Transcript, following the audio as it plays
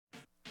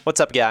What's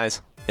up,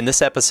 guys? In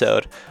this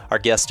episode, our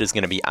guest is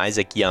going to be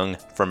Izaak Young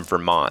from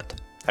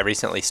Vermont. I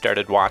recently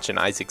started watching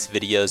Izaak's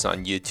videos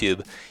on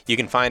YouTube. You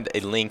can find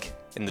a link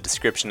in the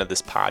description of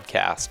this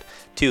podcast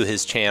to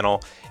his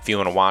channel if you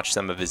want to watch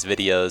some of his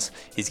videos.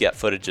 He's got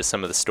footage of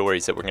some of the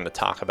stories that we're going to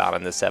talk about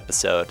in this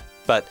episode.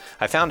 But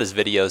I found his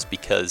videos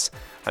because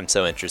I'm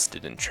so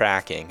interested in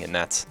tracking, and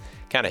that's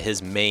kind of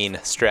his main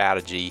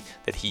strategy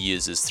that he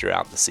uses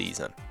throughout the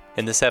season.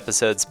 In this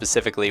episode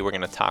specifically, we're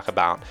going to talk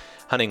about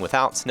hunting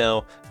without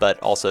snow, but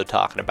also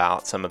talking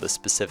about some of the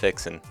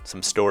specifics and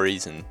some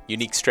stories and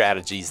unique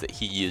strategies that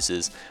he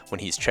uses when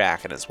he's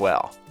tracking as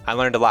well. I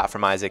learned a lot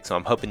from Izaak, so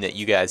I'm hoping that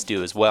you guys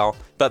do as well.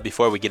 But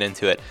before we get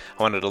into it,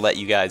 I wanted to let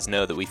you guys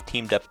know that we've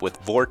teamed up with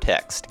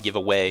Vortex to give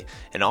away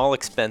an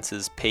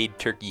all-expenses paid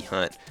turkey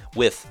hunt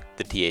with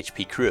the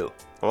THP crew.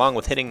 Along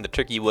with hitting the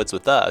turkey woods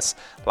with us,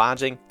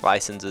 lodging,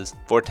 licenses,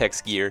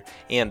 Vortex gear,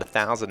 and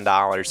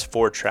 $1,000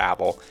 for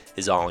travel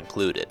is all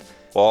included.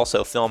 We'll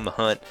also film the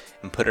hunt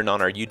and put it on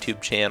our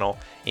YouTube channel,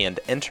 and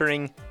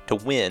entering to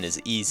win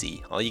is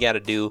easy. All you got to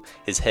do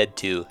is head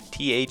to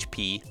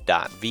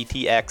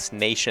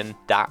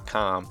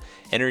thp.vtxnation.com,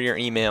 enter your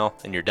email,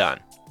 and you're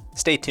done.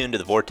 Stay tuned to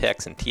the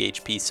Vortex and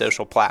THP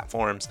social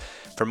platforms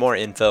for more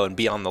info, and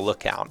be on the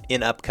lookout.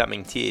 In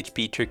upcoming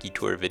THP Turkey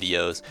Tour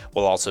videos,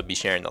 we'll also be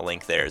sharing the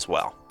link there as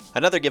well.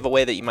 Another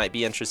giveaway that you might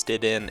be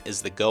interested in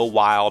is the Go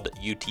Wild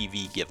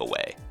UTV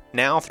giveaway.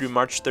 Now through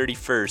March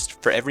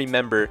 31st, for every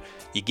member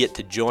you get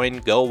to join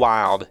Go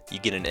Wild, you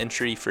get an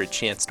entry for a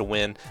chance to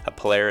win a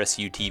Polaris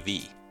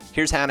UTV.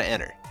 Here's how to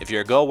enter. If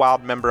you're a Go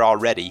Wild member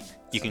already,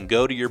 you can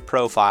go to your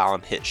profile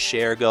and hit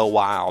Share Go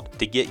Wild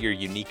to get your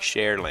unique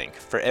share link.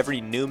 For every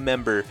new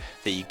member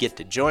that you get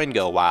to join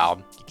Go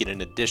Wild, you get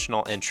an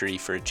additional entry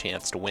for a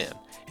chance to win.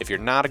 If you're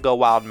not a Go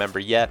Wild member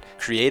yet,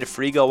 create a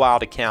free Go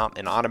Wild account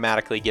and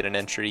automatically get an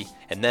entry,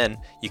 and then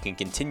you can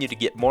continue to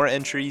get more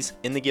entries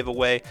in the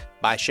giveaway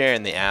by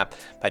sharing the app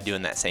by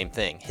doing that same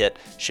thing. Hit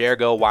Share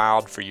Go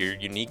Wild for your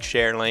unique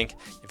share link.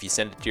 If you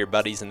send it to your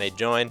buddies and they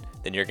join,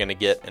 then you're going to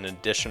get an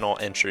additional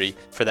entry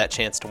for that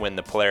chance to win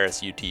the Polaris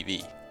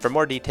UTV. For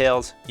more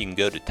details, you can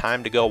go to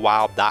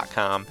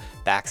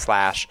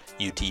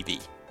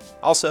timetogowild.com/UTV.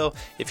 Also,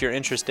 if you're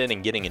interested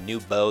in getting a new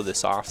bow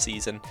this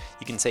off-season,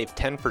 you can save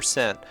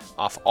 10%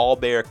 off all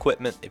bear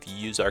equipment if you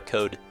use our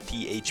code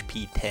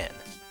THP10.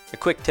 A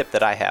quick tip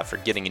that I have for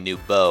getting a new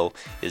bow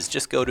is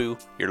just go to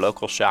your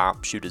local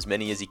shop, shoot as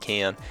many as you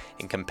can,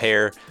 and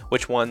compare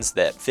which ones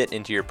that fit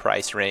into your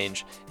price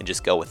range, and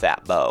just go with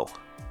that bow.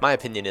 My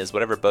opinion is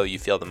whatever bow you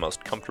feel the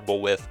most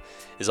comfortable with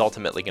is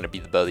ultimately going to be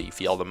the bow that you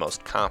feel the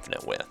most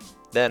confident with.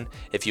 Then,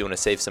 if you want to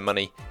save some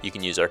money, you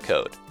can use our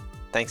code.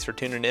 Thanks for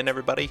tuning in,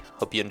 everybody.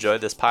 Hope you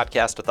enjoyed this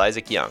podcast with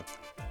Izaak Young.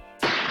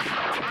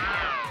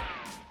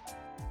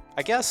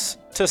 I guess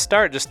to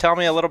start, just tell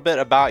me a little bit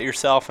about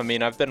yourself. I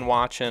mean, I've been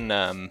watching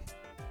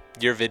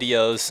your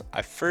videos.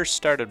 I first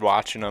started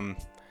watching them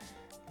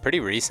pretty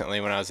recently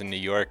when I was in New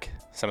York.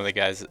 Some of the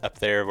guys up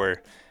there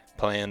were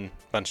playing a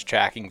bunch of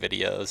tracking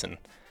videos, and I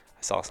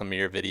saw some of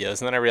your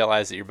videos. And then I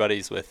realized that you're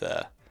buddies with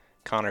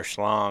Connor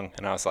Schlong,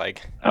 and I was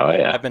like, Oh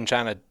yeah. I've been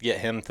trying to get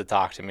him to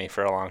talk to me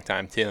for a long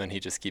time too, and he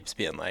just keeps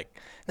being like,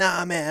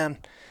 nah, man,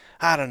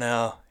 I don't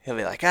know. He'll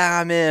be like,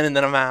 I'm in, and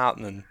then I'm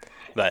out,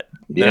 but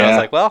then I was Yeah.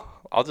 like, well,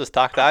 I'll just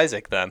talk to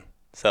Izaak then.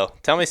 So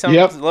tell me a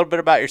Yep. little bit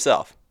about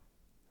yourself.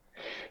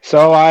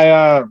 So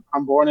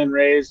I'm born and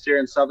raised here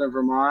in southern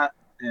Vermont,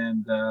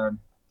 and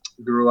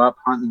grew up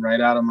hunting right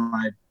out of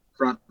my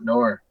front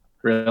door,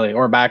 really,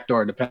 or back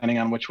door, depending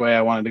on which way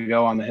I wanted to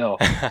go on the hill.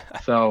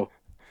 So,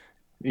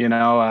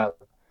 I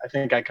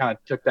think I kind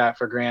of took that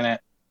for granted.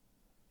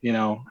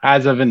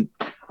 As of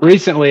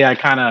recently, I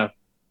kind of,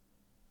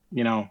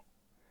 you know,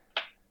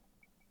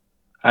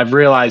 I've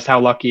realized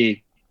how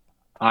lucky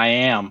I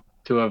am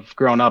to have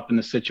grown up in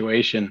the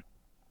situation,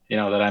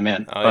 that I'm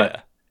in. Oh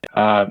But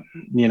yeah.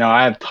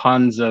 I have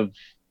tons of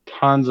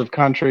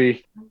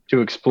country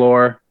to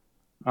explore.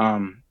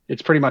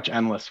 It's pretty much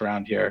endless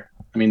around here.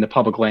 I mean, the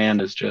public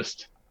land is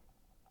it's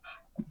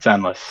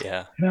endless,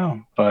 Yeah.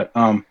 but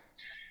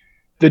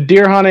the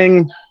deer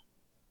hunting,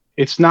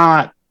 it's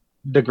not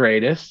the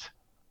greatest.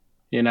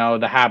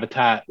 The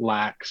habitat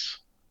lacks.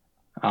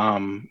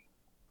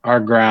 Our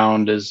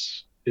ground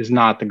is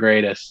not the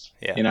greatest,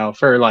 Yeah.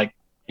 for like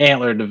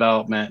antler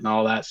development and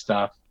all that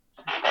stuff.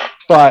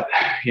 But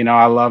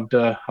I love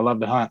to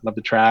hunt, love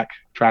to track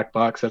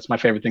bucks. That's my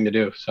favorite thing to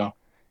do. So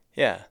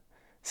Yeah.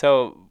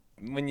 So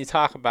when you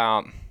talk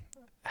about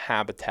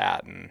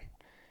habitat and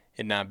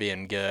it not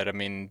being good, I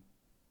mean,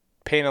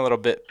 paint a little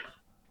bit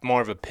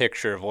more of a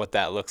picture of what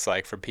that looks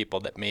like for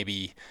people that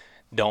maybe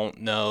don't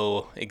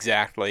know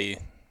exactly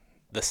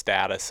the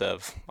status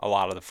of a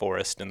lot of the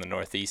forest in the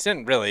Northeast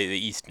and really the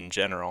East in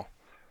general.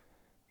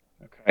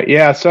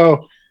 yeah,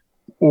 so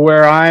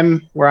where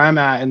I'm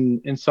at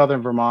in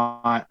southern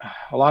Vermont,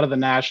 a lot of the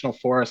national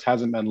forest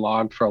hasn't been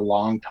logged for a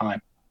long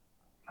time.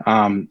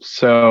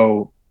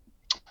 So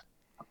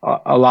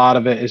a lot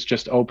of it is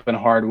just open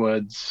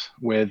hardwoods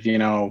with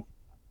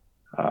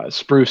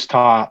spruce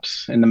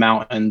tops in the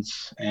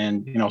mountains,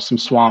 and some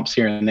swamps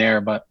here and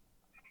there, but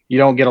you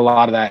don't get a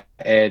lot of that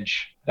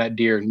edge that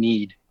deer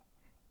need.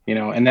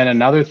 And then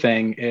another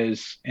thing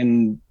is,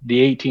 in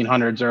the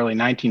 1800s, early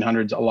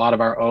 1900s, a lot of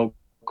our oak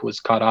was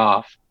cut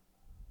off.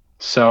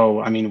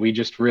 So, I mean, we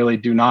just really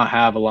do not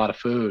have a lot of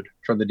food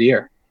for the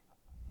deer,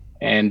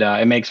 and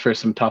it makes for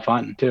some tough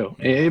hunting too.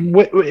 And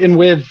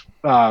with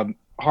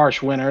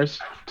harsh winters,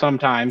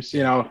 sometimes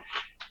Yeah.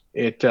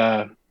 it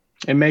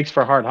makes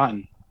for hard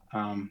hunting.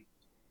 Um,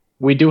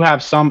 we do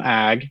have some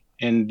ag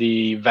in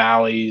the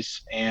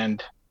valleys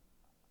and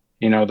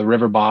the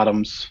river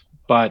bottoms,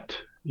 but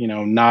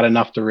not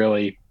enough to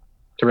really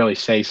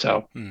say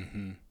so.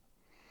 Mm-hmm.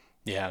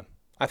 Yeah.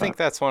 I But think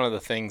that's one of the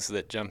things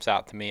that jumps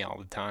out to me all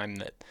the time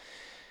that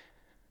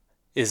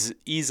is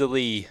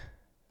easily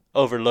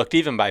overlooked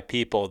even by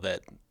people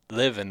that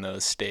live in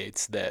those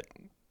states, that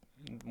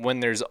when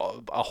there's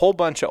a whole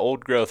bunch of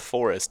old growth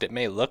forest, it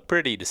may look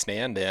pretty to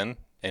stand in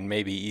and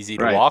maybe easy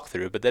to right, walk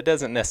through, but that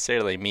doesn't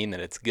necessarily mean that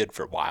it's good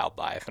for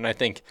wildlife. And I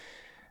think,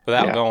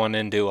 without yeah, going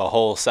into a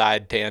whole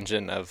side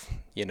tangent of,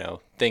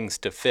 things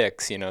to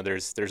fix,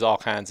 there's all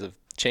kinds of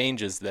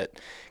changes that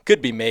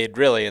could be made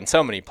really in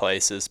so many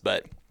places,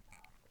 but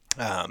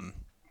um,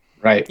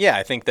 right, yeah,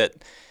 I think that,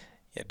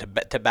 yeah,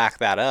 to back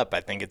that up, I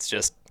think it's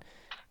just,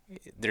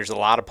 there's a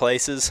lot of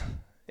places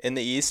in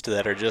the east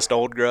that are just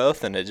old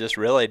growth, and it just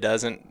really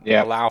doesn't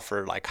yeah, allow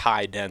for like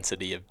high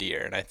density of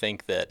deer. And I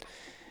think that,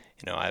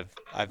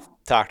 I've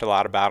talked a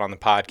lot about on the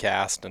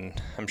podcast, and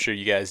I'm sure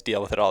you guys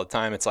deal with it all the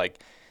time. It's like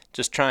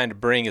just trying to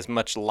bring as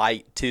much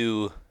light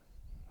to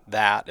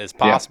that as yeah.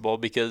 possible,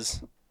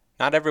 because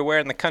not everywhere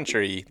in the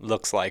country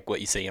looks like what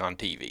you see on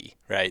TV,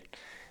 right?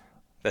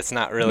 That's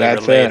not really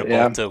That's it. relatable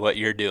Yeah. to what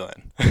you're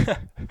doing.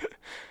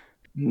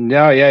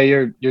 No, yeah,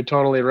 you're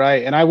totally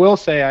right. And I will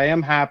say I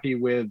am happy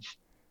with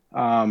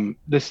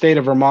the state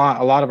of Vermont.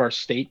 A lot of our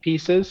state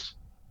pieces,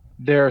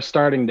 they're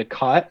starting to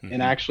cut and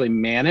Mm-hmm. actually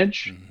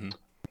manage, Mm-hmm.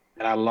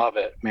 and I love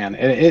it, man.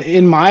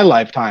 In my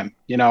lifetime,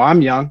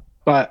 I'm young,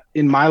 but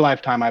in my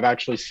lifetime, I've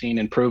actually seen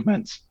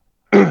improvements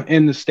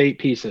in the state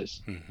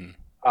pieces.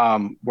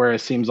 Mm-hmm. Where it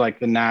seems like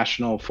the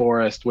national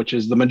forest, which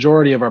is the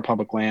majority of our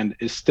public land,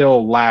 is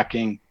still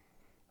lacking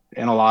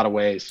in a lot of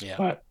ways. Yeah.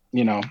 But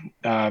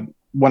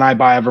when I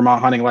buy a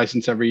Vermont hunting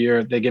license every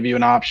year, they give you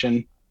an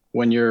option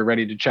when you're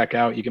ready to check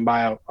out. You can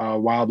buy a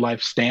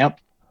wildlife stamp,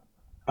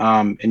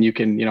 and you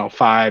can $5,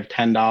 $10,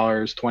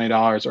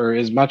 $20, or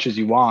as much as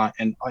you want,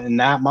 and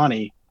that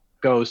money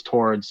goes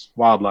towards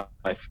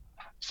wildlife.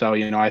 So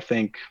I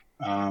think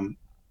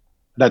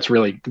that's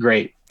really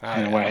great Oh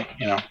in a yeah. way.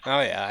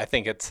 Oh yeah. I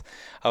think it's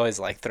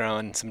always like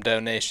throwing some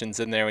donations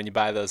in there when you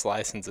buy those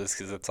licenses,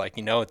 because it's like,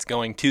 it's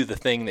going to the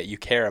thing that you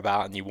care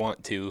about and you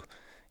want to,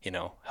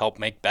 help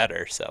make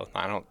better. So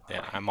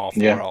yeah, I'm all for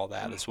Yeah. all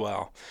that as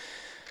well.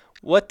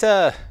 What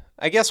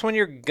I guess when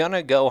you're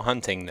gonna go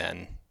hunting,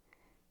 then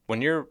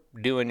when you're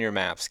doing your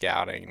map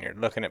scouting and you're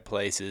looking at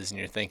places and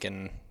you're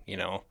thinking,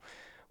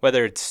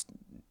 whether it's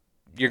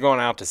you're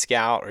going out to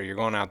scout or you're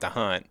going out to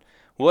hunt,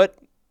 what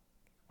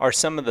are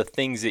some of the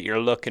things that you're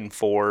looking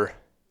for,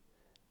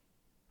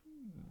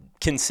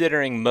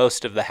 considering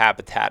most of the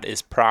habitat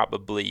is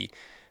probably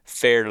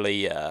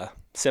fairly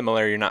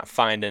similar? You're not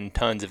finding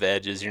tons of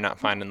edges. You're not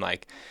finding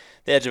like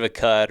the edge of a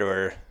cut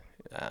or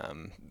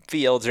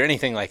fields or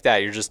anything like that.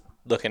 You're just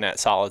looking at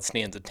solid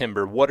stands of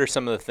timber. What are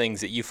some of the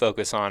things that you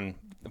focus on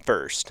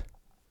first?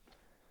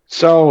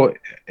 So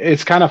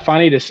it's kind of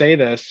funny to say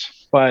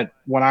this, but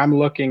when I'm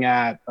looking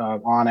at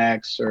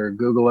Onyx or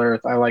Google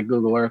Earth, I like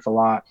Google Earth a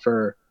lot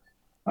for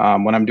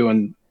when I'm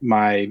doing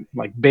my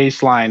like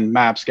baseline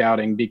map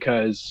scouting,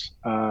 because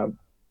a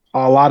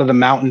lot of the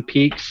mountain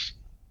peaks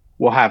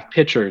will have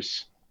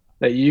pictures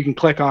that you can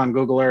click on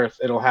Google Earth.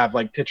 It'll have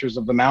like pictures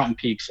of the mountain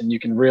peaks, and you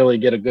can really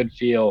get a good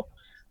feel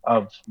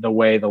of the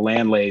way the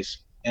land lays.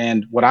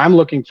 And what I'm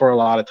looking for a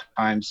lot of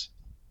times,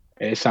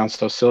 it sounds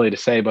so silly to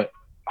say, but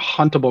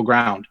huntable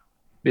ground,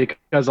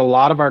 because a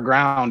lot of our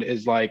ground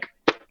is like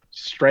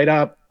straight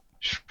up,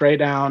 straight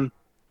down.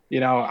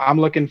 I'm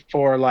looking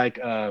for like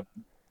a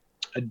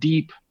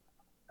deep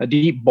a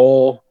deep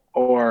bowl,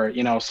 or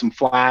some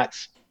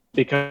flats,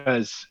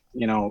 because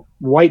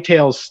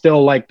whitetails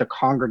still like to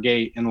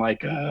congregate in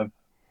like an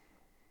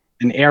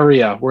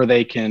area where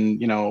they can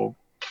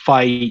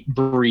fight,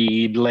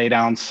 breed, lay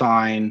down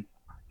sign.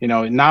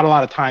 Not a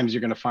lot of times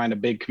you're going to find a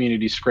big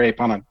community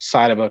scrape on a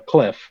side of a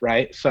cliff,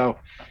 right? So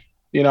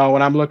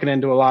when I'm looking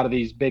into a lot of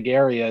these big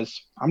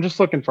areas, I'm just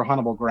looking for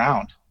huntable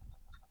ground,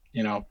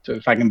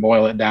 if I can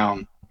boil it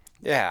down.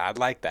 Yeah, I'd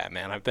like that,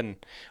 man. I've been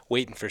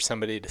waiting for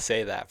somebody to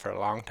say that for a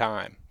long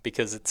time,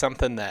 because it's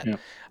something that Yeah.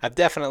 I've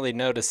definitely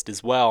noticed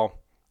as well,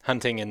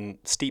 hunting in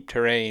steep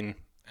terrain.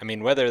 I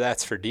mean, whether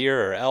that's for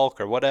deer or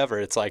elk or whatever,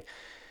 it's like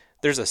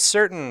there's a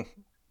certain,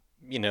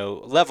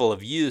 level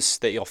of use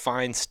that you'll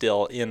find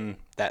still in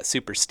that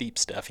super steep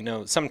stuff.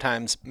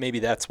 Sometimes maybe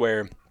that's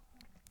where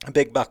a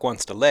big buck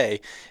wants to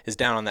lay, is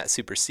down on that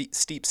super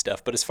steep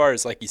stuff. But as far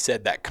as, like you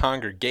said, that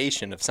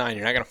congregation of sign,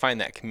 you're not going to find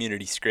that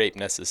community scrape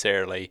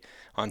necessarily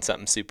on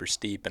something super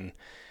steep. And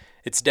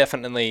it's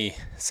definitely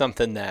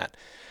something that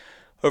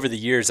over the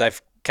years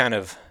I've kind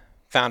of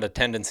found a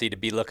tendency to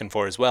be looking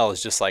for as well,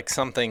 is just like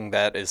something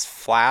that is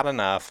flat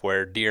enough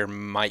where deer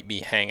might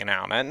be hanging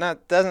out. And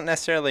that doesn't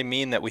necessarily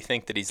mean that we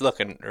think that he's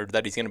looking or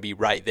that he's going to be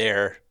right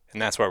there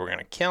and that's where we're going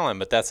to kill him,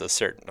 but that's a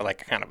certain,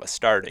 like, kind of a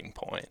starting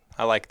point.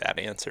 I like that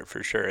answer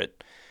for sure.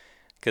 It,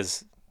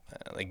 because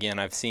again,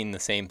 I've seen the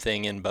same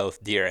thing in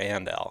both deer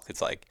and elk.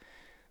 It's like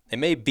they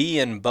may be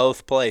in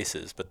both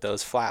places, but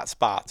those flat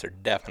spots are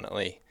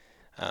definitely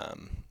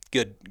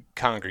good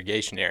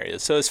congregation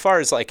areas. So as far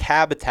as like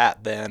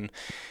habitat, then,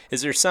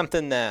 is there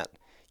something that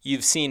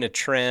you've seen a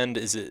trend?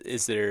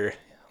 Is there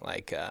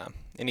like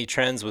any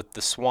trends with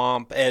the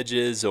swamp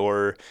edges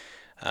or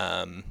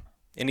um,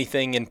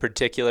 anything in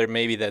particular?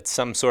 Maybe that's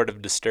some sort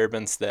of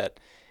disturbance that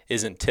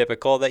isn't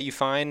typical that you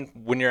find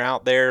when you're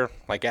out there,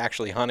 like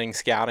actually hunting,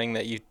 scouting,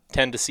 that you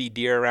tend to see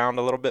deer around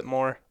a little bit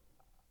more.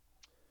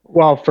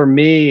 Well, for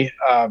me,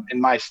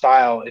 in my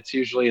style, it's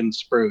usually in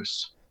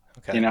spruce,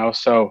 Okay.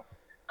 so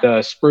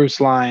the spruce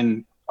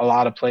line, a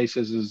lot of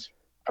places is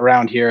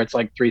around here, it's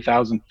like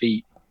 3,000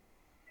 feet.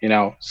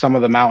 Some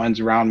of the mountains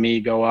around me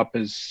go up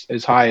as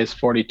high as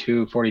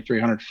 42,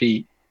 4,300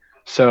 feet.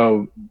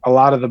 So a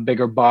lot of the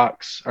bigger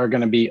bucks are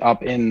going to be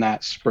up in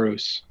that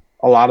spruce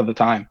a lot of the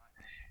time.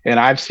 And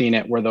I've seen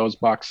it where those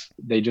bucks,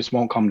 they just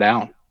won't come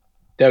down.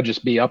 They'll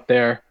just be up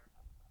there.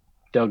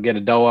 They'll get a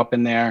doe up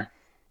in there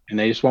and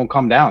they just won't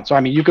come down. So,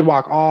 I mean, you could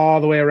walk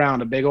all the way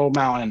around a big old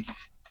mountain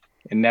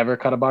and never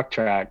cut a buck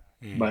track.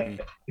 But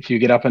Mm-hmm. if you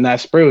get up in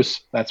that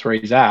spruce, that's where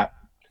he's at.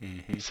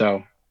 Mm-hmm.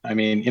 So, I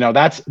mean,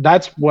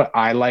 that's what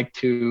I like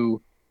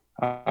to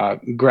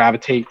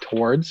gravitate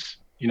towards.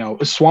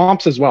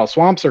 Swamps as well.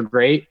 Swamps are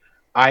great.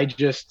 I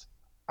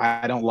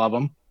don't love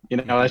them.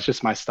 Mm-hmm. That's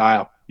just my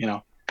style.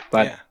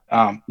 But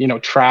Yeah.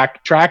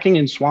 tracking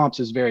in swamps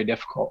is very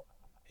difficult.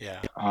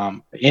 Yeah.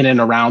 In and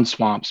around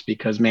swamps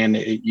because man,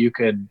 you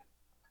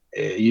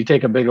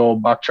take a big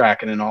old buck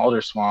track in an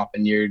alder swamp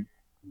and you're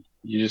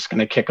just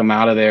gonna kick them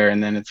out of there,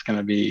 and then it's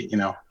gonna be you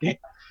know.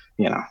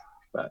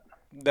 But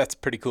That's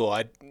pretty cool.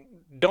 I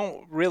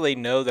don't really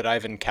know that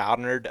I've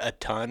encountered a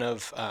ton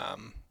of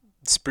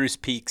spruce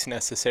peaks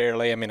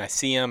necessarily. I mean, I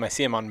see them. I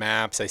see them on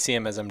maps. I see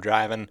them as I'm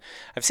driving.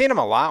 I've seen them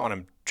a lot when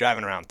I'm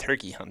driving around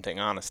turkey hunting,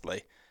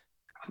 honestly.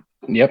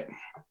 yep,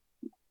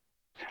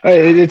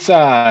 it's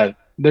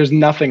there's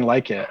nothing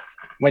like it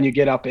when you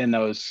get up in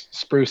those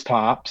spruce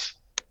tops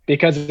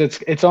because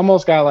it's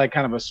almost got like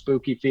kind of a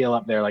spooky feel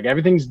up there. Like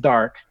everything's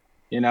dark,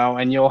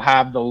 and you'll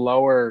have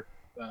the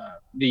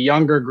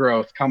younger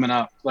growth coming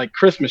up, like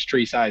Christmas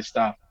tree size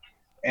stuff.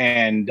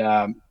 And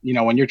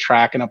when you're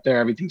tracking up there,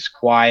 everything's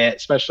quiet,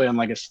 especially on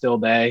like a still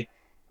day.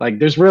 Like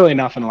there's really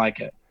nothing like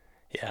it.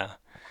 Yeah.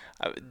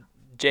 Uh,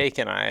 Jake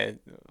and I,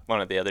 one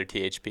of the other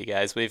THP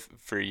guys, we've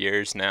for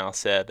years now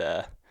said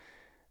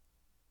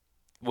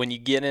when you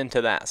get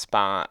into that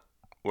spot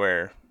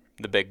where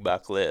the big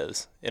buck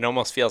lives, it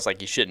almost feels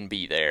like you shouldn't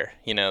be there.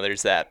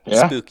 There's that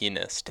Yeah,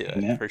 spookiness to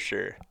it yeah, for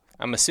sure.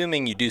 I'm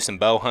assuming you do some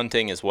bow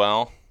hunting as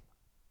well.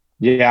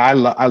 yeah.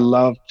 I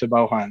love to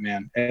bow hunt,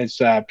 man. It's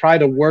probably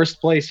the worst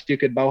place you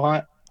could bow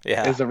hunt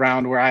Yeah. is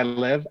around where I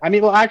live. I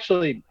mean, well,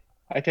 actually,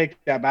 I take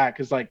that back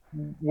because like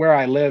where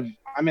I live,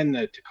 I'm in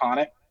the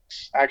Taconic,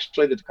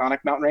 actually the Taconic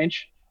mountain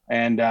range,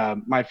 and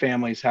my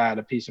family's had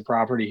a piece of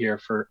property here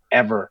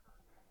forever.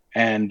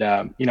 And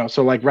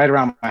so like right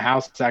around my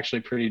house, it's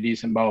actually pretty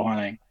decent bow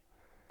hunting.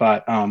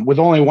 But with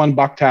only one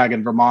buck tag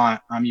in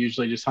Vermont, I'm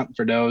usually just hunting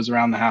for does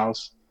around the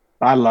house.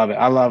 I love it.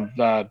 I love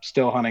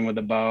still hunting with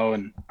a bow,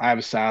 and I have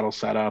a saddle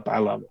set up. I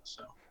love it.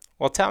 So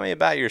Well, tell me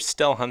about your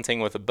still hunting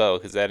with a bow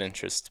because that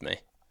interests me.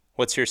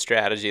 What's your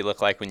strategy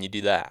look like when you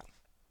do that?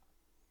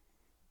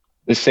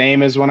 the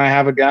same as when I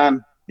have a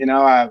gun.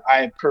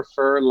 I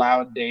prefer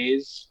loud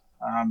days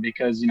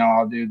because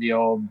I'll do the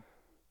old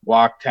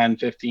walk 10,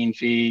 15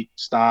 feet,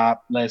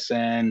 stop,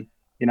 listen.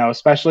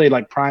 Especially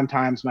like prime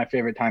time's my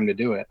favorite time to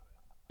do it.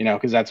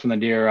 Because that's when the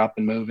deer are up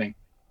and moving.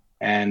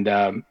 And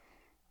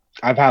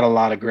I've had a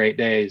lot of great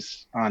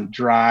days on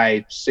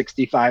dry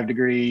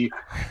 65-degree,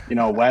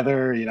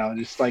 weather,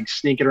 just like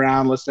sneaking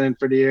around listening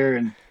for deer.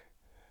 And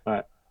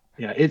but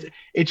yeah,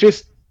 it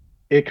just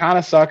it kind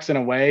of sucks in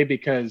a way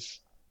because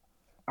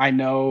I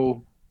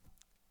know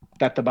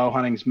that the bow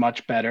hunting's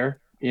much better,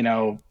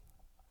 4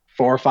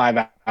 or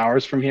 5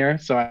 hours from here.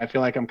 So I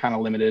feel like I'm kind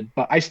of limited,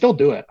 but I still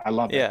do it. I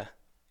love it. Yeah.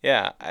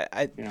 Yeah.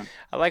 You know.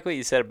 I like what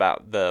you said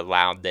about the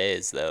loud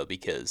days, though,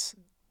 because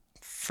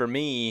for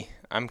me,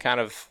 I'm kind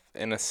of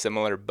in a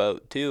similar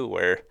boat, too,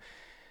 where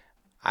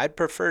I'd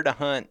prefer to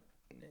hunt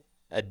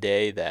a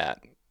day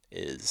that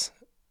is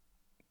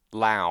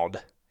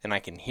loud and I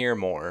can hear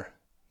more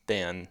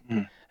than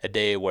Mm. a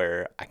day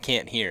where I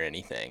can't hear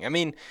anything. I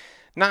mean,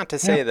 not to Yeah.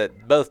 say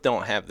that both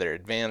don't have their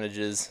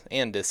advantages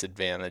and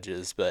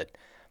disadvantages, but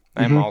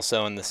I'm Hmm.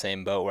 also in the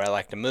same boat where I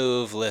like to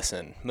move,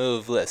 listen,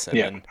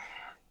 Yeah. and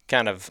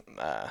kind of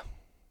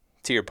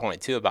to your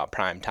point too about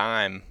prime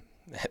time.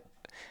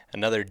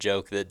 Another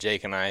joke that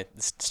Jake and I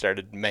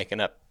started making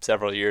up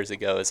several years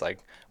ago is like,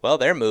 well,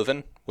 they're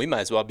moving, we might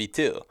as well be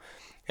too.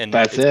 And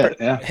That's it.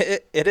 Yeah.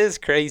 it is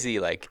crazy,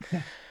 like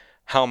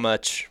how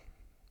much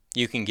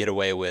you can get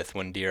away with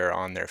when deer are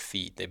on their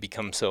feet. They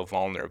become so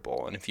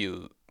vulnerable, and if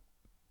you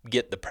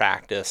get the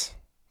practice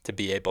to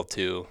be able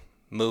to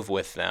move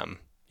with them,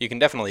 you can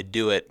definitely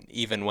do it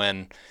even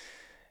when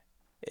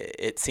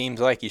it seems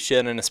like you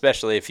shouldn't,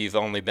 especially if you've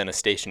only been a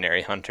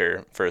stationary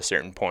hunter for a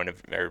certain point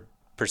of or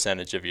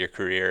percentage of your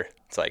career.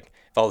 It's like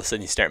if all of a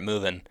sudden you start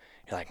moving,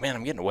 you're like, man,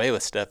 I'm getting away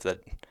with stuff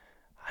that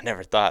I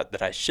never thought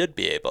that I should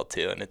be able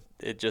to, and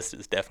it just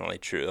is definitely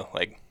true.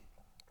 Like,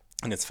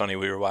 and it's funny,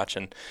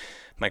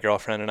 my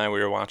girlfriend and I, we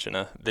were watching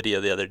a video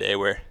the other day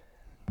where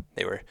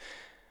they were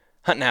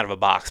hunting out of a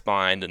box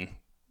blind, and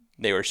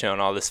they were showing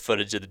all this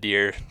footage of the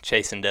deer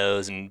chasing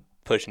does and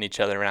pushing each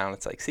other around.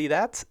 It's like, see,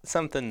 that's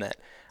something that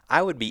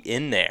I would be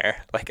in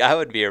there. Like, I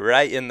would be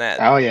right in that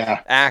Oh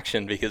yeah.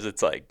 action, because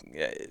it's like,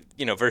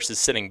 versus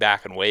sitting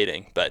back and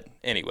waiting. But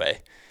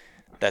anyway,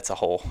 that's a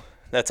whole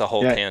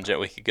Yeah. tangent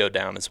we could go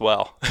down as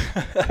well.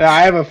 Yeah,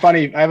 I have a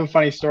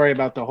funny story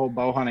about the whole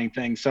bow hunting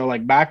thing. So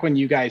like back when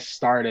you guys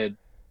started,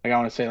 like I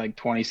want to say like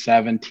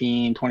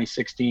 2017,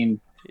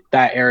 2016,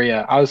 that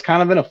area, I was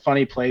kind of in a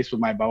funny place with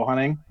my bow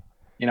hunting.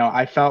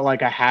 I felt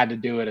like I had to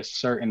do it a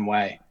certain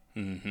way.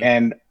 Mm-hmm.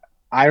 And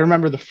I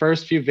remember the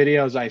first few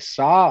videos I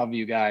saw of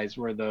you guys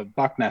were the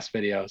buck nest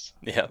videos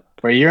Yeah.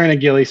 where you're in a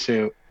ghillie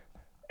suit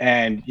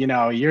and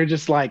you're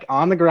just like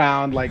on the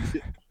ground like,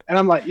 and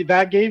I'm like,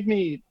 that gave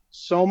me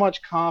so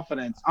much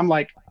confidence. I'm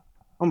like,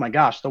 oh my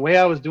gosh, the way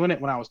I was doing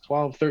it when I was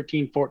 12,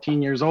 13,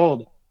 14 years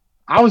old,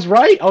 I was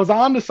right. I was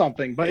on to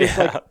something. But it's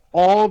like Yeah.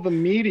 all the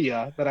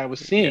media that I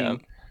was Yeah.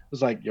 seeing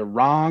was like, you're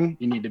wrong.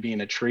 You need to be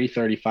in a tree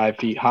 35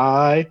 feet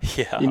high.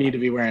 You Yeah. need to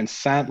be wearing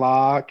scent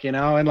lock,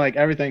 and like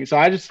everything. So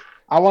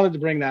I wanted to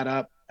bring that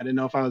up. I didn't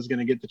know if I was going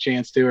to get the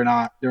chance to or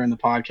not during the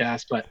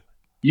podcast, but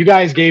you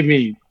guys gave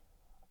me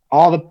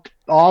all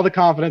the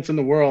confidence in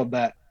the world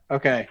that,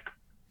 okay,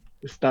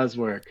 this does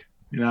work.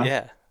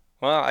 Yeah.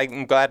 Well,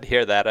 I'm glad to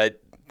hear that. I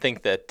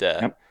think that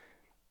Yep.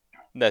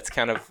 that's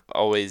kind of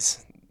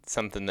always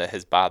something that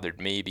has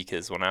bothered me,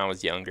 because when I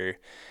was younger,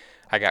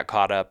 I got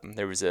caught up.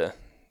 There's a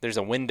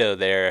window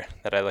there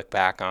that I look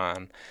back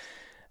on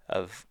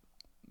of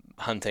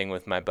hunting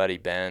with my buddy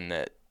Ben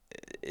that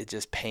it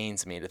just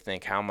pains me to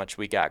think how much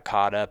we got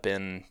caught up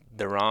in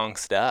the wrong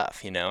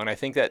stuff, and I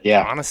think that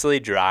Yeah. honestly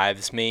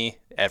drives me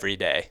every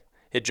day.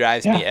 It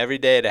drives me Yeah. every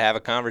day to have a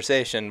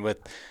conversation with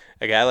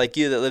a guy like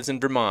you that lives in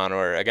Vermont,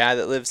 or a guy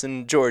that lives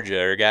in Georgia,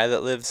 or a guy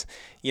that lives,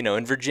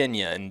 in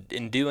Virginia,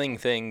 and doing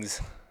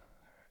things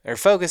or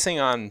focusing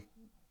on,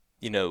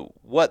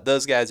 what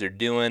those guys are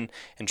doing,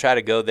 and try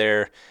to go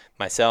there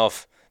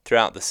myself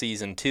throughout the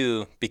season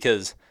too,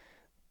 because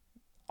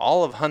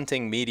all of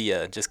hunting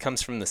media just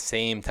comes from the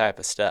same type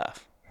of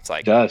stuff. It's It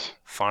like does.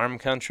 farm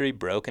country,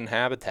 broken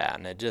habitat,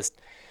 and it just,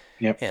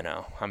 Yep.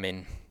 I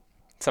mean,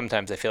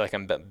 sometimes I feel like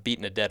I'm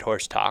beating a dead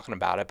horse talking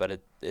about it, but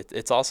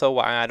it's also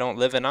why I don't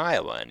live in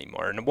Iowa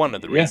anymore. And one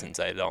of the Yeah. reasons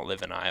I don't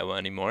live in Iowa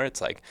anymore,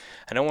 it's like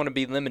I don't want to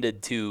be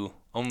limited to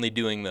only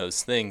doing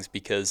those things,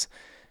 because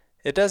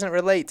it doesn't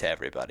relate to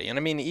everybody. And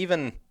I mean,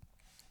 even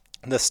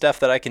the stuff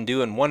that I can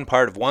do in one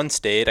part of one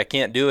state, I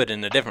can't do it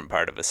in a different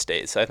part of a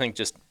state. So I think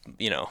just,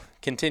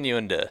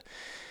 continuing to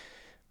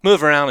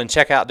move around and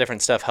check out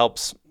different stuff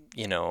helps,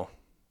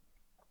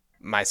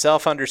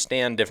 myself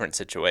understand different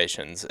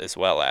situations, as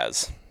well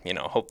as,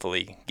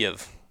 hopefully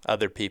give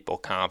other people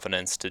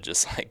confidence to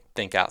just like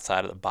think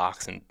outside of the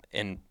box,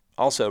 and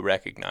also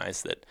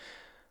recognize that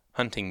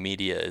hunting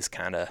media is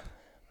kind of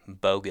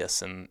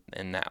bogus in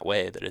that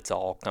way, that it's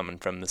all coming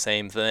from the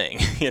same thing,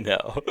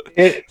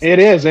 It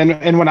is,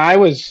 and when I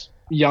was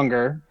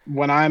younger,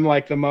 when I'm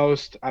like the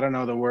most, I don't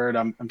know the word,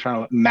 I'm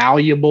trying to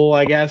malleable,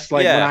 I guess.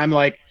 Like Yeah.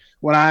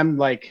 when I'm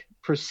like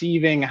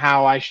perceiving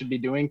how I should be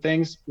doing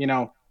things,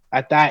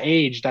 at that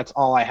age, that's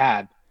all I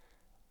had,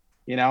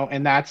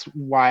 and that's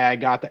why I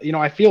got that.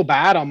 I feel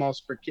bad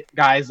almost for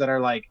guys that are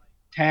like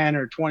 10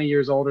 or 20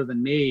 years older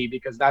than me,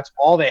 because that's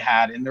all they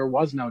had and there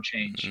was no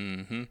change.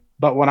 Mm-hmm.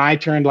 But when I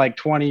turned like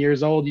 20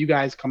 years old, you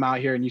guys come out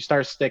here and you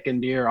start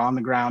sticking deer on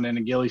the ground in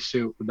a ghillie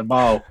suit with the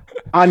bow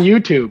on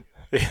YouTube.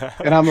 Yeah.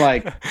 And I'm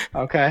like,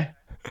 okay,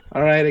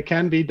 all right, it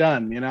can be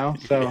done.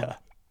 So,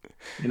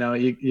 Yeah.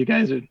 you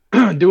guys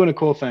are doing a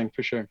cool thing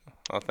for sure.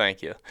 Well,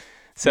 thank you. Yeah.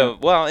 So,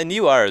 well, and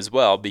you are as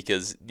well,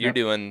 because Yep.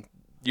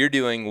 you're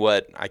doing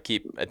what I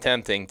keep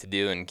attempting to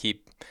do, and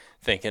keep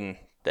thinking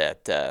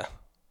that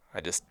I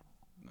just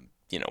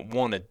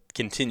want to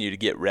continue to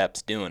get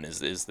reps doing,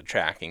 is the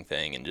tracking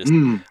thing, and just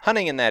Mm,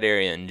 hunting in that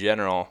area in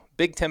general,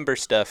 big timber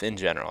stuff in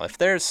general. If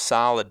there's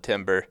solid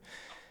timber,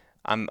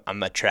 I'm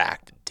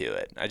attracted to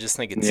it. I just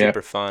think it's yeah.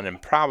 super fun,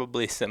 and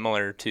probably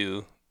similar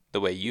to the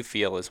way you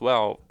feel as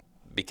well,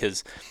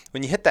 because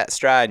when you hit that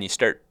stride and you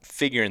start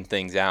figuring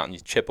things out and you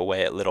chip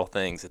away at little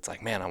things, it's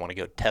like, man, I want to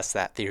go test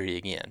that theory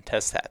again,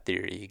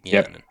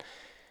 Yep.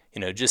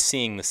 and just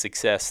seeing the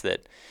success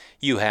that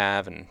you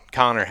have and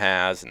Connor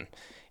has, and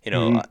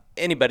Hmm.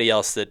 anybody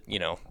else that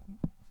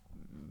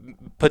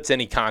puts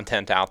any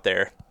content out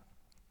there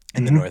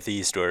in the Hmm.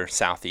 Northeast or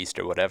Southeast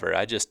or whatever,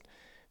 I just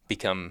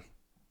become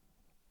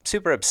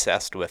super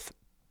obsessed with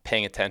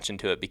paying attention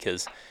to it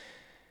because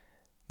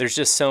there's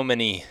just so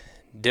many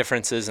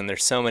differences and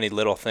there's so many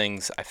little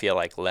things I feel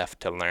like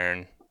left to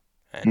learn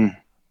and Mm.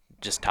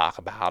 just talk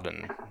about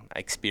and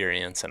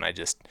experience, and I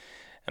just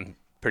am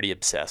pretty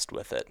obsessed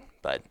with it.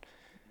 But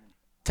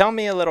tell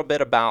me a little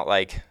bit about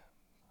like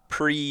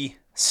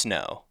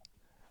pre-snow.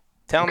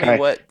 Tell me Okay.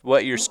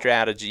 what your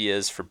strategy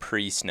is for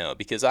pre-snow,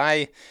 because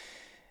I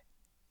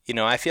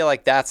feel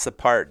like that's the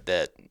part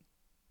that,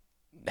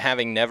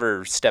 having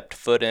never stepped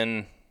foot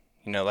in,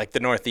 like the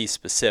Northeast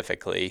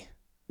specifically,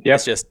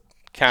 it's Yep. just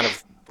kind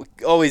of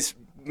always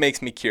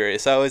makes me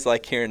curious. I always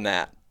like hearing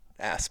that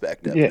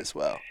aspect of it Yeah. as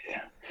well.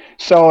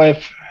 So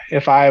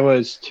if I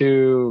was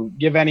to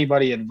give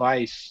anybody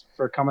advice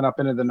for coming up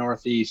into the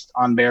Northeast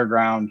on bare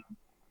ground,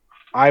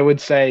 I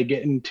would say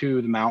get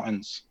into the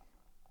mountains,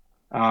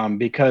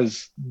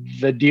 because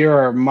the deer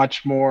are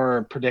much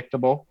more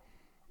predictable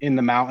in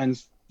the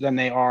mountains than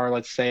they are,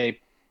 let's say,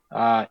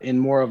 in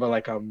more of a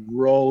like a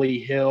rolly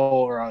hill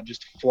or a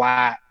just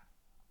flat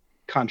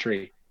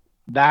country.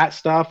 That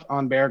stuff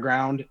on bare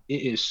ground,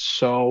 it is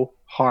so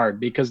hard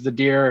because the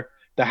deer,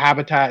 the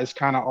habitat is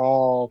kind of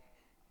all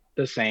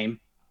the same,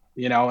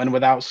 and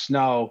without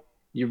snow,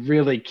 you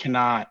really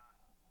cannot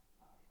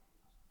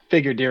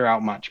figure deer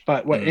out much.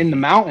 But what Mm-hmm. in the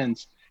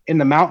mountains,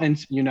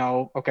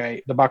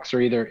 okay, the bucks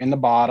are either in the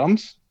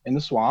bottoms in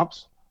the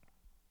swamps,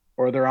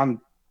 or they're on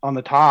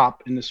the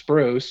top in the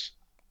spruce,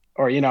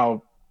 or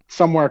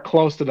somewhere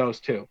close to those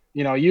two.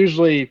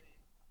 Usually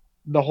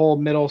the whole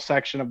middle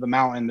section of the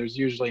mountain, there's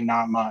usually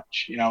not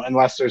much,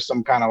 unless there's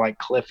some kind of like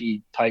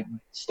cliffy type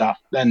stuff.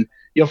 Then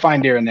you'll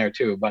find deer in there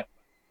too. But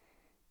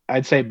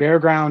I'd say bare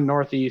ground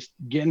northeast,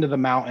 get into the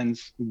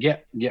mountains,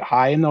 get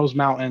high in those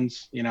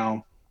mountains,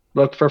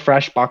 look for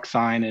fresh buck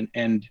sign,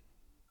 and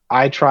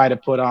I try to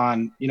put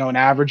on, an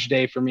average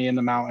day for me in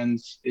the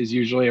mountains is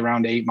usually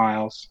around 8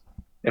 miles.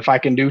 If I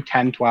can do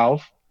 10,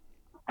 12,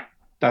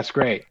 that's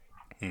great.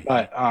 Mm-hmm.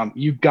 But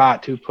you've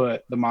got to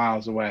put the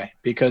miles away,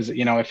 because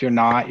if you're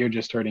not, you're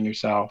just hurting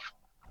yourself.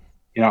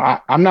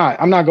 I'm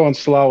not going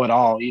slow at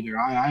all either.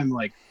 I'm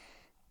like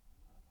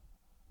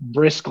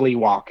briskly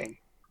walking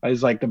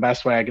is like the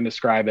best way I can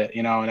describe it.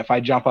 And if I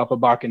jump up a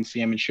buck and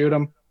see him and shoot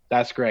him,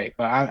 that's great.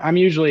 But I'm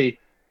usually,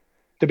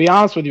 to be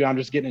honest with you, I'm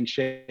just getting in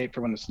shape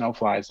for when the snow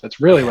flies. That's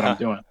really what I'm Yeah.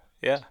 doing.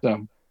 Yeah.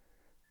 So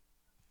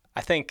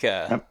I think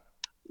uh yep.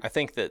 I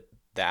think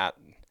that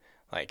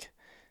like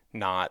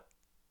not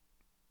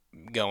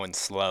going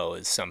slow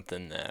is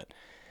something that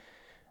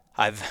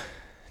I've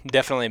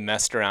definitely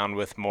messed around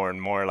with more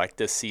and more. Like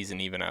this season,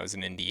 even I was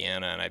in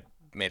Indiana and I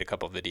made a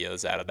couple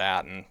videos out of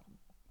that. And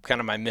kind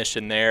of my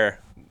mission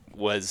there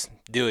was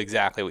do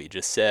exactly what you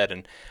just said.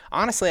 And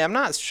honestly, I'm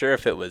not sure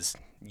if it was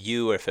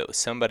you or if it was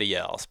somebody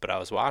else, but I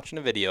was watching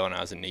a video and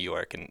I was in New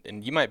York,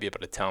 and you might be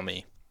able to tell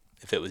me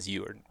if it was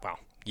you or, well,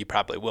 you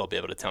probably will be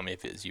able to tell me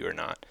if it was you or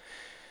not.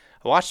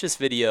 I watched this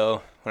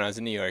video when I was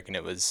in New York, and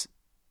it was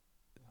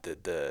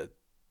the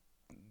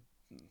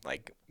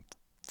like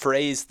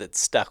phrase that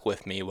stuck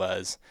with me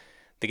was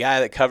the guy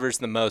that covers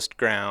the most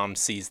ground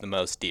sees the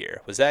most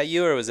deer. Was that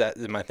you, or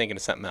am I thinking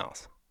of something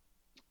else?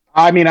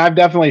 I mean, I've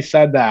definitely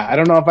said that. I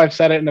don't know if I've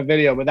said it in a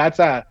video, but that's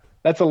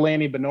a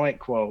Lanny Benoit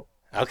quote.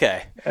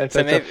 Okay. It's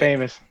So it's a maybe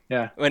famous,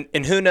 yeah.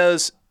 and who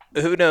knows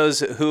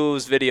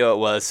whose video it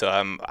was, so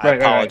I Right,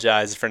 right, right.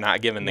 apologize for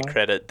not giving the No,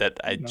 credit that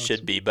I no,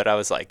 should be, but I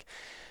was like,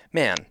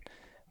 man,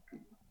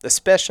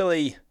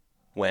 especially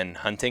when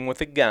hunting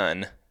with a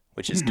gun,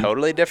 which is mm-hmm,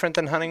 totally different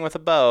than hunting with a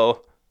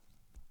bow,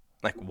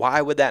 like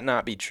why would that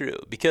not be true?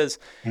 Because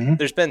mm-hmm,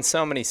 there's been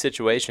so many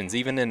situations,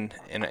 even and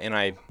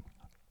I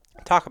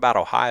talk about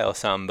Ohio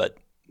some, but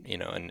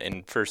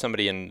and for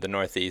somebody in the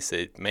Northeast,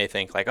 they may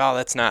think like, oh,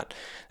 that's not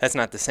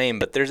the same.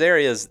 But there's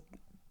areas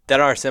that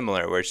are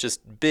similar where it's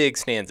just big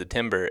stands of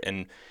timber.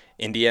 In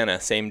Indiana,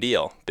 same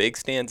deal, big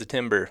stands of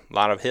timber, a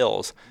lot of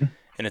hills,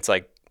 and it's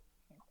like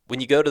when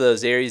you go to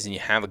those areas and you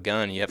have a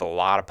gun, you have a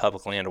lot of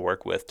public land to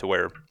work with, to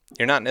where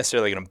you're not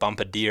necessarily going to bump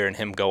a deer and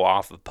him go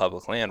off of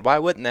public land. Why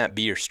wouldn't that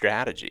be your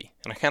strategy?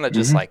 And I kind of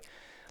just mm-hmm, like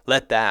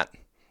let that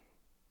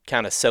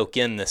kind of soak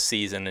in this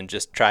season and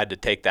just tried to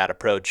take that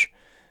approach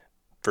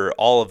for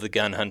all of the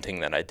gun hunting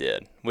that I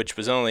did, which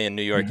was only in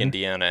New York, mm-hmm.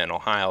 Indiana, and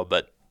Ohio.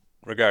 But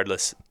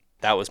regardless,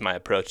 that was my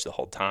approach the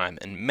whole time.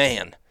 And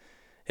man,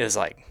 it was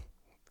like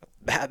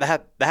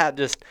that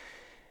just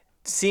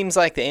seems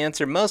like the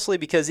answer, mostly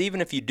because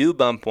even if you do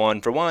bump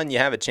one, for one, you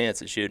have a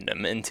chance at shooting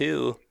him,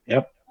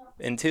 Yep,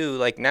 and two,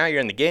 like now you're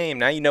in the game,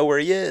 now you know where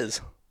he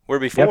is. Where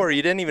yep. before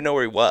you didn't even know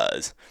where he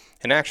was.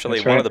 And actually,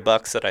 That's one of right. the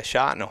bucks that I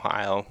shot in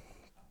Ohio,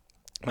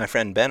 my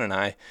friend Ben and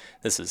I,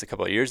 this was a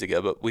couple of years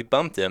ago, but we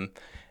bumped him,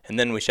 and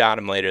then we shot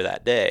him later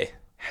that day.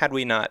 Had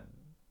we not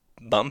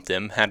bumped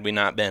him, had we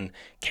not been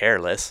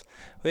careless,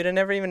 we'd have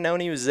never even known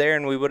he was there,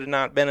 and we would have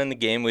not been in the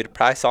game. We'd have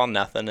probably saw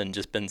nothing and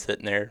just been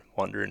sitting there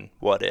wondering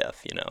what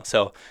if.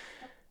 So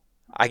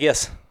I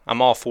guess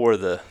I'm all for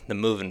the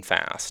moving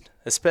fast,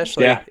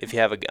 especially Yeah, if you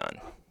have a gun.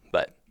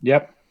 But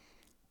yep.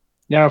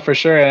 No, for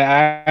sure. And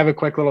I have a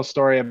quick little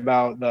story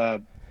about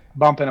the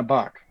bumping a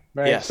buck,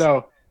 right? yes.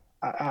 So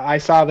I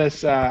saw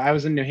this. I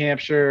was in New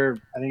Hampshire.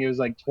 I think it was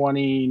like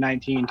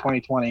 2019,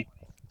 2020.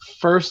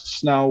 First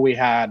snow we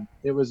had.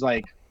 It was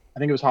like, I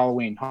think it was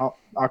Halloween,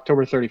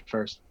 October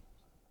 31st.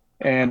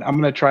 And I'm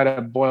gonna try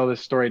to boil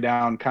this story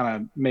down, kind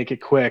of make it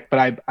quick.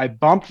 But I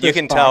bumped You this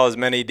can tell buck. as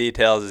many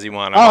details as you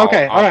want. Oh,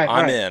 okay. All right. All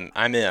I'm right. in.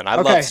 I'm in. I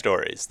love Okay.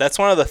 stories. That's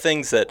one of the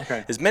things that,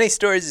 Okay. as many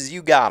stories as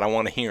you got, I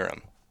want to hear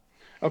them.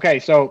 Okay.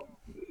 So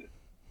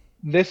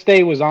this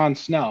day was on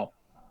snow,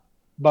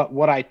 but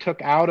what I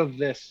took out of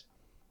this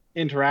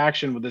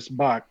interaction with this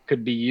buck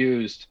could be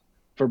used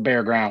for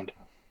bare ground.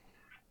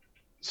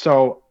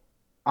 So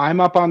I'm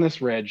up on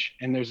this ridge,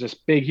 and there's this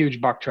big, huge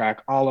buck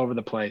track all over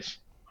the place,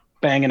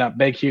 banging up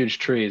big, huge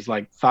trees,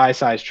 like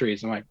thigh-sized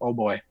trees. I'm like, oh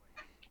boy,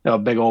 a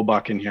big old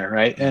buck in here,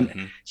 right? And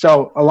Mm-hmm.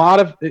 so a lot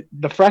of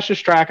the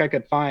freshest track I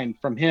could find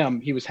from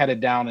him, he was headed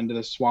down into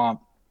the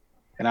swamp,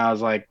 and I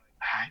was like,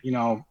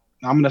 I'm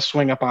gonna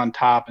swing up on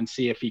top and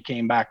see if he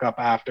came back up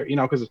after,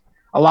 because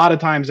a lot of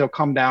times they'll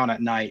come down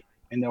at night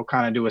and they'll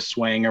kind of do a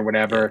swing or Yeah.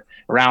 whatever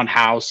around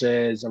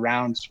houses,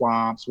 around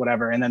swamps,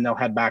 whatever, and then they'll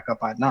head back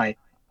up at night.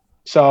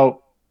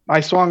 So I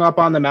swung up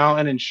on the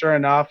mountain, and sure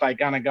enough, I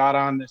kind of got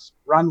on this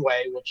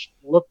runway, which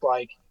looked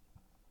like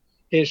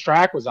his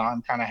track was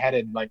on, kind of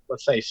headed like,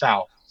 let's say,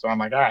 south. So I'm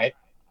like, all right,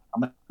 I'm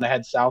gonna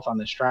head south on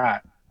this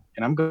track,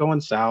 and I'm going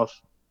south,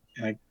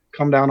 and I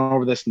come down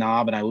over this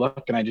knob, and I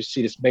look, and I just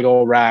see this big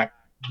old rack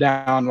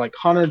down like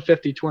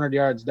 150, 200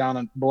 yards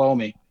down below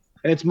me,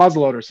 and it's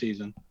muzzleloader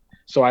season.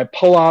 So I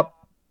pull up,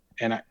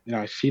 and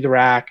I see the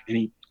rack,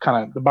 and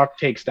the buck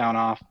takes down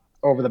off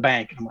over the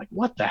bank. I'm like,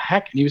 what the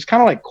heck? And he was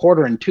kind of like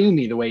quartering to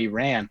me the way he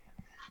ran.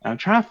 And I'm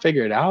trying to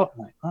figure it out.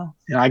 I'm like, oh,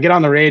 I get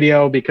on the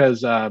radio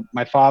because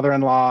my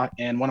father-in-law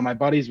and one of my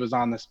buddies was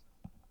on this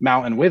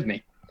mountain with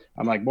me.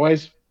 I'm like,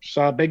 boys,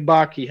 saw a big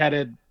buck. He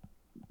headed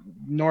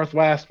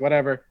northwest,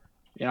 whatever.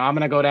 I'm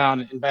going to go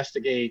down and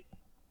investigate,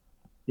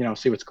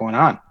 see what's going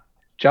on.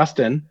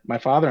 Justin, my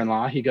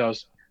father-in-law, he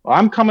goes, well,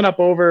 I'm coming up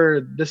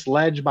over this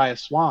ledge by a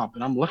swamp,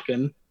 and I'm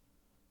looking,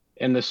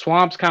 and the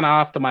swamp's kind of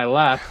off to my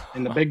left,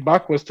 and the big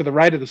buck was to the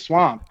right of the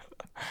swamp.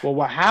 Well,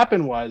 what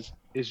happened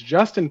is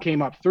Justin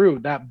came up through.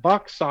 That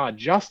buck saw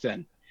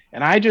Justin,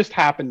 and I just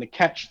happened to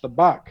catch the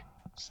buck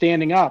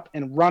standing up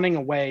and running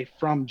away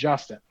from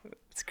Justin.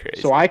 It's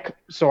crazy.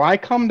 So I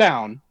come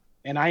down,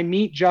 and I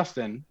meet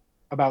Justin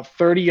about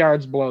 30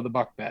 yards below the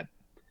buck bed.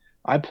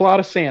 I pull out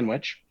a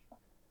sandwich.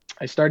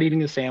 I start eating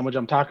the sandwich.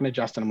 I'm talking to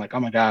Justin. I'm like, oh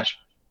my gosh,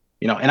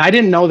 and I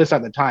didn't know this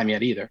at the time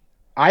yet either.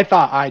 I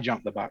thought I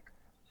jumped the buck.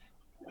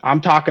 I'm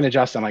talking to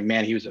Justin. I'm like,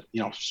 man, he was a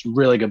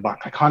really good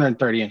buck, like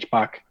 130-inch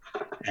buck.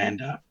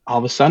 And all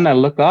of a sudden I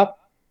look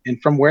up,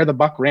 and from where the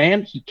buck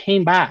ran, he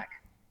came back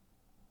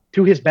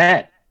to his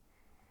bed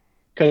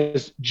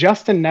because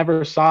Justin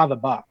never saw the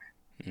buck.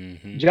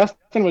 Mm-hmm.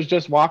 Justin was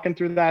just walking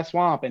through that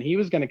swamp, and he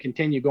was going to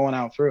continue going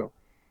out through.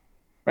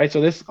 Right.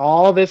 So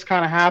all this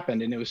kind of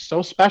happened, and it was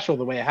so special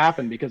the way it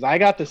happened because I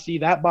got to see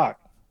that buck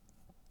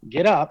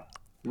get up,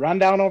 run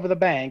down over the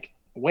bank,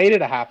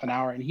 waited a half an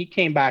hour, and he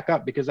came back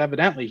up because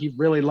evidently he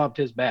really loved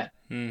his bed.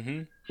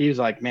 Mm-hmm. He was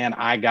like, man,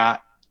 I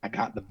got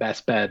the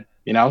best bed,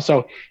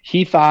 so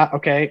he thought,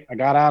 okay, I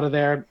got out of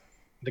there.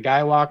 The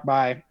guy walked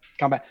by,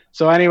 come back.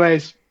 So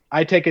anyways,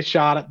 I take a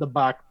shot at the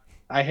buck.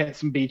 I hit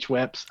some beach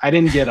whips. I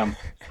didn't get him.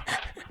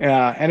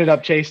 Ended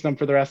up chasing him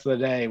for the rest of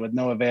the day with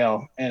no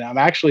avail. And I'm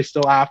actually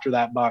still after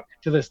that buck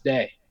to this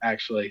day,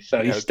 actually.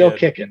 So he's still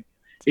kicking.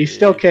 He's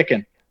still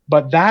kicking.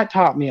 But that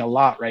taught me a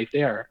lot right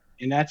there.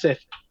 And that's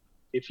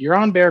if you're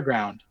on bare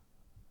ground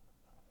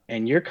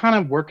and you're kind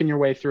of working your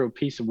way through a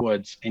piece of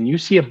woods and you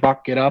see a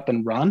buck get up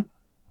and run,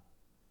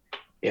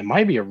 it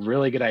might be a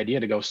really good idea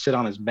to go sit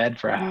on his bed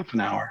for a half an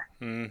hour.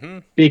 Mm-hmm.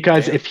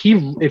 Because if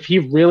he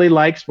really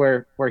likes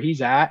where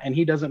he's at and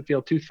he doesn't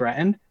feel too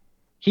threatened,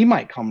 he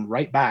might come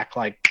right back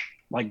like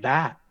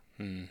that.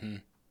 Mm-hmm.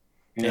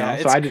 So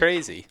it's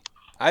crazy.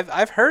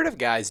 I've heard of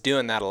guys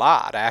doing that a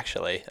lot,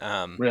 actually.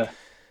 Really?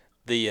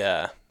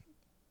 I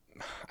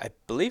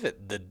believe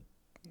the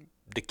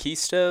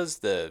DeQuistos,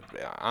 the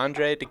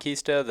Andre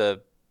DeQuisto,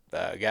 the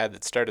guy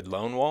that started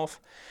Lone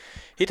Wolf,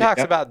 he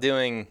talks about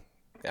doing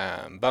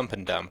bump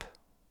and dump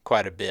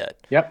quite a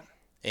bit. Yep.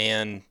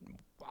 And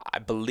I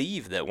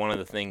believe that one of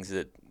the things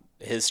that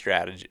his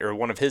strategy, or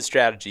one of his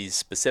strategies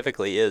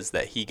specifically, is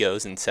that he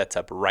goes and sets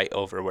up right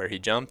over where he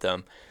jumped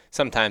them,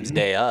 sometimes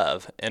day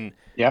of. And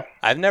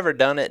I've never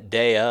done it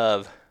day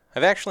of.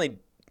 I've actually,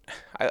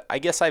 I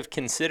guess I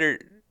consider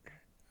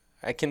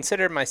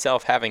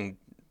myself having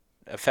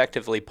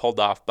effectively pulled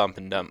off bump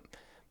and dump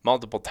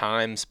multiple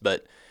times,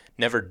 but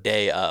never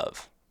day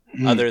of.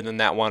 Other than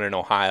that one in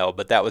Ohio,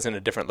 but that was in a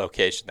different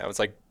location. That was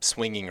like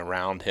swinging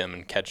around him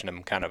and catching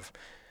him kind of,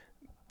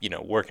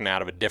 working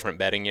out of a different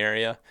bedding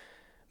area.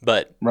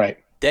 But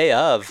day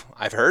of,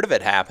 I've heard of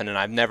it happen, and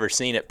I've never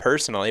seen it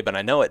personally, but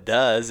I know it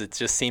does. It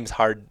just seems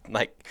hard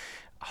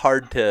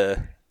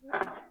to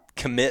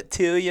commit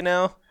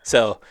to,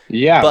 So,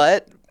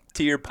 but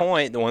to your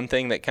point, the one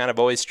thing that kind of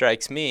always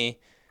strikes me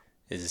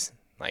is,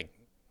 like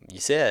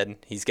you said,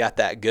 he's got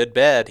that good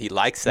bed. He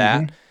likes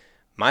that.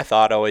 my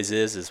thought always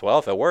is, well,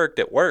 if it worked,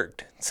 it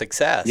worked.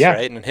 Success, Yeah.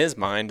 right? And in his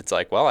mind, it's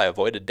like, well, I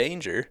avoided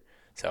danger.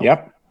 So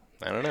Yep.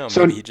 I don't know.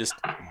 So Maybe he just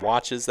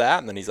watches that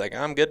and then he's like,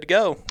 I'm good to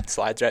go.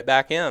 Slides right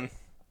back in.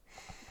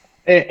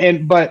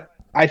 but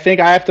I think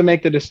I have to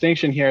make the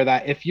distinction here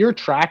that if you're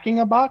tracking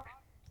a buck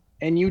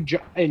and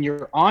and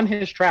you're on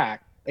his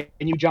track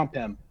and you jump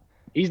him,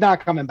 he's not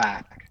coming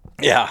back.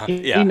 Yeah,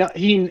 yeah.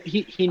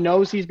 He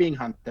knows he's being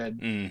hunted.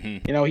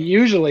 Mm-hmm.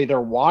 Usually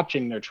they're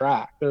watching their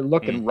track. They're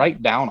looking Mm-hmm.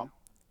 right down him.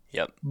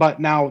 Yep. But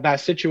now that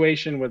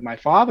situation with my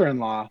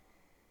father-in-law,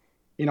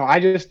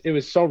 it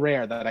was so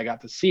rare that I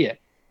got to see it.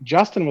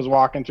 Justin was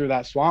walking through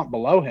that swamp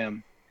below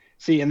him.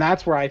 See, and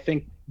that's where I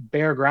think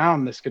bare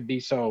ground, this could be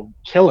so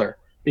killer,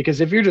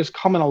 because if you're just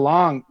coming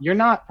along, you're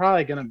not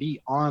probably going to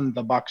be on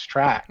the buck's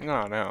track.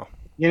 No, no.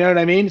 You know what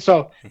I mean?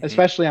 So Mm-hmm.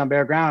 especially on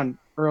bare ground,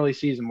 early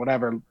season,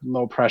 whatever,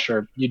 low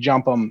pressure, you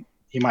jump him,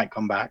 he might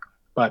come back.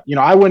 But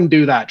I wouldn't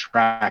do that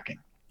tracking.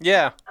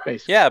 Yeah.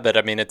 Basically. Yeah, but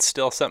I mean, it's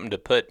still something to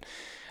put.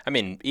 I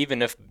mean,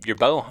 even if you're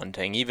bow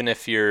hunting, even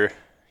if you're,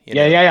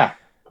 Yeah.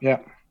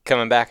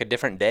 coming back a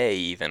different day,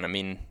 even. I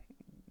mean,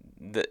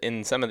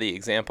 in some of the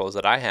examples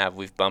that I have,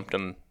 we've bumped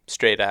them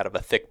straight out of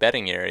a thick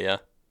bedding area.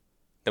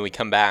 Then we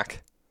come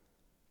back,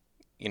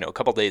 a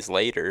couple days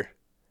later,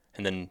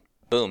 and then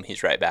boom,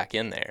 he's right back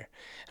in there.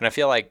 And I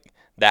feel like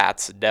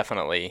that's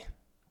definitely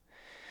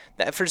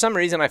that. For some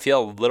reason, I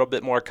feel a little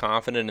bit more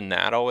confident in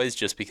that always,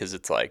 just because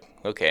it's like,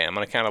 okay, I'm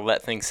gonna kind of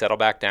let things settle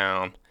back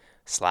down,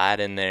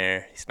 slide in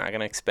there. He's not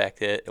gonna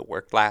expect it. It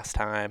worked last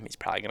time. He's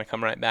probably gonna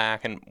come right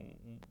back. And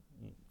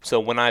so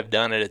when I've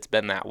done it, it's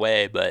been that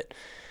way. But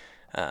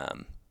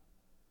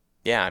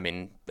yeah, I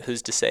mean,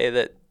 who's to say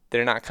that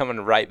they're not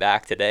coming right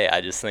back today? I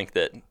just think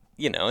that,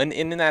 and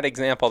in that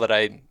example that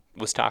I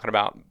was talking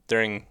about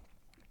during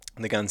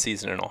the gun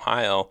season in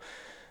Ohio,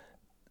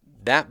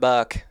 that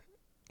buck,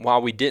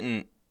 while we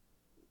didn't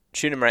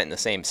shoot him right in the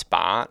same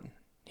spot,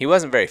 he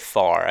wasn't very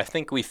far. I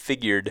think we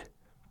figured,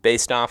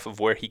 based off of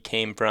where he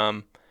came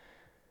from,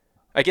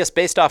 I guess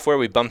based off where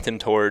we bumped him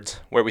towards,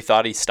 where we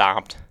thought he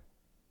stopped,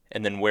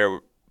 and then where,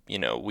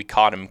 we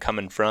caught him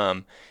coming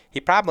from, he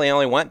probably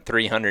only went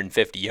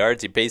 350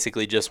 yards. He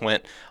basically just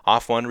went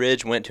off one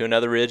ridge, went to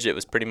another ridge. It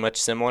was pretty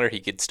much similar. He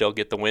could still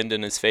get the wind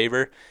in his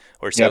favor,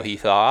 or so he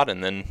thought.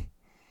 And then,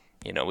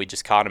 we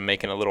just caught him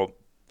making a little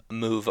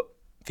move,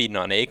 feeding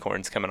on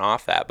acorns coming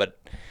off that. But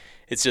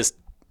it's just,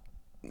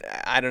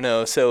 I don't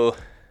know. So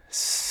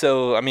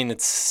I mean,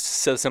 it's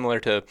so similar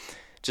to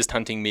just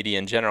hunting media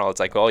in general. It's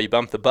like, well, you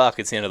bump the buck,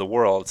 it's the end of the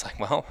world. It's like,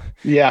 well,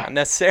 not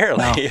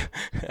necessarily.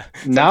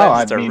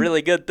 Sometimes it's a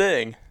really good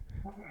thing.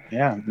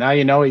 Yeah,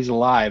 now he's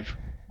alive.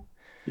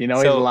 He's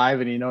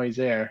alive and he's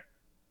there.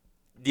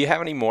 Do you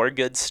have any more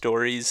good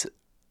stories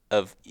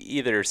of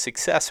either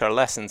success or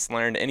lessons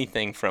learned,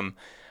 anything from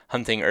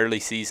hunting early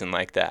season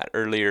like that,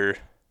 earlier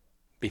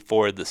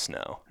before the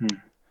snow?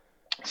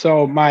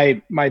 So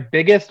my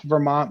biggest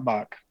Vermont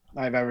buck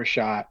I've ever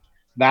shot,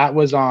 that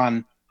was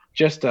on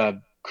just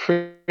a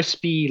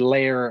crispy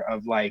layer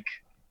of like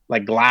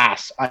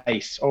glass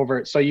ice over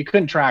it. So you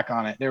couldn't track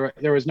on it.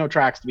 There was no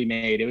tracks to be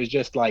made. It was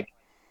just like,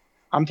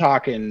 I'm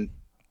talking,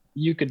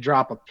 you could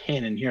drop a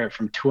pin and hear it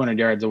from 200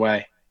 yards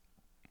away.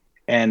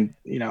 And,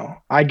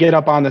 I get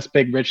up on this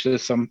big ridge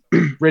system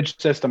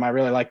I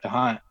really like to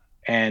hunt.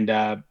 And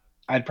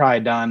I'd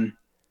probably done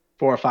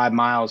 4 or 5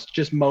 miles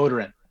just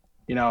motoring.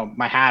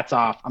 My hat's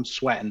off. I'm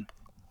sweating.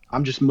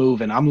 I'm just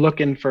moving. I'm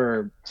looking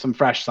for some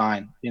fresh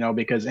sign,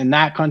 because in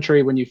that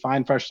country, when you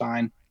find fresh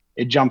sign,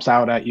 it jumps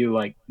out at you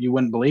like you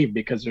wouldn't believe,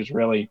 because there's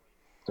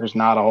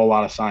not a whole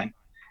lot of sign.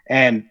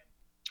 And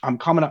I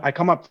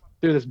come up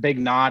through this big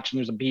notch and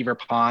there's a beaver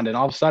pond, and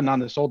all of a sudden on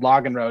this old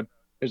logging road,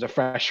 there's a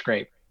fresh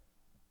scrape.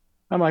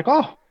 I'm like,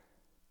 oh,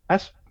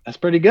 that's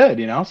pretty good,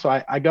 So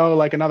I go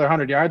like another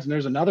 100 yards and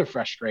there's another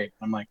fresh scrape.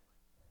 I'm like,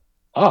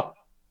 oh,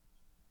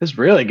 this is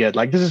really good.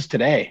 Like, this is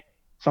today.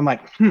 So I'm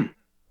like,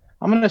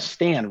 I'm going to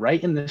stand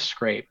right in this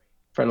scrape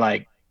for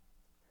like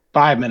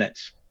 5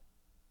 minutes.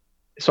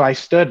 So I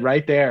stood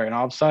right there, and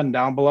all of a sudden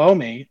down below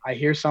me, I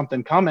hear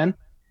something coming,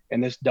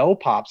 and this doe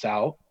pops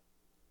out.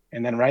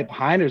 And then right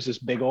behind there's this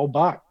big old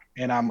buck.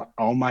 And I'm,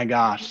 oh my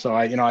gosh. So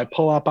I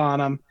pull up on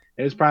him.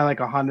 It was probably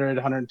like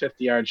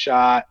 150 yard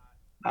shot.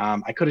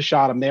 I could have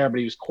shot him there, but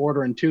he was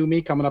quartering to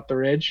me coming up the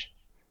ridge.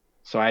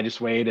 So I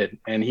just waited,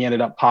 and he ended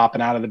up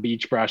popping out of the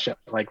beach brush at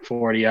like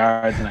 40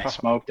 yards, and I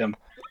smoked him.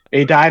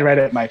 He died right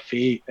at my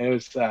feet. It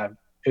was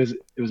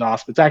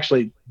awesome. It's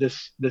actually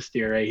this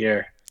deer right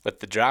here with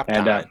the drop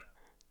tine.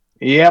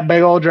 Yeah,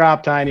 big old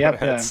drop tine. Yep.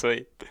 That's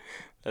sweet.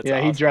 That's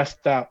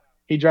awesome.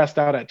 He dressed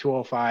out at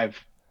 205.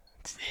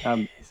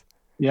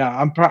 Yeah,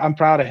 I'm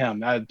proud of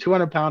him.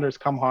 200 pounders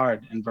come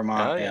hard in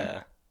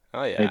Vermont.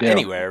 Oh yeah.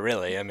 Anywhere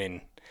really. I mean,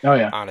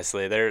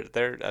 honestly, they're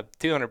a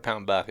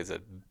 200-pound buck is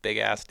a big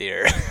ass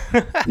deer.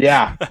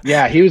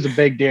 yeah, he was a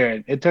big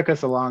deer. It took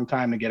us a long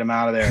time to get him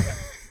out of there.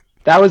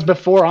 That was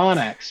before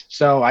Onyx,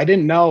 so I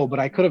didn't know, but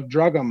I could have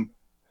drug him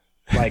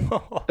like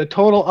the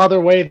total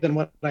other way than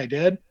what I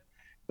did.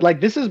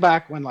 Like, this is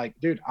back when, like,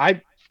 dude, I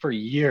for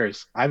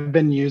years. I've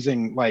been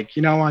using, like,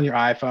 on your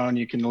iPhone,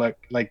 you can look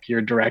like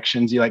your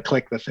directions. You like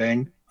click the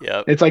thing.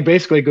 Yep. It's like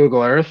basically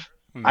Google Earth.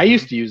 I Mm-hmm.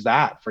 used to use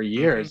that for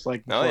Mm-hmm. years,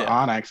 like Oh before yeah.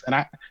 Onyx. And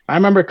I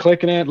remember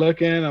clicking it,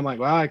 looking, I'm like,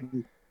 well, I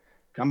can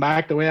come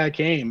back the way I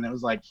came. And it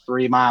was like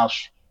 3 miles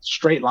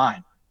straight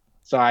line.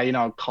 So I,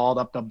 called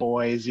up the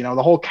boys, the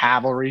whole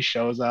cavalry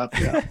shows up,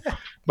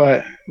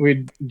 but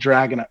we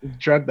drug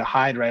the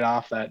hide right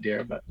off that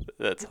deer. But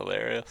That's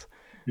hilarious.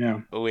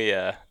 yeah, We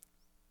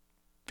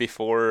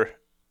before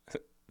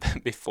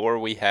before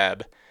we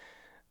had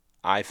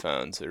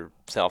iPhones or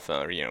cell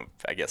phone, or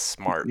I guess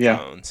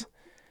yeah, smartphones,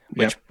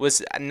 yeah, which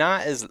was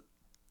not as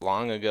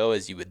long ago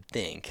as you would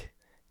think.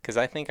 Because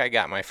I think I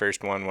got my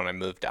first one when I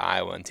moved to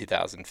Iowa in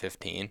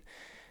 2015.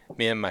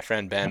 Me and my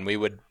friend Ben, we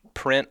would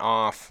print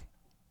off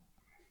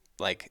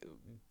like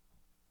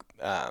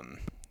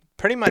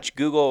pretty much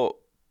Google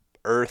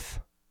Earth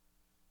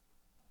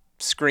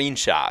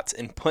screenshots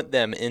and put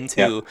them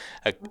yeah, into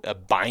a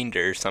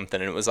binder or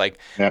something. And it was like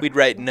yeah, we'd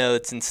write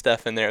notes and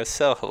stuff in there. It was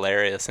so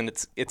hilarious. And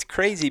it's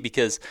crazy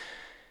because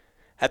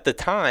at the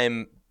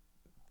time,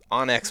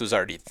 Onyx was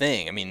already a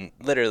thing. I mean,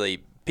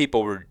 literally,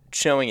 people were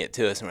showing it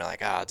to us, and we're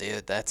like, "Oh,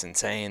 dude, that's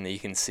insane that you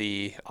can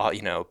see all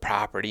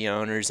property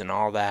owners and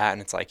all that."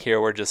 And it's like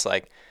here we're just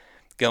like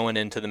going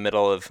into the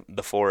middle of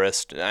the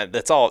forest.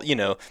 That's all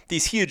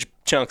these huge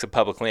chunks of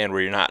public land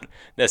where you're not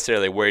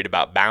necessarily worried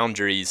about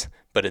boundaries,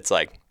 but it's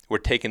like we're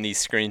taking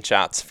these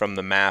screenshots from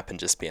the map and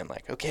just being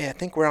like, okay, I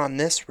think we're on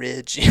this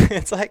ridge.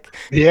 It's like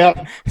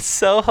yeah,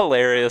 so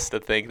hilarious to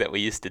think that we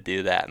used to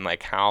do that, and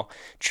like how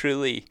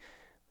truly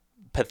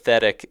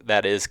pathetic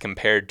that is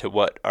compared to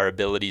what our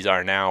abilities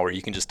are now, where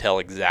you can just tell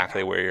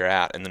exactly where you're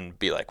at and then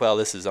be like, well,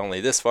 this is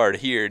only this far to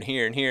here and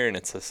here and here. And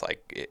it's just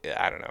like,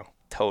 I don't know,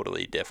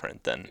 totally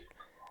different than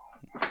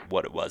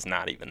what it was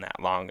not even that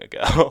long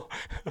ago.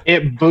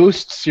 it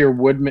boosts your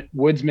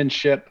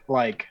woodsmanship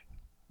like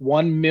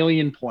 1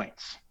 million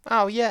points.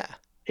 Oh, yeah.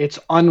 It's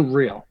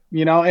unreal,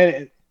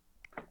 and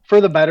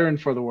for the better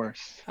and for the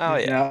worse, Oh,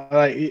 yeah.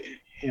 like,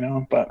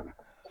 but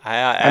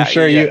Yeah.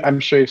 I'm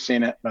sure you've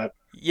seen it, but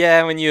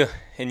Yeah,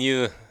 and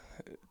you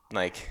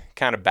like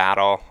kind of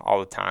battle all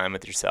the time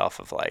with yourself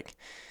of like,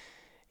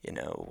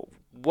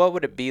 what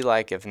would it be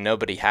like if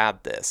nobody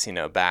had this,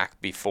 back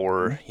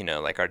before,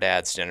 like our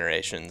dad's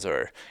generations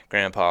or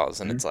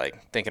grandpa's, and it's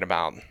like thinking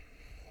about,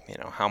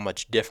 how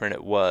much different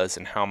it was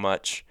and how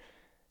much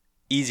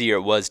easier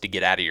it was to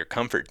get out of your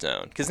comfort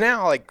zone. Because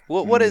now, like,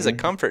 what is a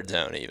comfort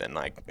zone even?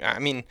 Like, I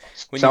mean,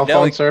 when you cell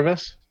know phone it,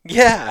 service,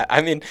 yeah,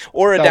 I mean,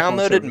 or a cell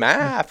phone downloaded service.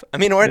 map. I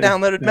mean, or a Yeah,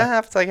 downloaded yeah,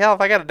 map. It's like, hell,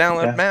 if I got a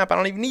downloaded yeah, map, I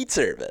don't even need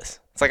service.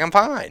 It's like, I'm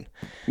fine.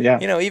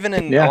 yeah, Even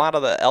in a yeah. lot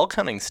of the elk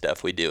hunting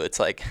stuff we do, it's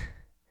like,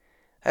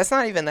 that's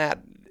not even that,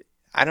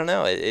 I don't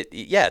know.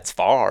 Yeah, it's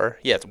far.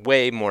 Yeah, it's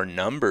way more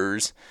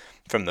numbers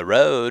from the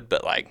road,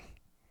 but like,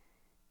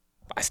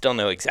 I still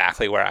know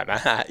exactly where I'm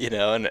at,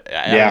 and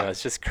I don't know. Yeah.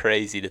 It's just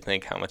crazy to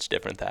think how much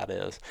different that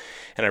is.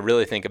 And I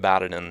really think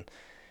about it in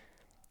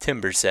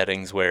timber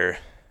settings where,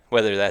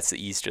 whether that's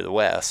the east or the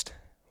west,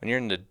 when you're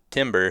in the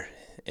timber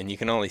and you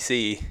can only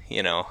see,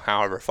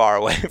 however far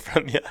away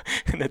from you,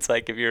 and it's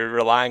like if you're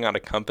relying on a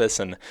compass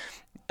and,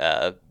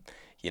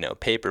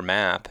 paper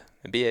map,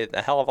 it'd be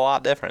a hell of a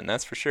lot different.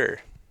 That's for sure.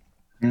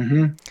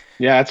 hmm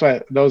Yeah, that's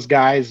why those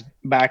guys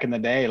back in the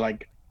day,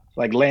 like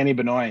Lanny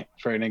Benoit,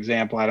 for an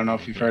example. I don't know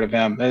if you've Hmm. heard of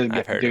him.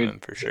 I've heard of Dude, him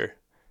for sure.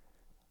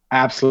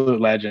 absolute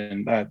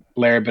legend.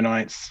 Larry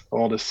Benoit's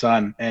oldest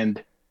son,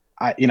 and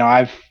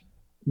I've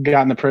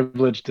gotten the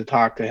privilege to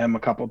talk to him a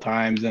couple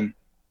times, and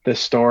the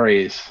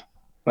stories,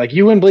 like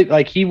you wouldn't believe,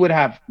 like he would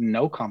have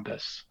no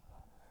compass,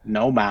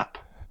 no map,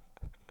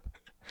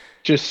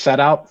 just set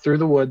out through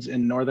the woods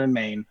in northern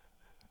Maine,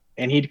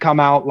 and he'd come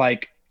out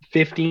like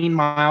 15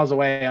 miles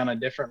away on a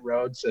different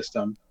road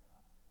system,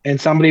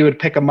 and somebody would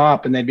pick him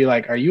up and they'd be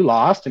like, "Are you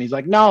lost?" And he's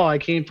like, "No, I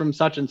came from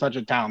such and such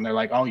a town." They're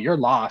like, "Oh, you're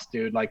lost,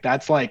 dude. Like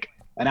that's like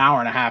an hour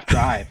and a half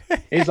drive."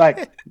 He's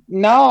like,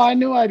 "No, I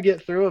knew I'd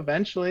get through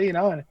eventually,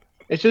 And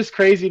it's just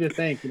crazy to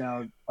think,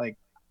 like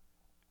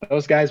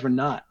those guys were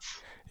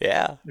nuts.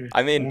 Yeah.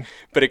 I mean, Yeah.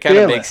 but it kind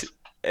of makes, Fearless.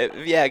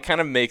 yeah, it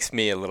kind of makes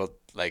me a little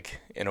like,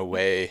 in a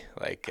way,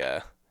 like,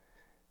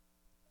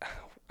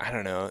 I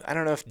don't know. I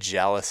don't know if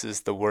jealous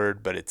is the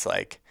word, but it's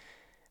like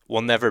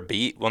we'll never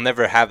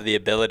have the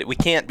ability. We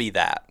can't be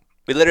that.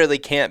 We literally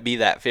can't be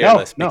that No,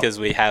 fearless no, because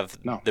we have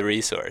no. the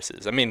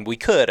resources. I mean, we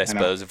could, I I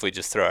know. suppose, if we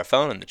just throw our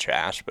phone in the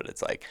trash, but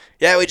it's like,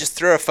 yeah, we just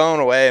threw our phone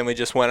away and we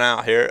just went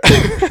out here.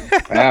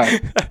 Yeah,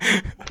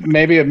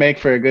 maybe it'd make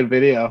for a good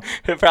video.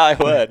 It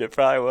probably would. It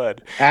probably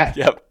would. At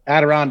Yep.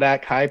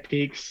 Adirondack high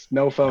peaks,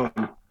 no phone.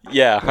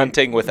 Yeah, Like,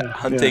 yeah,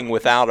 hunting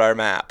without our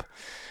map.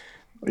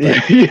 But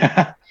yeah,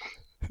 yeah.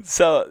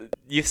 so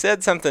you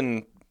said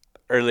something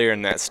earlier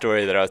in that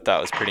story that I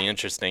thought was pretty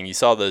interesting. You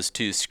saw those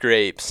two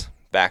scrapes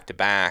back to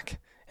back,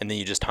 and then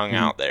you just hung Mhm.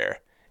 out there.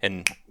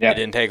 And it Yeah,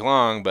 didn't take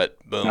long, but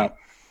boom. no.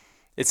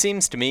 It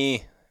seems to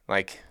me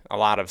like a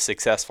lot of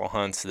successful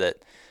hunts that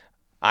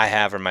I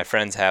have or my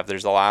friends have,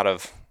 there's a lot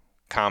of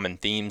common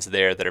themes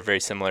there that are very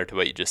similar to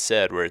what you just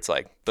said, where it's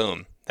like,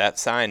 boom, that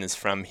sign is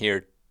from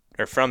here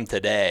or from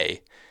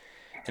today.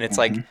 And it's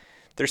like Hmm.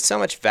 there's so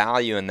much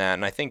value in that.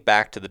 And I think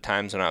back to the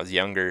times when I was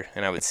younger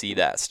and I would see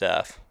that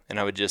stuff and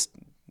I would just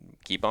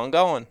keep on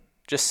going.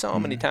 Just so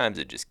many Hmm. times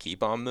it just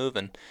keep on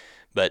moving.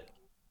 But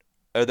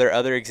are there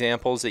other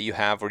examples that you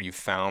have where you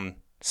found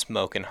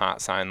smoking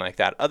hot sign like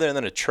that, other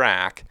than a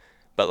track,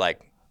 but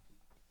like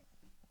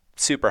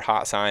super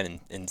hot sign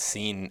and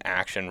seen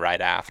action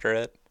right after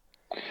it?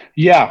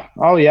 Yeah.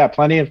 Oh, yeah.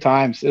 Plenty of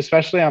times,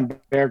 especially on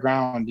bare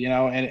ground,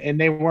 and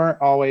they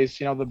weren't always,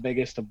 the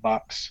biggest of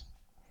bucks,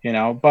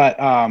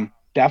 but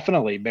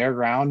definitely bare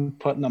ground,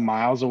 putting the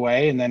miles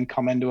away and then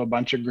come into a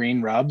bunch of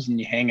green rubs and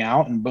you hang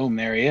out and boom,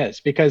 there he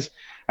is. Because,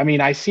 I mean,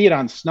 I see it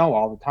on snow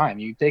all the time.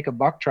 You take a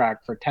buck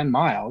track for 10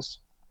 miles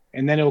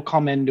and then it'll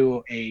come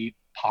into a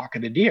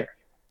pocket of deer.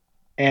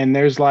 And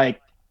there's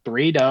like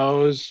three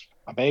does,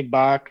 a big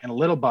buck, and a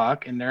little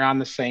buck, and they're on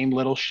the same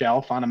little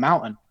shelf on a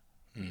mountain.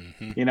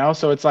 Mm-hmm.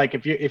 So it's like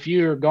if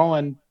you're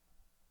going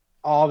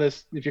all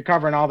this, if you're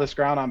covering all this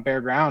ground on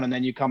bare ground and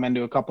then you come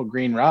into a couple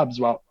green rubs,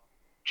 well,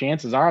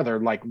 chances are they're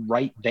like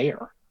right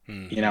there,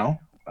 you Mm-hmm. know.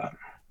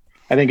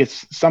 I think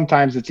it's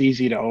sometimes it's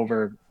easy to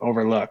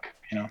overlook.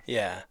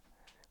 Yeah.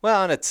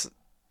 Well, and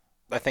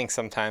I think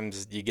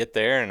sometimes you get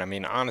there, and I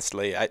mean,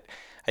 honestly, I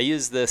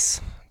use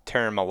this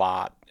term a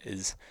lot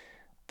is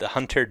the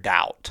hunter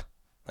doubt,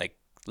 like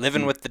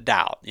living with the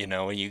doubt.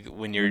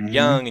 When you're Mm-hmm.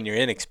 young and you're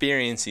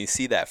inexperienced, you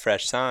see that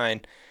fresh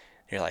sign,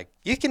 you're like,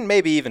 you can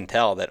maybe even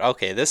tell that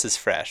okay, this is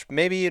fresh.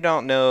 Maybe you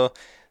don't know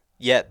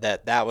yet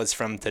that that was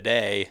from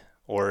today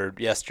or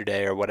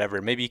yesterday or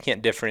whatever. Maybe you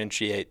can't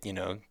differentiate,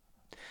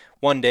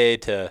 1 day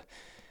to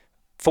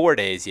 4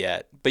 days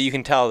yet, but you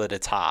can tell that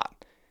it's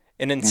hot.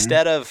 And Mm-hmm.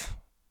 instead of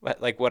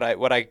like what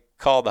I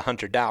call the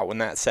hunter doubt, when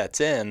that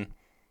sets in,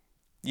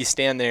 you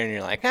stand there and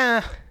you're like,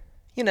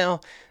 you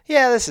know,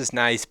 yeah, this is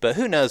nice, but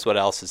who knows what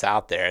else is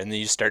out there? And then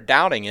you start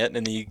doubting it, and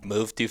then you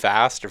move too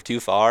fast or too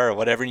far or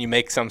whatever, and you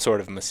make some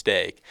sort of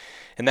mistake.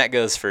 And that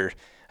goes for,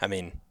 I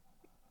mean,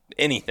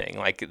 anything.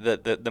 Like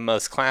the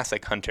most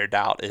classic hunter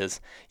doubt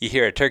is you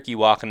hear a turkey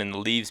walking in the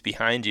leaves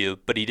behind you,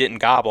 but he didn't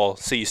gobble,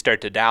 so you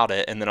start to doubt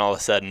it, and then all of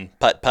a sudden,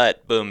 putt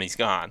putt, boom, he's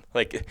gone.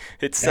 Like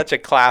it's such Yep. a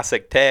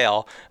classic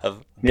tale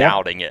of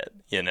Yep. doubting it.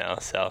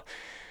 So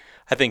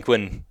I think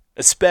when,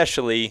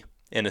 especially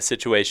in a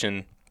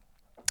situation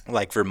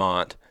like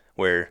Vermont,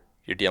 where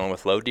you're dealing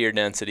with low deer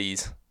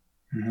densities,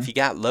 if Mm-hmm. you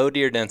got low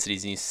deer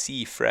densities and you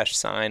see fresh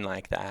sign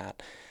like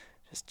that,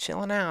 just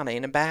chilling out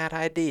ain't a bad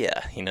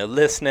idea.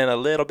 Listening a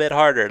little bit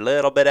harder, a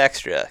little bit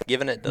extra,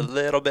 giving it a Mm-hmm.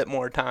 little bit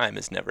more time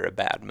is never a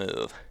bad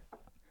move.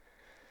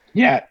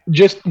 Yeah,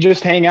 just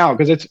hang out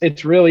because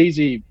it's real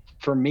easy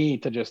for me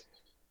to just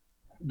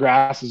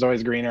grass is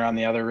always greener on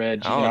the other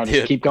ridge. Oh,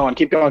 Just dude. keep going,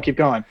 keep going, keep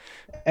going.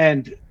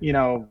 And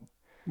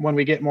when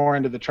we get more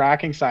into the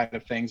tracking side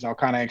of things, I'll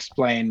kind of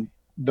explain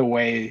the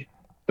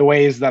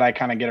ways that I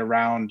kind of get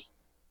around,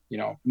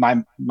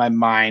 my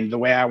mind, the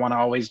way I want to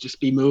always just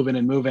be moving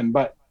and moving.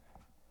 But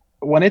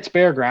when it's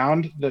bare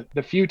ground,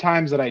 the few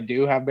times that I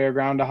do have bare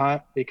ground to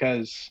hunt,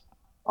 because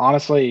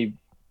honestly,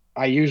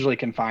 I usually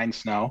can find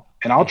snow,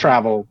 and I'll Mm-hmm.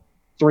 travel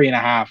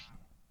 3.5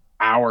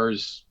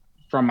 hours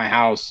from my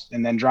house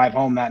and then drive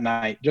home that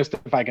night just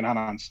if I can hunt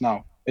on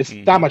snow. It's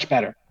that Mm-hmm. much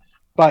better.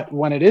 But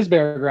when it is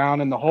bare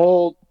ground and the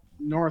whole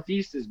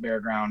Northeast is bare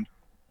ground,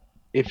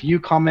 if you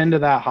come into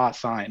that hot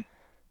sign,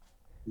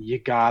 you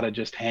gotta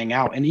just hang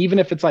out. And even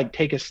if it's like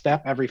take a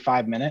step every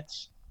 5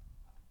 minutes,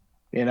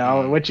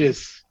 which Mm-hmm.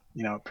 is,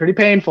 pretty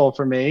painful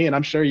for me, and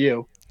I'm sure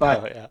you,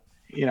 but Oh, yeah.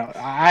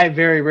 I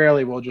very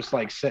rarely will just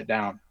like sit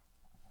down.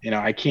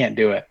 I can't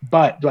do it.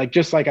 But like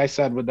just like I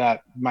said with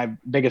that, my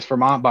biggest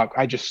Vermont buck,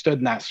 I just stood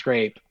in that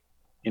scrape,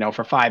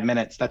 for 5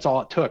 minutes. That's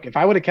all it took. If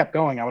I would have kept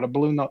going, I would have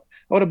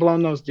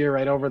blown those deer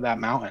right over that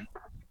mountain,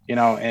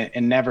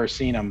 and never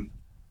seen them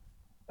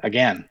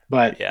again.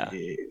 But Yeah.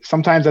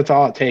 sometimes that's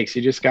all it takes.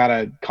 You just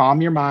gotta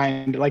calm your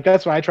mind. Like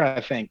that's what I try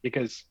to think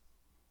because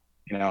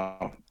you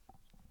know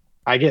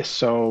I get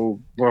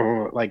so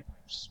like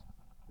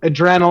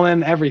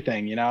adrenaline,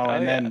 everything, Oh,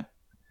 and yeah. then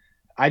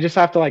I just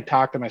have to like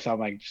talk to myself,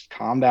 like just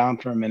calm down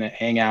for a minute,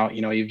 hang out.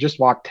 You've just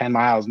walked 10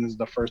 miles and this is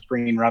the first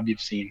green rub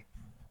you've seen.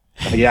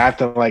 Like, yeah,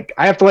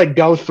 I have to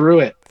go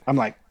through it. I'm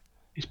like,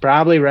 he's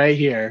probably right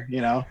here.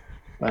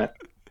 But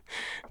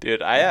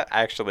Dude, I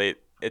actually,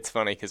 it's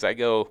funny because I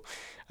go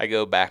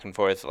back and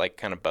forth like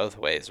kind of both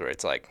ways where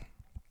it's like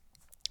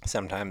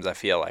sometimes I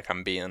feel like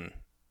I'm being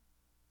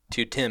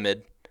too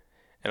timid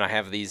and I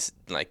have these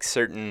like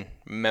certain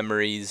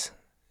memories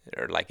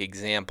or like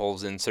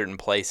examples in certain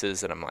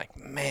places that I'm like,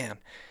 man,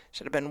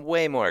 should have been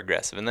way more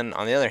aggressive. And then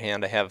on the other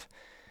hand, I have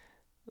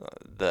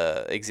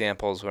the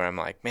examples where I'm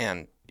like,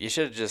 man, you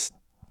should have just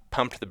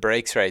pumped the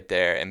brakes right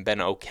there and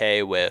been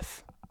okay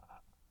with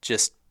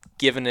just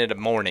giving it a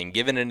morning,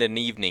 giving it an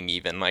evening,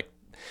 even. Like,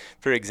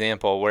 for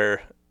example,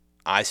 where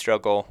I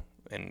struggle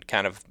and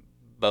kind of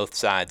both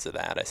sides of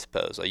that, I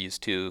suppose. I use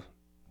two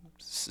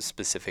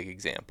specific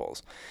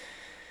examples.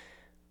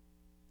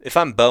 If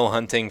I'm bow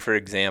hunting, for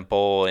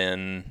example,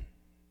 in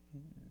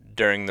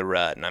during the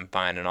rut, and I'm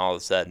finding all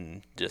of a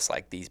sudden just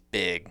like these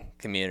big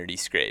community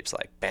scrapes,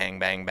 like bang,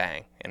 bang,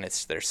 bang, and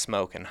they're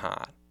smoking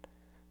hot.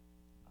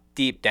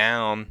 Deep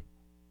down,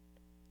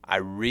 I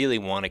really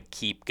want to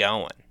keep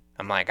going.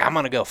 I'm like, I'm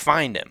going to go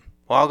find him.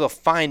 Well, I'll go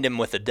find him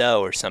with a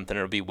doe or something.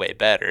 It'll be way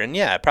better. And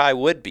yeah, it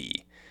probably would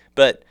be.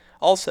 But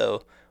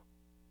also,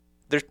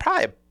 there's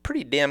probably a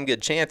pretty damn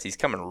good chance he's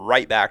coming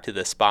right back to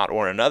this spot,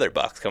 or another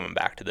buck's coming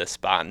back to this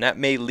spot. And that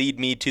may lead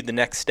me to the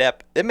next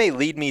step. It may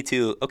lead me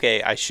to,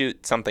 okay, I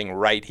shoot something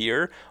right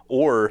here,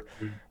 or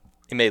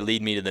it may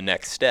lead me to the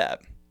next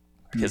step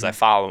because I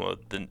follow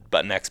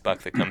the next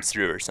buck that comes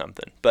through or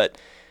something. But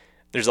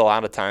there's a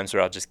lot of times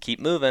where I'll just keep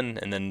moving,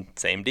 and then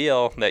same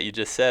deal that you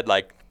just said,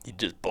 like you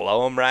just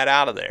blow them right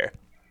out of there.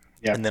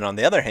 Yep. And then on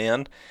the other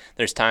hand,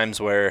 there's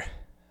times where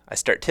I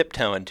start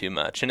tiptoeing too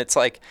much, and it's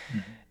like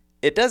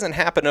it doesn't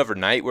happen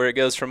overnight where it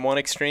goes from one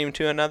extreme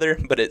to another,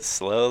 but it's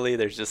slowly.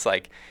 There's just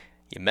like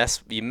you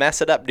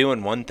mess it up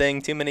doing one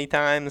thing too many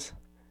times,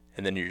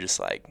 and then you're just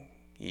like,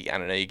 I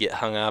don't know, you get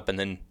hung up, and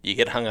then you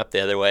get hung up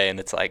the other way, and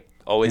it's like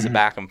always a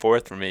back and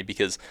forth for me,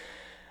 because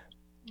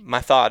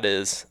my thought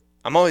is,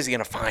 I'm always going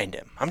to find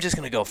him. I'm just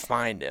going to go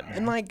find him.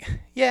 And like,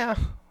 yeah,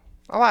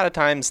 a lot of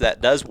times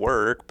that does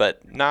work,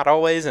 but not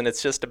always, and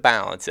it's just a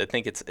balance. I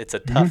think it's a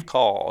tough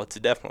call. It's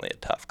definitely a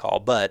tough call,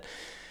 but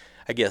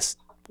I guess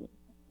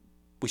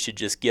we should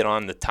just get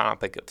on the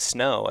topic of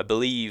snow. I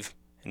believe,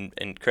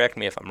 and correct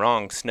me if I'm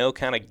wrong, snow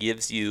kind of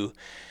gives you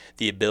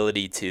the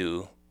ability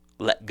to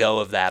let go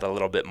of that a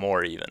little bit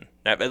more even.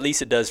 Now, at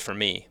least it does for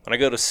me. When I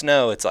go to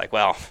snow, it's like,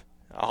 well,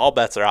 all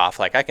bets are off.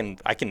 Like I can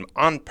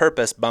on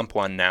purpose bump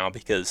one now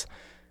because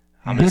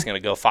I'm just gonna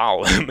go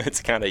follow him.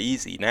 It's kind of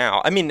easy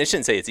now. I mean, I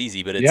shouldn't say it's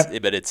easy, but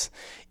it's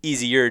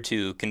easier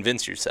to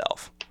convince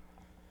yourself.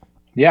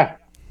 Yeah,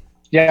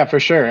 for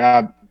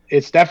sure.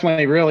 It's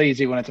definitely real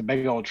easy when it's a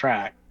big old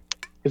track.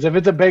 Because if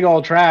it's a big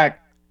old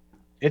track,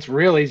 it's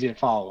real easy to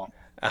follow them.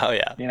 Oh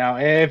yeah. You know,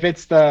 if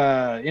it's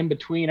the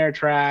in-betweener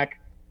track,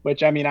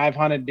 which I mean, I've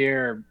hunted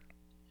deer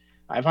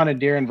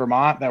in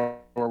Vermont that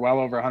were well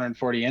over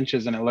 140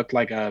 inches, and it looked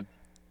like a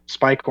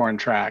spike horn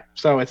track.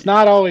 So it's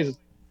not always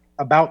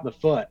about the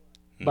foot,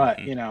 but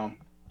you know,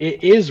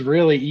 it is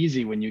really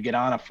easy when you get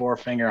on a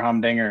 4-finger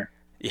humdinger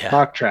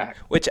buck track.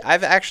 Which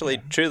I've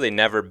actually truly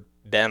never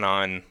been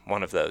on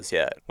one of those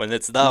yet. When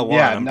it's the one,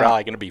 I'm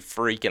probably going to be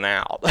freaking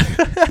out.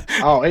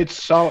 Oh, it's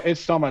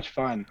so much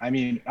fun. I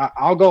mean,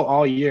 I'll go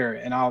all year,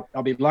 and I'll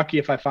be lucky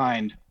if I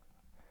find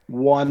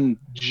one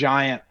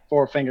giant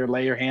 4-finger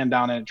lay your hand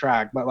down in a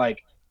track. But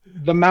like,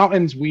 the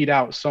mountains weed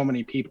out so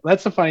many people.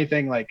 That's the funny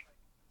thing. Like,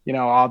 you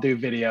know, I'll do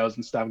videos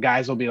and stuff.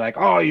 Guys will be like,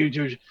 "Oh,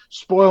 you're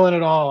spoiling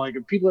it all. Like,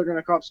 people are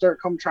gonna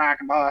come track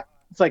and blah."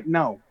 It's like,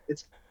 no,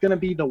 it's gonna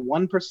be the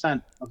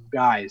 1% of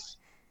guys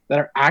that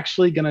are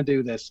actually gonna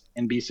do this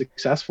and be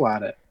successful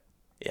at it.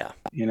 Yeah,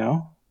 you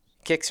know,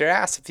 kicks your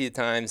ass a few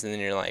times, and then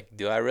you're like,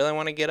 "Do I really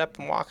want to get up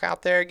and walk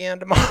out there again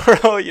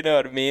tomorrow?" You know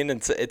what I mean?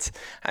 It's.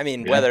 I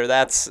mean, whether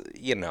that's,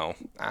 you know,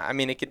 I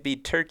mean, it could be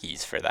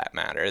turkeys for that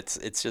matter.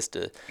 It's just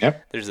a.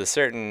 Yep. There's a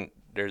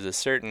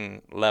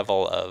certain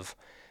level of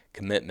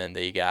commitment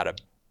that you gotta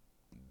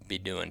be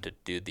doing to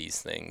do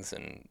these things,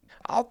 and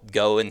I'll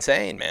go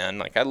insane, man.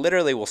 Like, I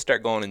literally will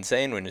start going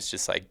insane when it's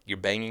just like you're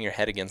banging your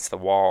head against the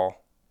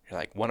wall. You're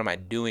like, what am I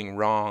doing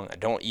wrong? I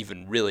don't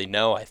even really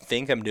know. I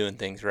think I'm doing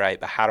things right,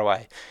 but how do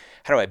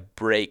I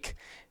break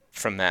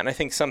from that? And I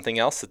think something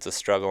else that's a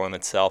struggle in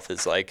itself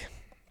is like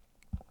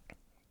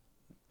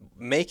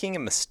making a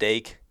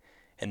mistake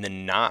and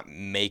then not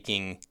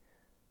making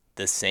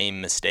the same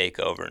mistake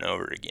over and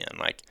over again.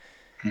 Like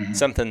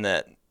something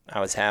that I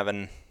was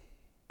having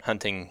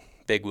hunting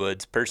big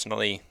woods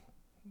personally,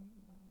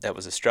 that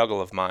was a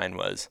struggle of mine,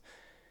 was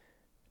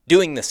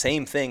doing the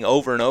same thing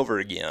over and over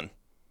again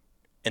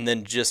and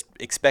then just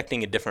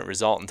expecting a different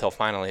result until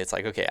finally it's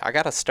like, okay, I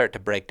got to start to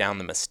break down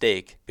the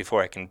mistake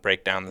before I can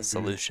break down the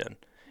solution.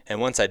 And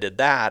once I did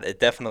that, it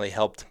definitely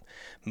helped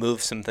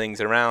move some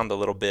things around a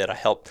little bit.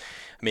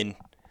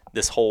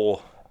 This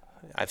whole,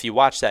 if you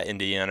watch that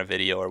Indiana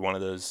video, or one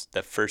of those,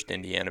 that first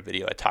Indiana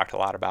video, I talked a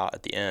lot about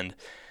at the end,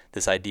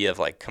 this idea of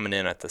like coming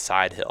in at the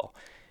side hill.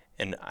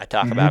 And I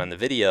talk about in the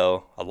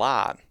video a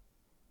lot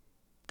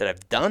that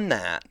I've done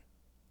that,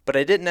 but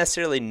I didn't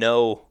necessarily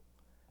know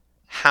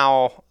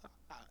how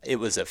it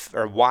was,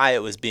 or why I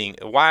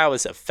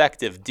was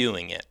effective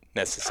doing it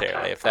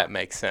necessarily, if that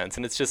makes sense.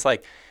 And it's just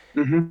like,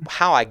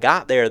 how I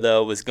got there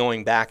though was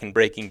going back and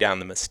breaking down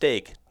the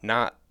mistake,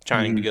 not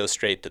trying to go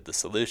straight to the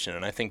solution.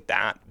 And I think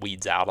that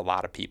weeds out a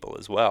lot of people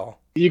as well.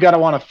 You got to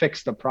want to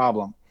fix the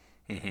problem.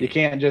 You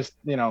can't just,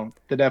 you know,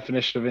 the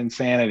definition of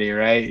insanity,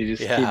 right? You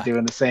just keep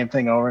doing the same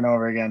thing over and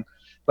over again.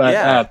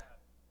 But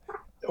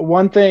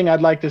one thing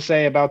I'd like to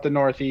say about the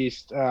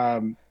Northeast,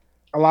 a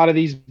lot of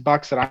these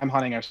bucks that I'm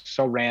hunting are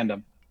so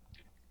random.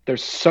 They're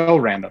so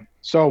random.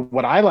 So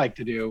what I like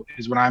to do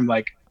is, when I'm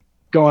like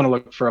going to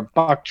look for a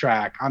buck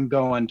track, I'm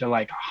going to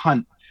like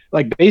hunt.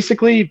 Like,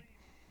 basically,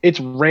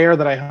 it's rare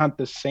that I hunt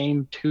the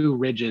same 2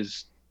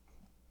 ridges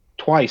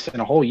twice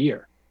in a whole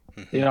year.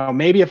 You know,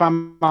 maybe if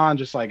I'm on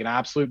just like an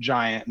absolute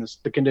giant and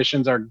the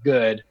conditions are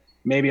good,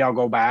 maybe I'll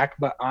go back.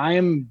 But I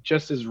am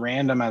just as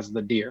random as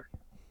the deer,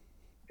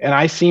 and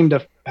I seem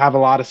to have a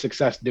lot of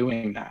success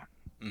doing that.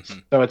 Mm-hmm.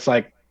 So it's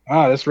like,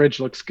 oh, this ridge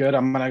looks good.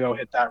 I'm gonna go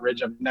hit that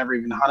ridge. I've never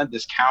even hunted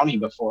this county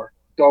before.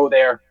 Go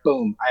there,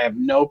 boom. I have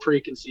no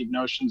preconceived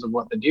notions of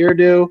what the deer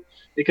do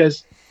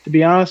because, to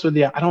be honest with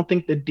you, I don't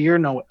think the deer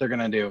know what they're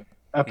gonna do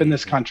up in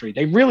this Mm-hmm. country.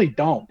 They really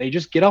don't. They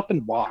just get up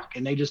and walk,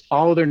 and they just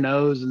follow their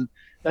nose, and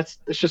that's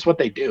just what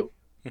they do.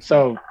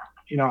 So,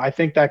 I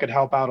think that could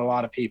help out a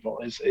lot of people.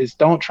 Is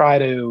don't try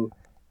to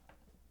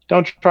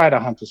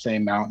hunt the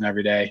same mountain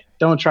every day.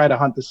 Don't try to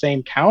hunt the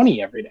same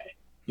county every day.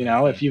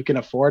 Mm-hmm. If you can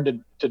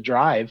afford to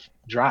drive,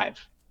 drive.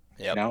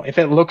 Yep. If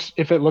it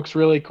looks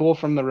really cool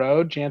from the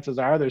road, chances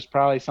are there's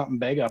probably something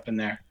big up in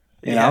there.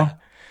 You Yeah. know,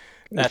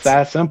 it's That's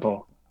that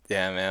simple.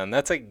 Yeah, man.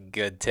 That's a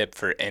good tip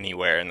for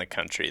anywhere in the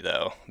country,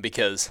 though,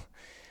 because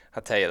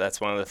I'll tell you, that's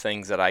one of the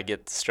things that I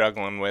get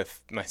struggling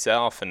with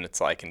myself. And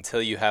it's like,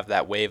 until you have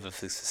that wave of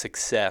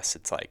success,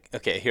 it's like,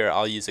 okay, here,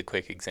 I'll use a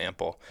quick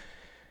example.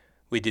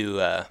 We do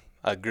a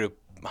group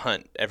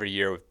hunt every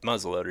year with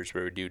muzzleloaders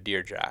where we do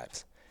deer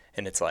drives.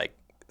 And it's like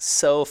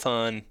so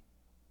fun,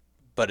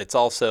 but it's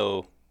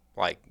also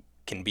like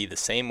can be the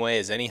same way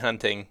as any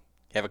hunting.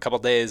 You have a couple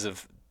days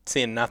of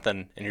seeing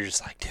nothing, and you're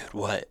just like, dude,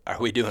 what are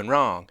we doing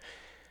wrong?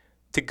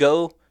 To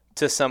go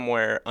to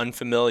somewhere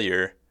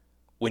unfamiliar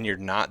when you're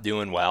not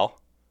doing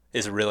well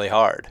is really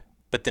hard.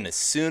 But then as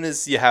soon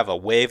as you have a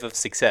wave of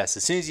success,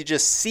 as soon as you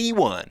just see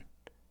one,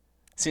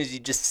 as soon as you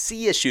just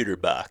see a shooter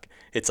buck,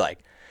 it's like,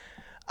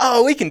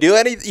 oh, we can do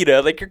anything.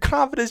 Like your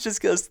confidence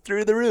just goes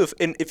through the roof.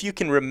 And if you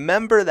can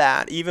remember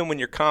that, even when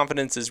your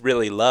confidence is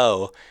really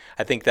low,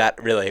 I think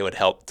that really would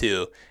help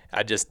too.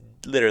 I just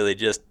literally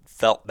just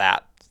felt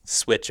that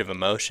switch of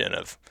emotion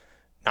of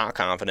not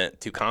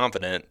confident to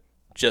confident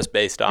just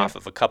based Yeah. off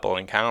of a couple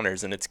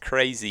encounters. And it's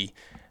crazy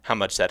how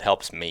much that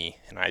helps me.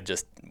 And I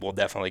just will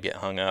definitely get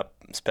hung up,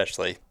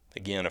 especially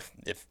again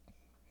if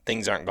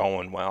things aren't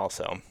going well.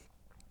 So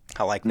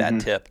I like that Mm-hmm.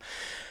 tip.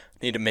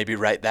 Need to maybe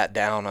write that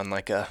down on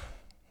like a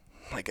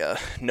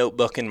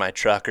notebook in my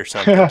truck or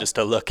something just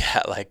to look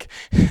at, like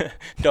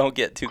don't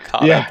get too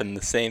caught Yeah. up in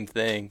the same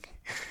thing.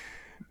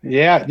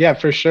 Yeah. Yeah.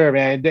 For sure,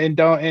 man.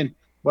 And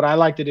what I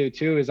like to do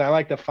too is I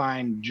like to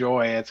find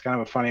joy. It's kind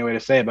of a funny way to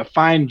say it, but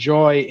find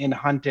joy in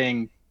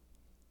hunting,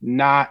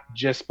 not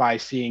just by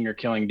seeing or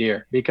killing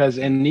deer. Because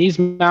Mm-hmm. in these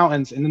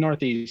mountains in the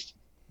Northeast,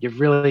 you've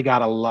really got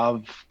to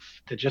love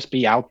to just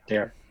be out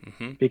there.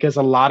 Mm-hmm. Because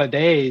a lot of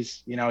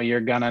days,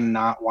 you're going to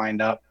not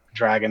wind up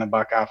dragging a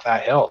buck off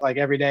that hill. Like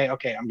every day,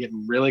 okay, I'm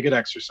getting really good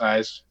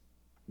exercise,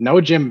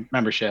 no gym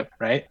membership,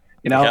 right?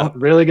 Yep.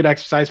 Really good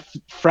exercise,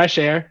 fresh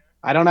air.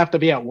 I don't have to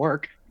be at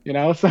work.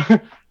 So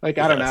like,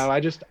 I don't know.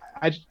 Yes.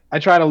 I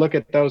try to look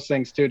at those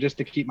things too, just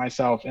to keep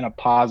myself in a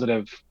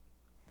positive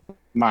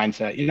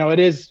mindset.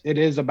 It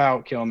is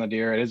about killing the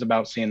deer. It is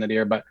about seeing the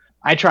deer, but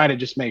I try to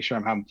just make sure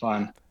I'm having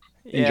fun,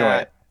 enjoy Yeah.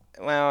 it.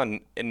 Well,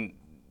 and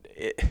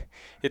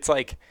it's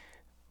like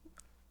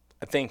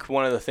I think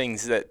one of the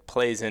things that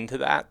plays into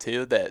that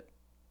too that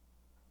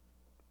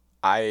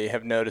I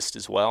have noticed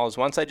as well is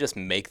once I just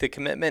make the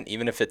commitment,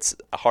 even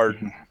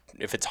Mhm.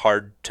 if it's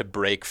hard to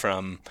break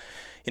from,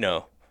 you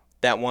know,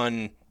 that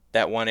one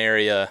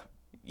area,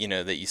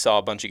 that you saw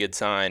a bunch of good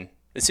sign.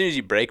 As soon as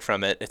you break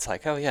from it, it's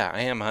like, oh yeah,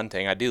 I am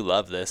hunting. I do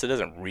love this. It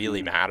doesn't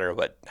really Mhm. matter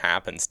what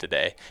happens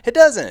today. It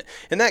doesn't,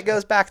 and that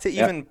goes back to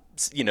Yep.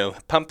 even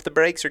pump the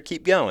brakes or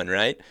keep going,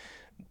 right?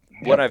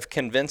 What Yep. I've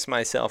convinced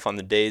myself on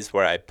the days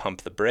where I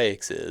pump the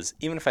brakes is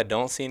even if I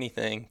don't see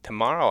anything,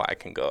 tomorrow I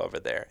can go over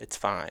there. It's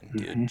fine,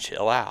 dude. Hmm.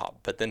 Chill out.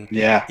 But then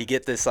Yeah. you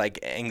get this like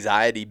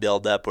anxiety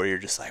build up where you're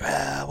just like,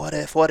 what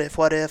if, what if,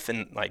 what if?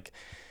 And like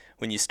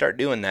when you start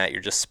doing that, you're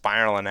just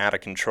spiraling out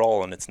of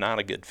control and it's not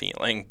a good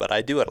feeling. But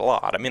I do it a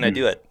lot. I mean, Mm. I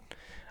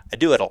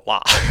do it a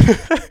lot.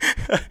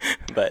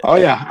 But Oh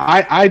yeah,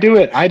 I do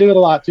it. I do it a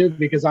lot too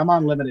because I'm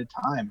on limited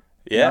time.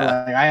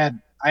 yeah. Like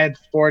I had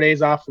 4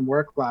 days off from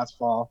work last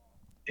fall,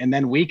 and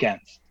then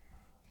weekends.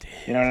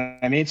 You know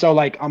what I mean? So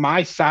like on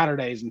my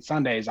Saturdays and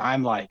Sundays,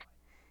 I'm like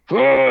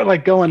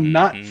going Mm-hmm.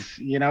 nuts.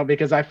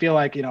 Because I feel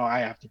like I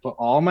have to put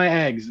all my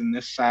eggs in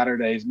this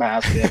Saturday's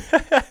basket,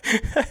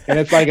 and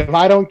it's like if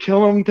I don't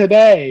kill them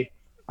today,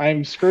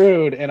 I'm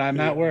screwed, and I'm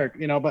at Yeah. work.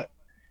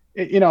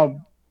 It, you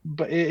know,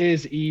 but it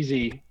is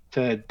easy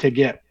to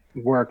get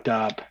worked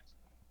up.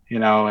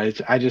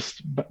 It's I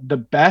just but the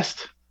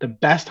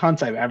best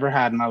hunts I've ever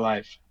had in my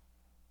life,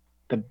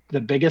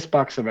 the biggest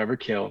bucks I've ever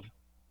killed.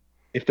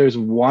 If there's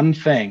one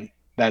thing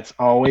that's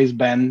always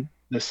been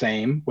the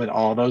same with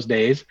all those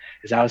days,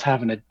 is I was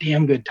having a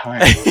damn good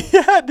time.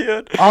 Yeah,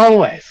 dude.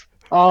 Always,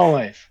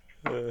 always.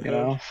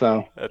 Uh-huh.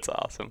 So That's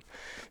awesome.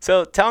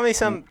 So tell me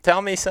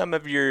some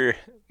of your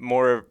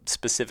more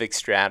specific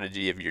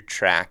strategy of your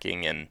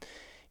tracking and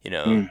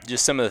mm,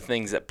 just some of the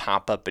things that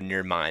pop up in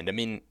your mind. I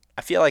mean,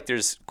 I feel like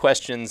there's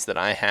questions that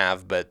I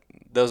have, but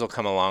those will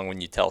come along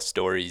when you tell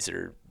stories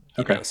or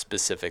okay.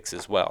 specifics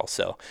as well.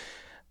 So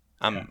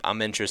Yeah.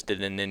 I'm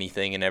interested in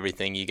anything and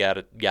everything you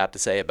got to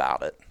say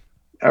about it.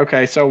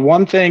 Okay, so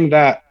one thing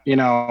that,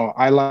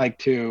 I like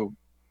to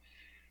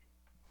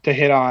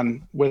hit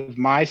on with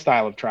my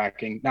style of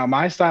tracking. Now,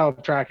 my style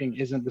of tracking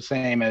isn't the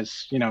same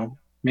as,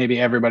 maybe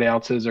everybody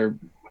else's or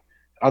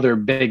other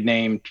big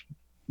name,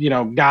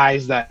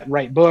 guys that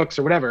write books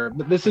or whatever.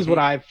 But this is what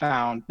Hmm. I've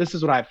found. This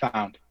is what I've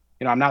found.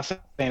 I'm not saying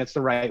it's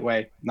the right way.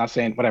 I'm not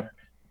saying whatever.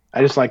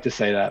 I just like to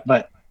say that.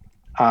 But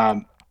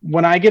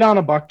when I get on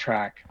a buck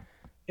track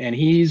and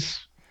he's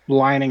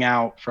lining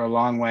out for a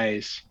long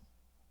ways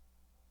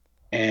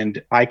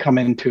and I come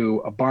into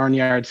a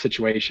barnyard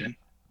situation,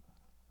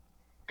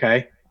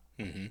 okay?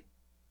 Hmm.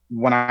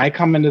 When I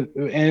come into,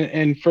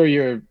 and for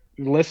your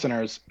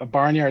listeners, a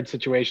barnyard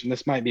situation,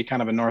 this might be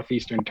kind of a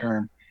Northeastern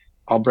term.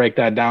 I'll break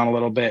that down a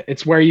little bit.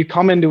 It's where you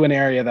come into an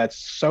area that's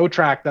so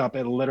tracked up,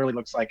 it literally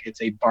looks like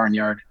it's a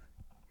barnyard.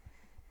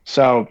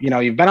 So,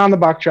 you've been on the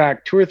buck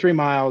track 2 or 3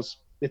 miles.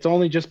 It's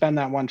only just been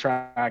that one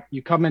track.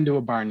 You come into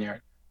a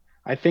barnyard.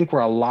 I think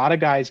where a lot of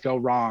guys go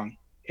wrong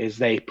is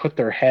they put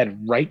their head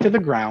right to the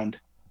ground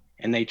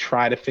and they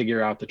try to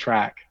figure out the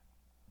track.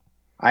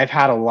 I've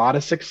had a lot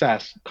of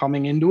success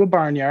coming into a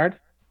barnyard.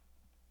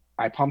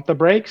 I pump the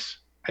brakes.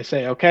 I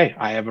say, okay,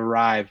 I have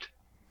arrived.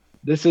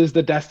 This is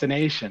the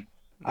destination.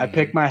 I Hmm.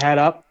 pick my head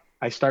up.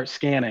 I start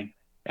scanning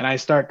and I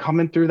start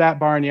coming through that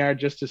barnyard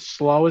just as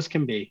slow as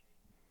can be.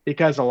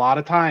 Because a lot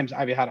of times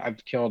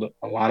I've killed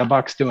a lot of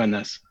bucks doing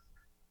this.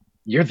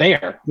 You're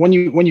there when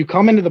you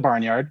come into the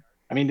barnyard.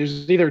 I mean,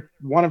 there's either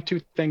one of two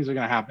things are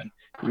going to happen.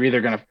 You're either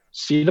going to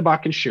see the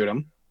buck and shoot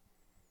him,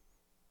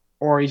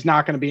 or he's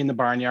not going to be in the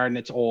barnyard and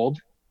it's old,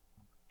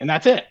 and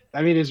that's it.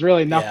 I mean, there's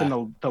really nothing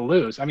Yeah. to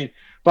lose. I mean,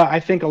 but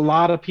I think a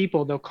lot of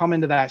people they'll come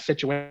into that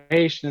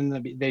situation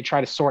and they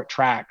try to sort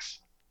tracks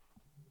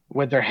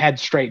with their head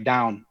straight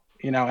down,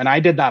 and I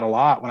did that a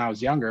lot when I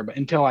was younger. But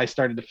until I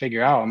started to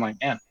figure out, I'm like,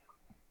 man,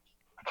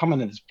 I come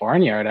into this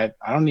barnyard.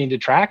 I don't need to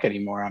track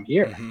anymore. I'm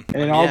here, Hmm.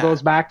 and it all Yeah.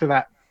 goes back to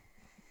that.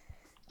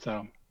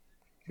 So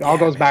it all Yeah,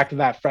 goes back man. to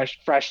that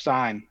fresh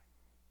sign.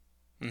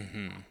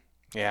 Hmm.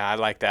 Yeah, I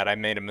like that. I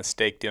made a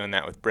mistake doing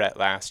that with Brett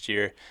last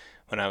year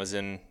when I was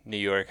in New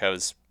York. I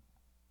was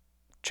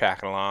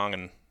tracking along,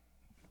 and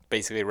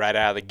basically right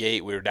out of the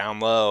gate, we were down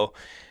low.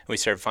 And we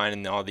started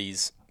finding all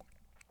these,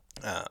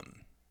 um,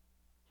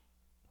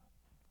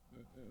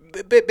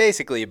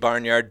 basically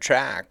barnyard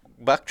track,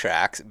 buck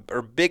tracks,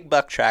 or big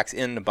buck tracks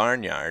in the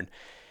barnyard.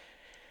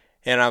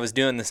 And I was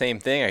doing the same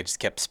thing. I just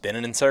kept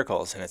spinning in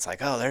circles. And it's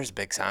like, oh, there's a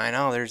big sign.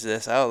 Oh, there's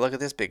this. Oh, look at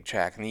this big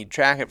track. And you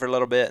track it for a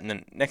little bit. And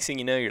then next thing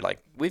you know, you're like,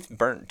 we've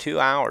burnt 2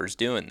 hours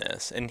doing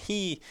this. And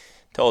he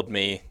told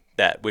me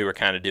that we were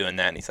kind of doing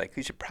that. And he's like,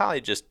 we should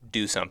probably just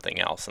do something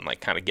else and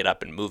like kind of get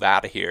up and move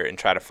out of here and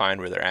try to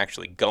find where they're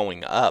actually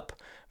going up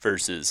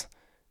versus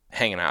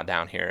hanging out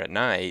down here at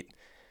night.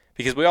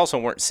 Because we also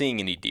weren't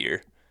seeing any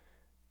deer.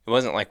 It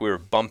wasn't like we were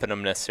bumping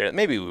them necessarily.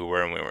 Maybe we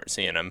were and we weren't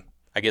seeing them.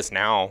 I guess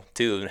now,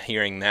 too,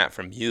 hearing that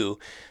from you,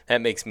 that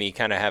makes me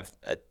kind of have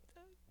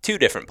two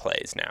different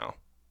plays now.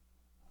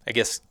 I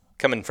guess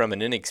coming from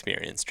an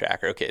inexperienced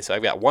tracker. Okay, so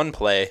I've got one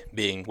play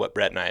being what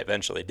Brett and I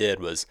eventually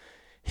did was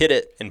hit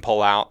it and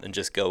pull out and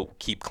just go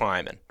keep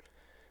climbing,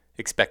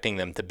 expecting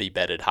them to be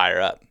bedded higher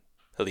up,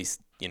 at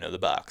least, the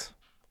bucks.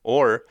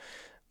 Or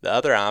the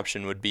other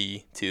option would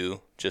be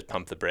to just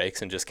pump the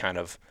brakes and just kind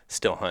of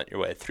still hunt your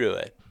way through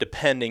it,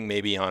 depending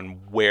maybe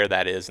on where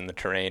that is in the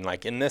terrain.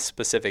 Like in this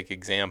specific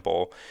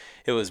example,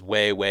 it was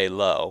way, way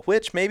low,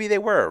 which maybe they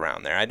were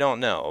around there. I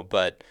don't know.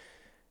 But,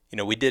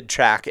 we did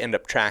end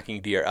up tracking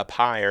deer up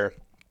higher.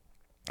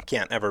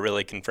 Can't ever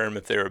really confirm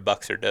if they were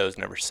bucks or does,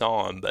 never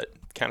saw them, but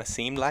kind of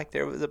seemed like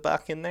there was a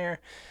buck in there.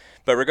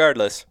 But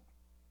regardless,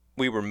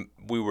 we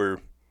were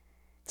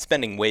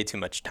spending way too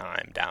much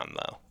time down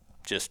low,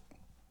 just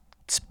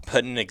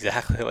putting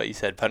exactly what you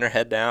said, putting her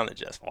head down and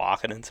just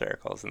walking in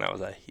circles. And that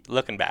was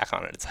looking back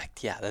on it, it's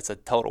like, yeah, that's a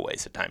total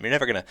waste of time. You're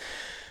never going to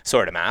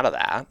sort them out of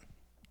that.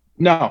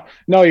 No,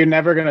 you're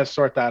never going to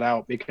sort that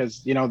out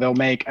because, they'll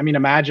make, I mean,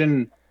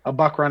 imagine a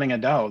buck running a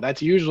doe.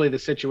 That's usually the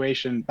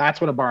situation.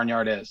 That's what a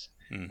barnyard is.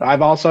 Mm-hmm.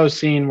 I've also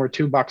seen where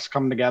two bucks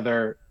come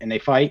together and they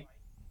fight,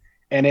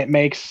 and it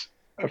makes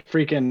a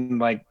freaking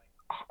like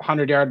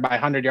 100 yard by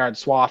 100 yard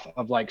swath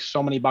of like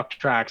so many buck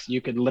tracks.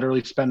 You could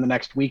literally spend the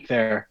next week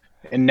there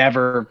and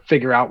never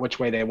figure out which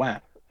way they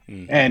went.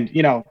 Mm-hmm.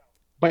 And,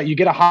 but you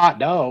get a hot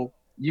doe,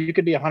 you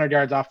could be 100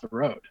 yards off the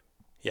road.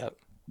 Yep.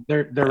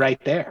 They're Yep.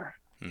 right there,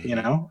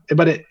 Mm-hmm.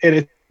 But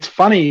it's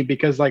funny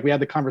because like we had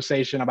the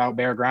conversation about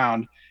bare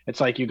ground.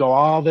 It's like you go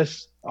all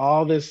this,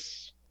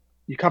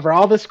 you cover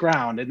all this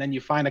ground, and then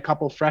you find a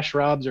couple fresh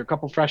rubs or a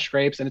couple fresh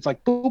scrapes, and it's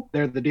like boop,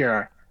 there the deer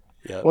are.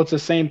 Yep. Well, it's the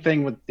same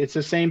thing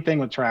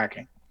with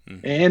tracking.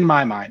 Mm-hmm. In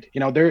my mind,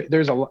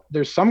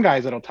 there's some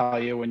guys that'll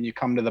tell you when you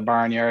come to the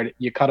barnyard,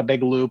 you cut a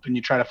big loop and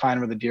you try to find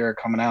where the deer are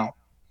coming out.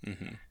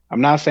 Mm-hmm.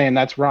 I'm not saying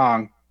that's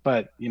wrong,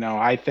 but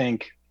I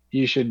think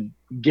you should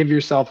give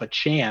yourself a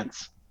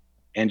chance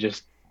and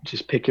just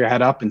pick your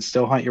head up and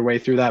still hunt your way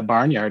through that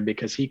barnyard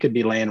because he could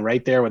be laying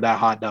right there with that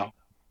hot doe.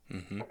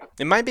 Mm-hmm.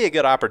 It might be a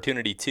good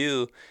opportunity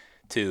too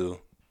to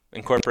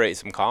incorporate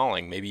some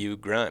calling. Maybe you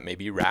grunt,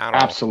 maybe you rattle.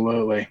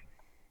 Absolutely.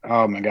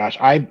 Oh my gosh.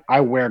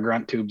 I wear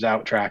grunt tubes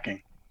out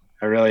tracking.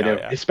 I really Oh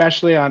do. yeah.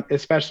 Especially on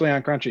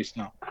crunchy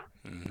snow.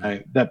 Hmm.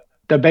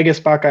 The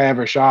biggest buck I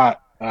ever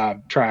shot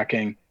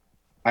tracking,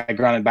 I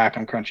grunted back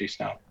on crunchy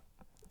snow. And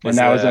Was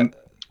that was the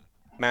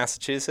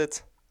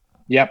Massachusetts?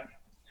 yep,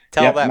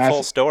 Tell yep, that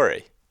full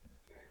story.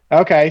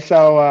 Okay,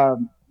 so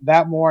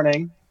that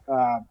morning,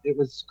 it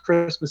was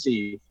Christmas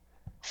Eve.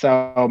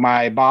 So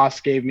my boss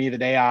gave me the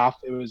day off.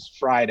 It was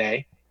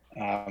Friday.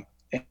 Uh,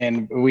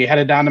 and we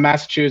headed down to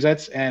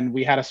Massachusetts and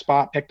we had a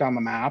spot picked on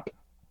the map.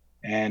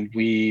 And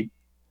we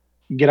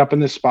get up in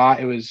this spot.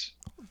 It was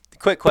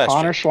Quick Connor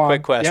question. Quick Schwam.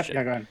 Yep, question.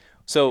 yeah, go ahead.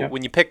 So Yep.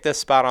 when you pick this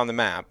spot on the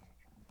map,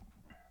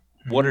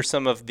 what are Mhm.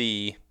 some of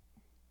the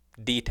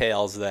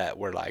details that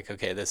were like,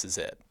 okay, this is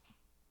it?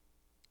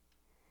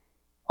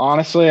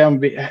 Honestly,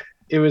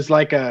 it was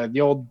like the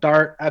old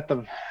dart at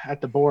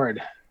the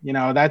board.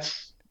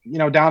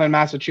 Down in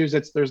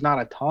Massachusetts, there's not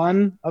a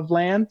ton of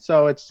land,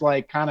 so it's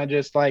like kind of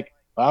just like,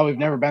 well, we've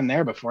never been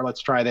there before.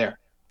 Let's try there.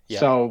 Yep.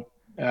 So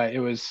it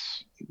was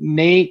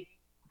Nate,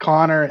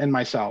 Connor, and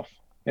myself.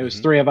 It was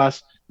Hmm. three of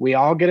us. We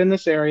all get in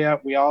this area.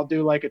 We all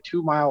do like a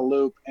 2 mile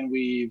loop, and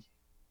we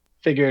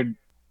figured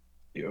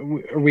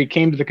we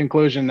came to the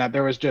conclusion that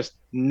there was just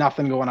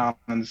nothing going on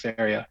in this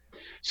area.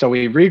 So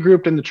we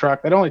regrouped in the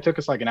truck. It only took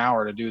us like an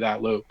hour to do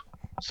that loop.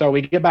 So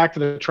we get back to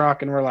the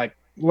truck and we're like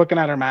looking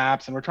at our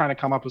maps and we're trying to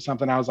come up with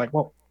something. I was like,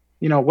 well,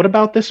 what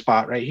about this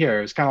spot right here?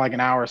 It was kind of like an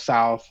hour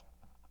south.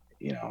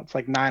 It's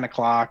like 9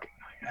 o'clock.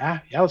 Yeah,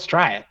 let's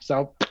try it.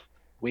 So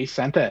we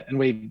sent it and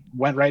we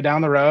went right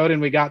down the road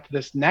and we got to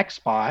this next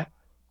spot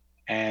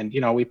and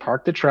we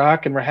parked the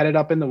truck and we're headed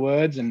up in the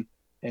woods and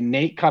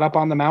Nate cut up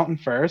on the mountain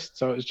first,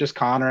 so it was just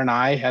Connor and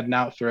I heading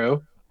out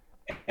through,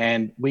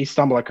 and we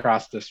stumble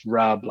across this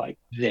rub like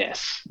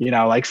this,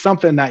 like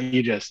something that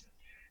you just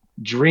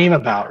dream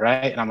about,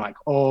 right? And I'm like,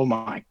 oh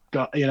my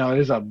god,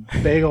 there's a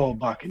big old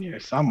buck in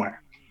here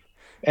somewhere.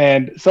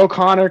 And so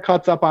Connor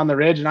cuts up on the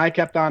ridge, and I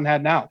kept on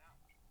heading out,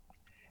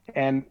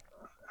 and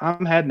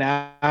I'm heading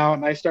out,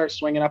 and I start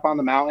swinging up on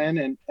the mountain,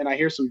 and I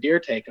hear some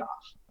deer take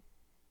off.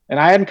 And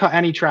I hadn't cut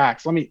any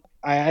tracks. I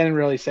didn't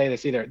really say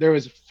this either. There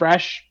was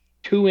fresh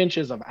 2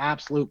 inches of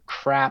absolute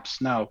crap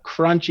snow,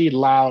 crunchy,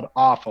 loud,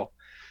 awful.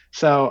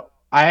 So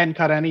I hadn't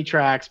cut any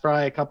tracks,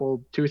 probably a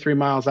couple, 2, 3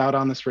 miles out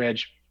on this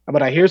ridge.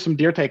 But I hear some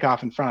deer take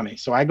off in front of me.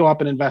 So I go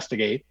up and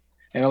investigate,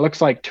 and it looks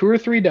like two or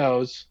three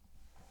does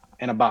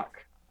and a buck.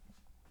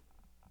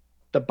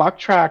 The buck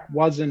track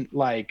wasn't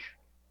like,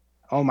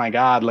 oh my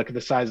God, look at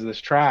the size of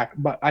this track,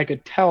 but I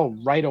could tell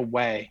right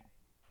away.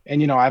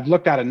 And, I've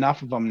looked at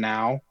enough of them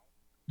now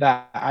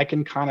that I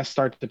can kind of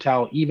start to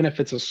tell, even if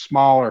it's a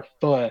smaller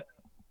foot,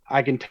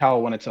 I can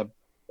tell when it's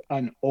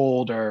an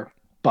older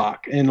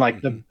buck. And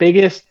like the Hmm.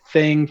 biggest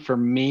thing for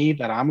me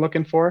that I'm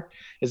looking for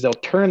is they'll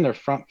turn their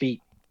front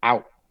feet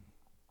out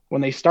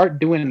when they start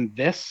doing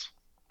this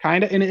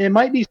kind of, and it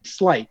might be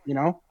slight,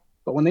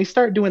 but when they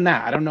start doing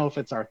that, I don't know if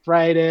it's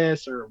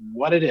arthritis or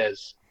what it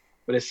is,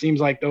 but it seems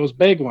like those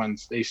big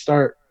ones, they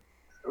start,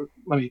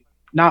 let me,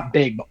 not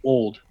big, but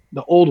old,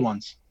 the old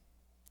ones.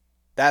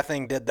 That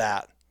thing did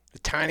that. A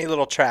tiny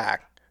little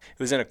track. It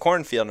was in a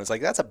cornfield, and it's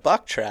like that's a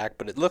buck track,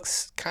 but it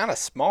looks kind of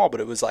small.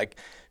 But it was like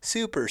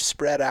super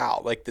spread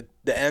out, like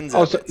the ends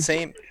Oh, of so it.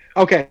 Same.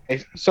 okay,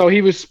 so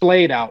he was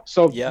splayed out.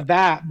 So Yep.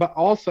 that, but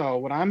also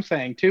what I'm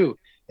saying too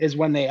is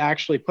when they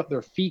actually put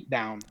their feet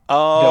down, they'll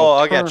Oh,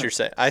 I got turn your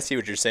saying. I see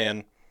what you're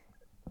saying.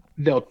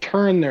 they'll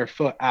turn their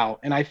foot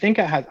out. And I think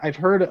I've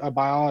heard a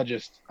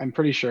biologist, I'm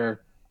pretty sure,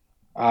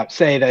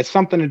 say that it's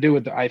something to do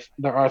with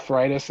their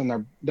arthritis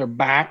and their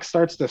back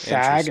starts to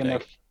sag and their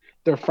Interesting.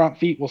 their front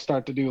feet will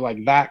start to do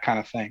like that kind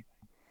of thing.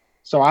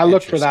 So I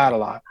look for that Interesting. a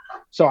lot.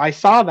 So I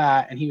saw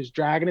that and he was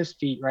dragging his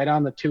feet right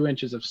on the 2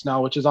 inches of snow,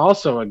 which is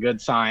also a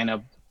good sign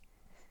of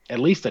at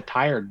least a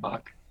tired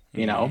buck,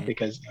 Hmm.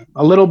 because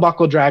a little buck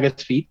will drag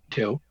its feet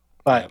too,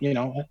 but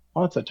Yep.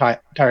 well, it's a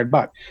tired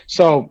buck.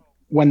 So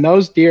when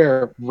those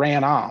deer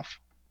ran off,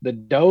 the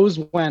does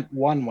went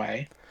one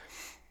way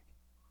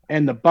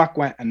and the buck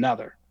went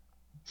another.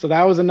 So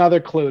that was another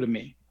clue to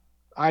me.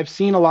 I've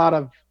seen a lot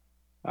of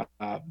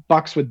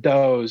bucks with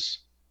does,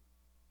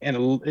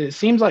 and it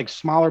seems like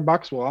smaller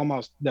bucks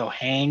will they'll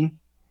hang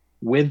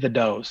with the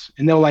does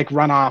and they'll like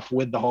run off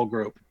with the whole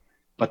group.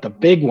 But the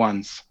big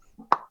ones,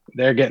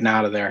 they're getting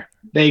out of there.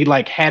 They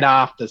like head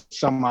off to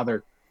some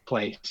other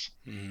place.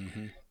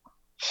 Hmm.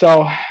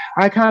 So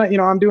I kind of,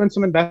 I'm doing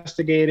some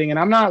investigating and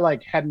I'm not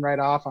like heading right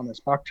off on this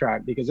buck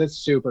track because it's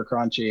super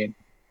crunchy.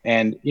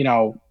 And,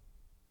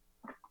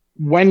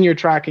 when you're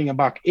tracking a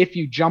buck, if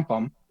you jump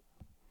them,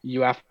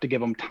 you have to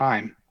give them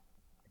time.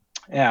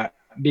 Yeah.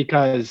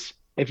 Because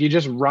if you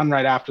just run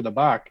right after the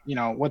buck,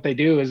 what they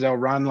do is they'll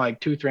run like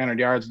 200, 300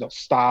 yards, they'll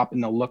stop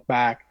and they'll look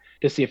back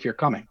to see if you're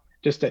coming.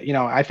 Just to,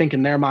 I think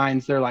in their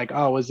minds, they're like,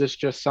 oh, is this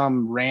just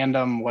some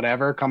random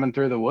whatever coming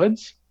through the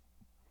woods?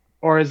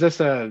 Or is this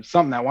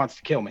something that wants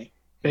to kill me,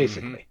 Hmm.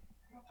 basically?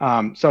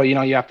 So you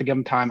have to give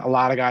them time. A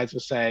lot of guys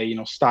will say,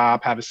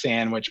 stop, have a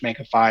sandwich, make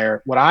a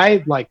fire. What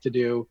I like to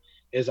do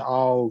is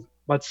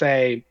let's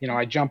say,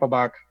 I jump a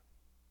buck,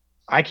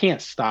 I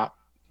can't stop.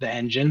 the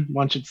engine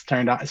once it's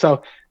turned on.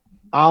 So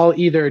I'll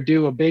either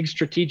do a big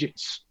strategic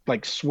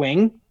like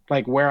swing,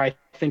 like where I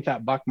think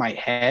that buck might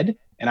head,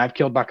 and I've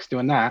killed bucks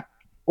doing that,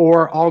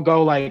 or I'll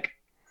go like,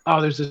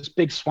 oh, there's this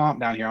big swamp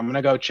down here. I'm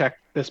gonna go check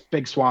this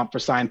big swamp for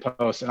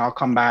signposts, and I'll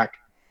come back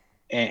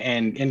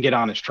and get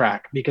on his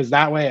track, because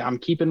that way I'm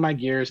keeping my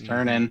gears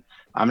turning.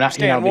 I'm You're not,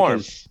 staying warm.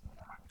 because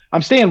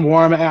I'm staying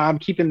warm. And I'm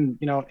keeping,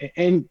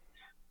 and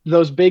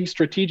those big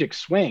strategic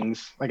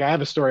swings. Like I have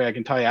a story I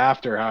can tell you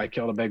after how I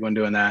killed a big one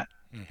doing that.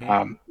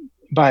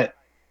 But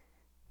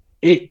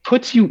it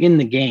puts you in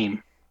the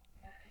game,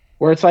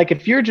 where it's like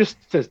if you're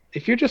just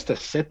to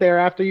sit there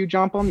after you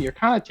jump them, you're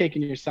kind of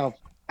taking yourself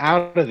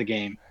out of the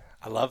game.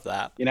 I love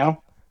that. Yeah.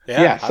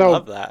 I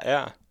love So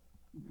that.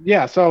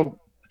 yeah. So,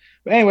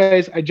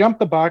 anyways, I jumped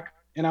the buck,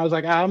 and I was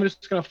like, I'm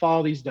just gonna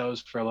follow these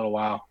does for a little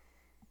while.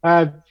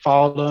 I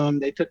followed them.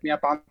 They took me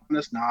up on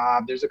this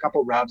knob. There's a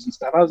couple rubs and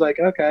stuff. I was like,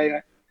 okay,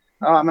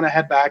 I'm gonna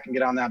head back and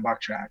get on that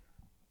buck track.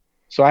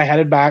 So I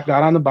headed back,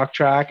 got on the buck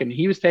track, and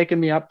he was taking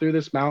me up through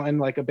this mountain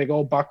like a big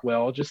old buck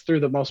will, just through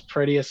the most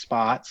prettiest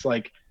spots.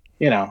 Like,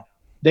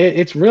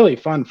 it's really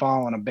fun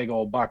following a big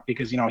old buck,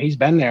 because he's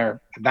been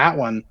there. That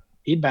one,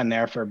 he'd been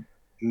there for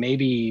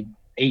maybe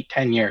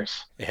 8-10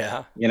 years.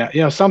 Yeah.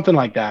 Something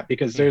like that.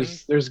 Because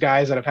there's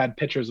guys that have had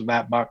pictures of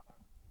that buck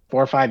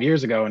 4 or 5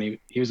 years ago, and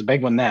he was a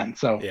big one then.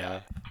 So Yeah.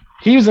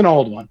 he was an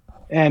old one.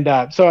 And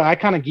so I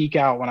kind of geek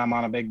out when I'm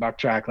on a big buck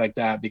track like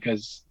that,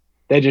 because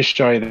they just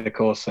show you the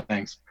coolest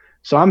things.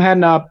 So I'm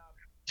heading up,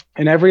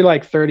 and every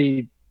like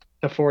 30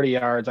 to 40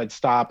 yards, I'd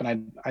stop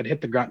and I'd hit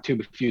the grunt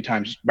tube a few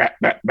times, bat,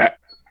 bat, bat,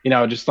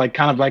 just like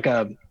kind of like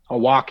a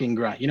walking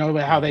grunt. You know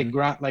how they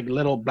grunt like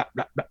little bat,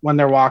 bat, bat when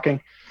they're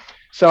walking.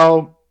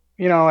 So,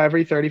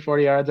 every 30,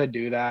 40 yards, I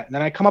do that. And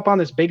then I come up on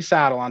this big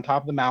saddle on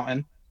top of the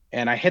mountain,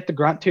 and I hit the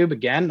grunt tube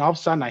again. And all of a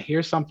sudden I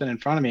hear something in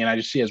front of me, and I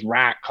just see his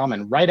rack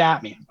coming right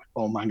at me. I'm like,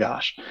 oh my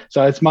gosh.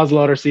 So it's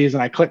muzzleloader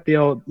season. I click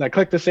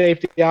the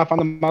safety off on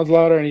the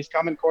muzzleloader, and he's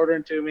coming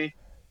quartering to me.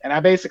 And I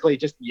basically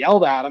just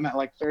yelled at him at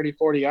like 30,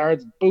 40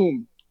 yards,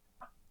 boom,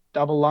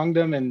 double lunged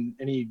him, and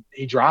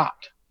he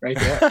dropped right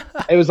there.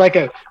 It was like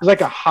a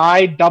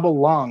high double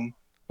lung,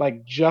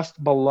 like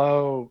just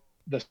below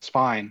the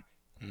spine.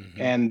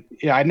 And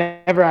I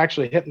never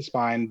actually hit the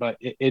spine, but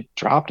it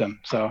dropped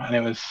him. So, and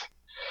it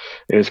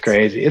was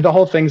crazy. The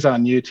whole thing's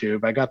on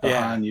YouTube. I got the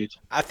on YouTube.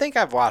 I think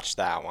I've watched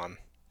that one.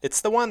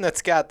 It's the one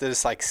that's got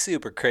this like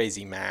super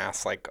crazy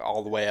mass, like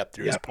all the way up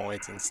through his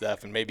points and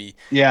stuff, and maybe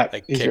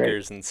like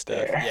kickers and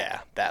stuff. There. Yeah,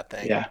 that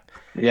thing.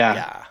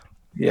 Yeah.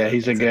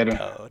 He's a good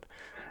one.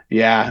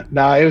 Yeah,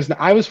 no,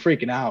 I was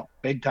freaking out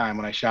big time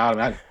when I shot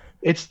him.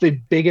 It's the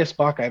biggest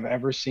buck I've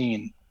ever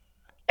seen,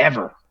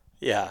 ever.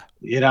 Yeah.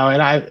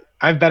 And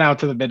I've been out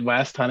to the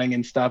Midwest hunting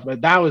and stuff, but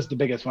that was the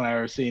biggest one I've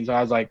ever seen. So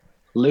I was like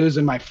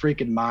losing my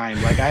freaking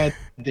mind. Like I had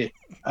the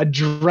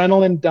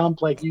adrenaline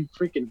dump, like you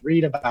freaking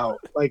read about.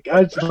 Like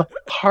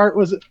heart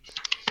was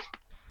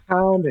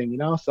pounding,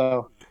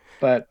 So,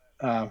 but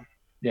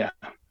yeah.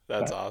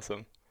 That's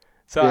awesome.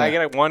 So I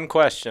got one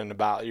question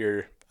about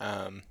your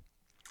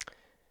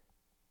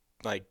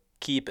like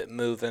keep it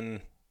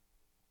moving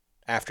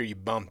after you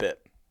bump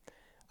it.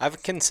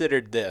 I've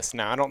considered this.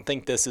 Now I don't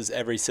think this is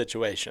every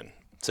situation,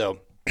 so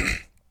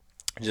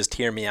just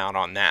hear me out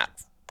on that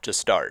to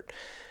start.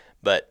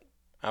 But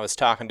I was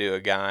talking to a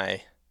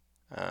guy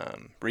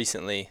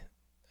recently,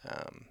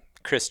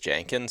 Chris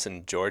Jenkins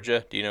in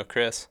Georgia. Do you know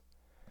Chris?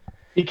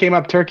 He came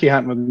up turkey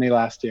hunting with me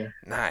last year.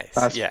 Nice.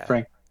 Last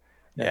spring.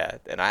 Yeah,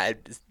 and I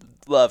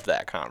loved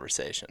that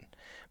conversation.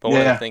 But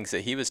one of the things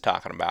that he was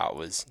talking about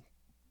was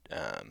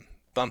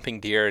bumping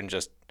deer, and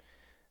just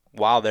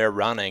while they're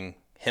running,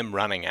 him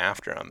running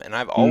after them. And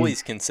I've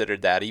always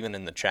considered that, even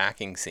in the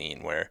tracking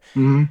scene, where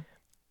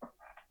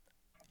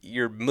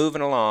you're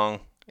moving along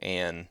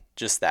and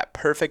just that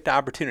perfect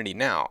opportunity.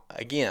 Now,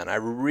 again, I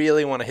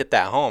really want to hit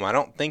that home. I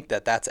don't think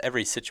that that's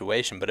every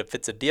situation, but if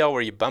it's a deal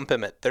where you bump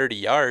him at 30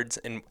 yards,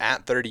 and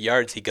at 30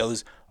 yards he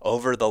goes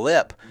over the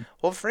lip,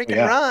 well,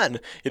 freaking run.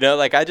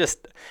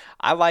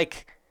 I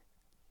like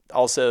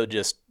also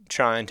just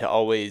trying to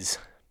always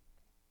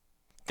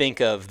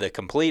think of the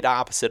complete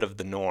opposite of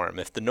the norm.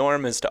 If the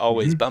norm is to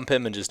always bump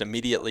him and just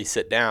immediately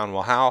sit down,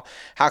 well,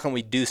 how can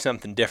we do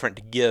something different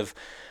to give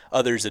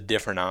others a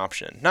different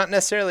option? Not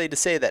necessarily to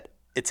say that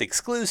it's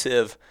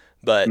exclusive,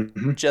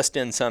 but just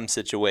in some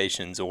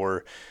situations.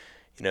 Or,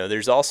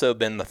 there's also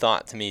been the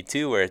thought to me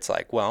too, where it's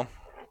like, well,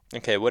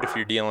 okay, what if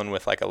you're dealing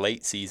with like a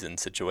late season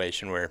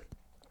situation where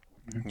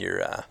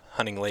you're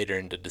hunting later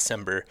into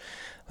December,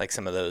 like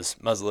some of those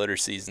muzzleloader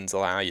seasons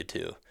allow you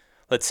to.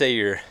 Let's say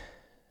you're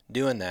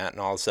doing that, and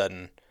all of a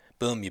sudden,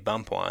 boom, you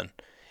bump one,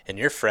 and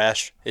you're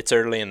fresh. It's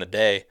early in the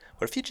day.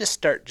 What if you just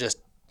start just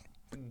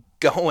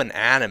going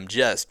at him,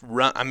 just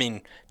run? I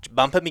mean,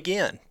 bump him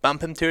again,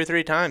 bump him 2 or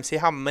 3 times. See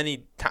see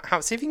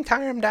if you can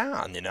tire him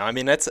down.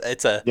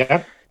 It's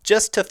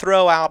just to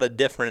throw out a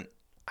different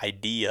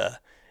idea.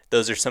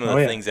 Those are some of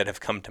the things that have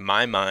come to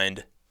my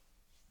mind,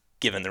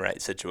 given the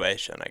right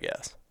situation, I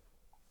guess.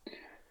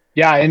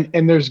 Yeah,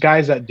 and there's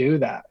guys that do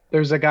that.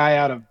 there's a guy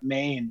out of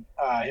Maine.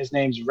 His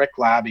name's Rick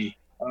Labby.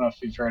 I don't know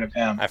if you've heard of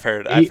him. I've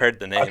heard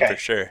the name for Okay,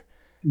 sure.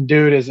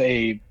 dude is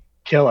a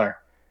killer,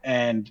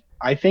 and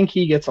I think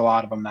he gets a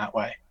lot of them that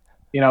way.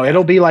 Yeah.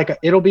 It'll be like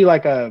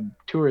a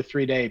 2 or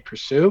 3 day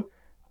pursuit,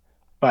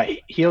 but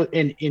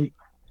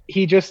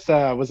he just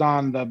was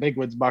on the Big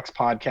Woods Bucks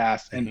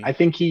podcast, and Mm-hmm. I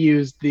think he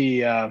used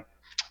the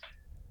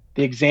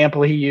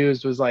example he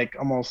used was like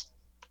almost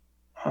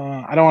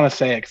I don't want to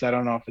say it because I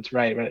don't know if it's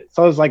right, but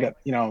so it's like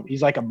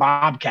he's like a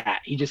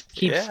bobcat. He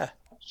just Yeah.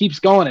 keeps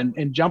going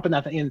and jumping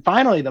that thing. And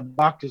finally, the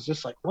buck is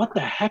just like, "What the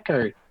heck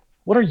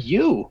what are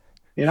you?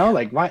 Yeah.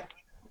 Like what?"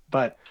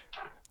 But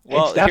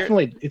Well, it's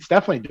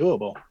definitely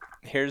doable.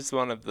 here's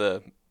one of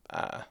the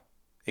uh,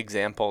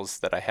 examples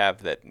that I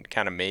have that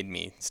kind of made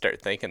me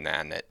start thinking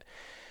that. And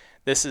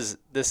this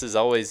is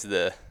always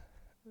the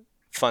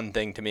fun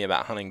thing to me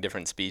about hunting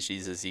different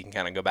species is you can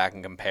kind of go back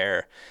and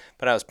compare.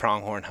 But I was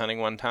pronghorn hunting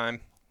one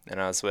time,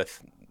 and I was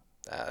with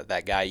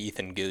that guy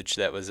Ethan Gooch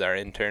that was our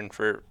intern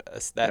for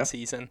us that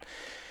season.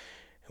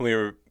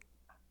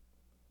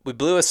 We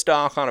blew a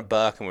stalk on a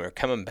buck, and we were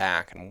coming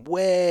back, and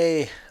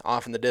way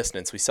off in the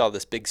distance we saw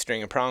this big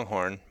string of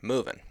pronghorn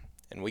moving,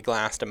 and we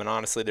glassed them. And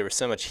honestly, there was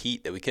so much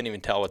heat that we couldn't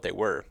even tell what they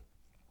were.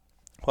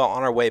 Well,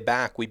 on our way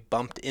back, we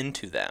bumped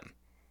into them,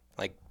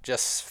 like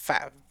just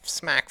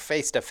smack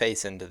face to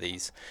face into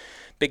these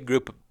big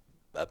group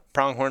of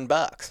pronghorn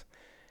bucks.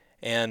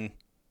 And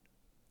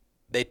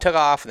they took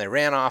off and they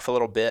ran off a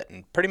little bit,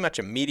 and pretty much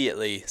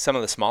immediately some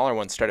of the smaller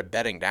ones started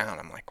bedding down.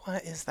 I'm like,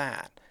 what is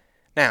that?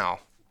 Now,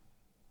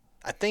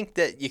 I think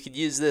that you could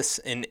use this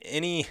in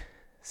any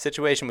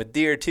situation with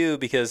deer too,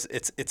 because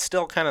it's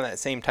still kind of that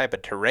same type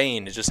of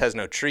terrain. It just has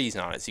no trees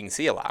on it, so you can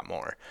see a lot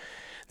more.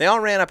 They all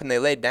ran up and they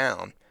laid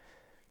down.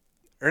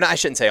 Or no, I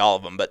shouldn't say all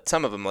of them, but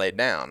some of them laid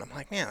down. I'm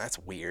like, man, that's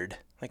weird.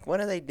 Like, what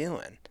are they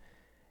doing?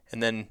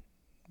 And then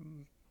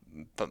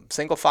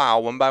single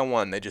file, one by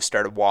one, they just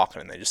started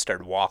walking, and they just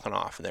started walking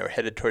off, and they were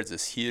headed towards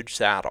this huge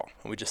saddle.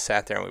 And we just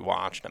sat there and we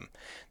watched them.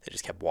 They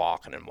just kept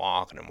walking and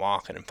walking and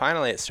walking. And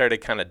finally, it started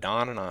kind of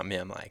dawning on me.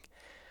 I'm like,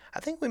 I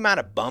think we might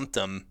have bumped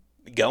them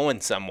going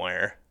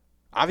somewhere.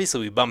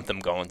 Obviously, we bumped them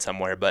going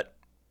somewhere, but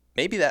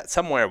maybe that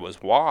somewhere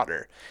was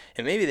water.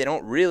 And maybe they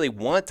don't really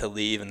want to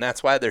leave, and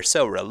that's why they're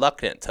so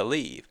reluctant to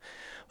leave.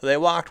 Well, they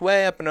walked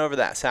way up and over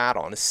that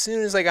saddle, and as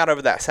soon as they got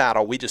over that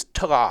saddle, we just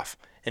took off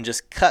and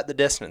just cut the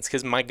distance,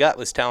 because my gut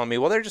was telling me,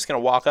 well, they're just going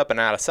to walk up and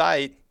out of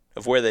sight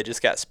of where they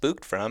just got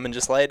spooked from and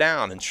just lay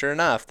down. And sure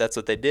enough, that's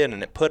what they did,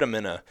 and it put them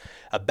in a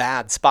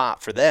bad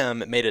spot for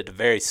them. It made it a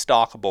very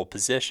stalkable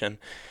position,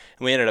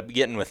 and we ended up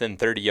getting within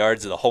 30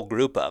 yards of the whole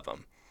group of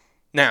them.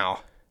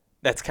 Now,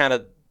 that's kind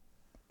of,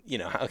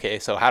 okay,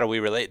 so how do we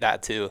relate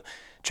that to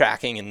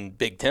tracking and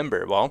big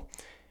timber? Well,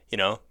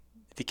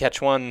 if you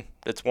catch one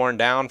that's worn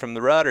down from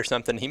the rut or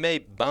something, he may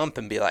bump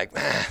and be like,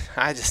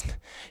 I just,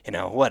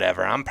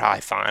 whatever, I'm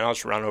probably fine. I'll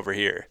just run over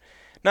here.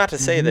 Not to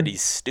say that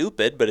he's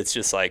stupid, but it's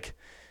just like,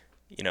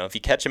 if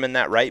you catch him in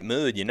that right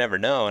mood, you never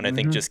know. And I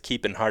think just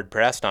keeping hard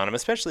pressed on him,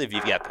 especially if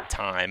you've got the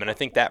time, and I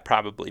think that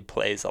probably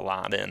plays a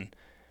lot in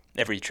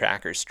every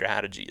tracker's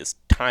strategy, is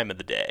time of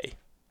the day.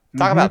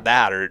 Talk about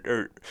that,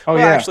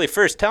 actually,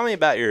 first, tell me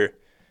about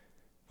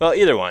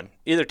either one,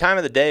 either time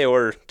of the day,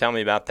 or tell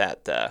me about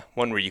that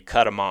one where you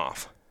cut them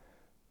off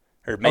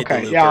or made the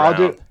loop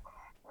around.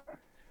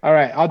 All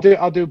right,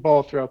 I'll do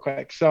both real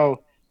quick.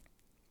 So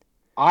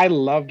I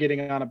love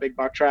getting on a big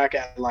buck track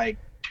at like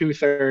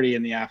 2:30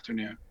 in the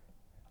afternoon,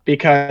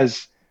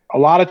 because a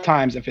lot of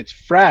times if it's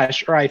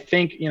fresh, or I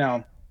think,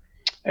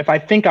 if I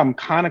think I'm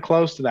kind of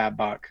close to that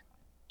buck,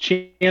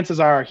 chances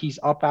are he's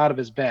up out of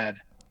his bed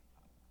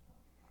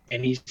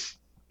and he's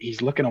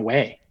looking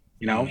away.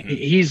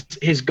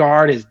 His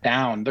guard is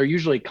down. They're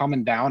usually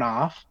coming down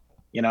off,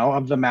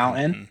 of the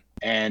mountain.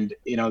 And,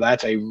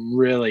 that's a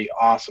really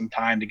awesome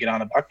time to get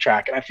on a buck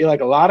track. And I feel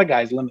like a lot of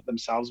guys limit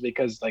themselves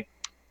because, like,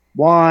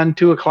 1,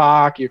 2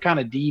 o'clock, you're kind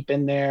of deep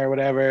in there,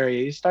 whatever,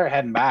 you start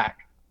heading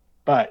back.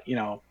 But,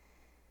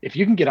 if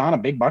you can get on a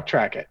big buck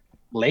track at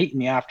late in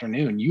the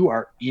afternoon, you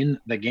are in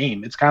the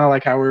game. It's kind of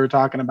like how we were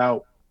talking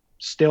about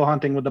still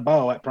hunting with the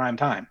bow at prime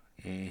time.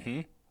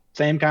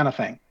 Same kind of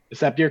thing,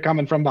 except you're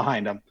coming from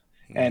behind them.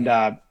 And,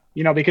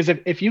 because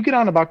if you get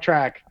on a buck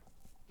track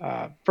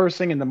first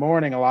thing in the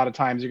morning, a lot of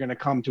times you're going to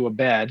come to a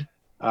bed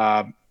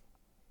a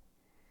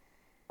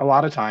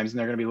lot of times, and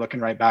they're going to be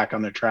looking right back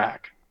on their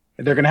track.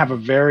 They're going to have a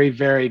very,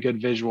 very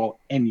good visual,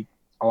 and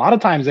a lot of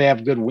times they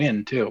have good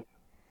wind too.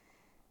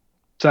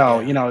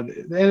 So,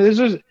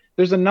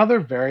 there's another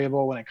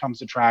variable when it comes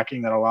to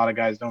tracking that a lot of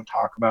guys don't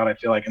talk about, I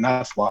feel like, and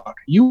that's luck.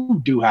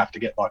 You do have to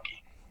get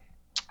lucky,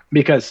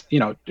 because,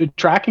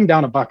 tracking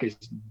down a buck is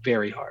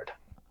very hard,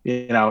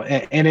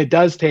 and it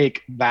does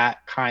take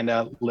that kind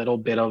of little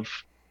bit of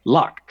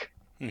luck,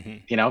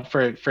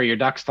 for your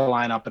ducks to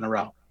line up in a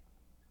row.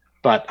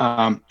 But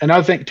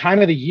another thing, time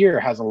of the year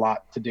has a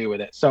lot to do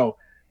with it. So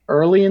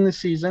early in the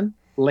season,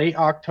 late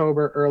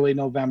October, early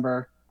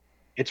November,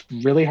 it's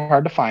really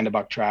hard to find a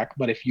buck track.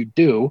 But if you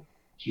do,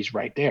 he's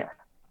right there.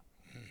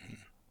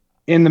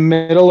 In the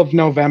middle of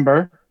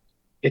November,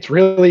 it's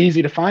really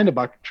easy to find a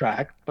buck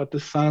track, but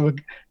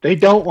they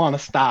don't want to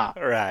stop.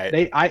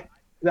 Right.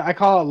 I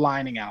call it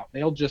lining out.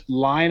 They'll just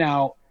line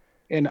out,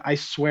 and I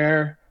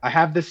swear I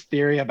have this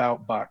theory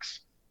about bucks.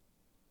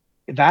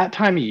 That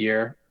time of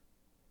year,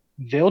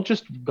 they'll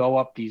just go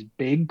up these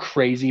big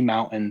crazy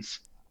mountains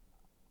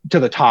to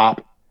the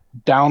top,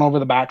 down over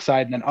the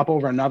backside, and then up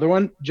over another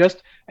one.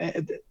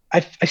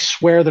 I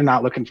swear they're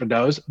not looking for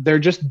does. They're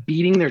just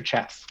beating their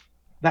chests.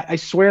 I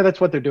swear that's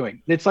what they're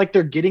doing. It's like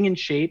they're getting in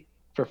shape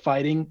for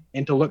fighting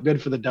and to look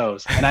good for the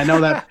does. And I know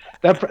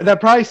that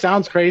probably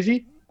sounds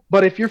crazy,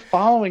 but if you're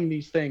following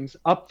these things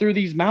up through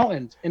these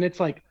mountains, and it's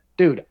like,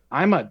 dude,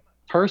 I'm a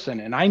person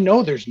and I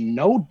know there's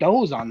no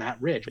does on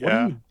that ridge. What are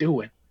Yeah. you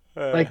doing?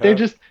 Like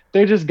Uh-huh.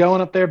 they're just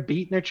going up there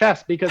beating their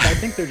chest because I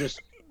think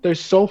they're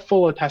so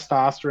full of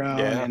testosterone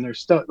Yeah. and they're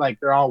still like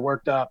they're all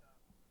worked up.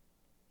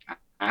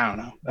 I don't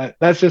know.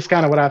 That's just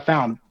kind of what I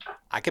found.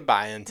 I could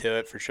buy into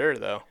it for sure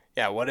though.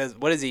 Yeah, what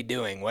is he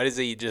doing? What is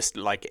he just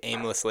like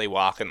aimlessly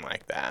walking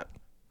like that?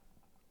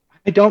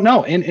 I don't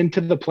know. And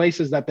to the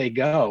places that they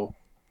go,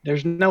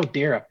 there's no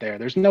deer up there.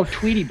 There's no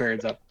Tweety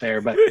birds up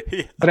there. But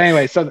Yeah. but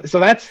anyway, so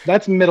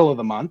that's middle of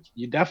the month.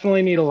 You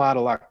definitely need a lot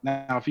of luck.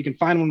 Now, if you can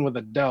find one with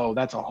a doe,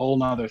 that's a whole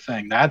nother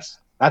thing. That's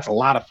a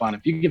lot of fun.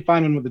 If you can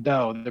find one with a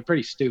doe, they're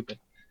pretty stupid.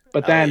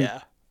 But Oh then,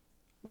 yeah.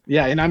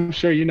 yeah, and I'm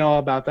sure you know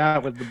about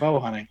that with the bow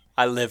hunting.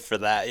 I live for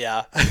that,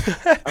 yeah.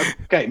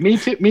 Okay, me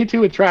too. Me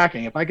too with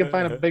tracking. If I can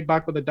find a big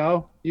buck with a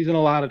doe, he's in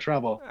a lot of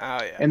trouble. Oh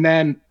yeah. And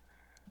then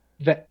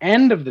the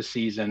end of the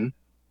season,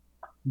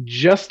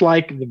 just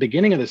like the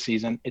beginning of the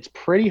season, it's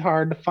pretty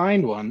hard to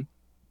find one.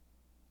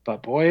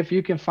 But boy, if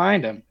you can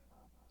find him,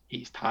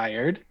 he's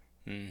tired.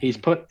 Hmm. He's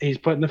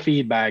putting the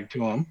feed bag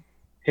to him.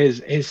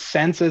 His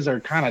senses are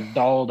kind of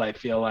dulled. I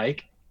feel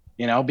like,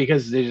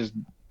 because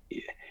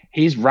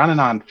he's running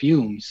on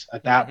fumes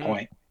at that Hmm.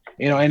 point.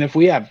 And if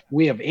we have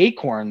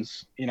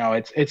acorns,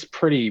 it's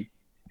pretty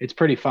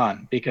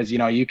fun because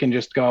you can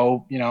just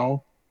go.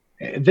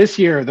 This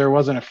year there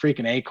wasn't a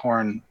freaking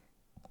acorn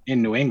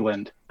in New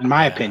England, in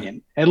my Yeah.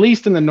 opinion. At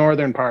least in the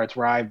northern parts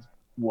where I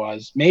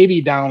was.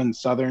 Maybe down in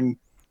southern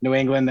New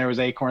England there was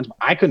acorns. But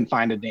I couldn't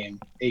find a damn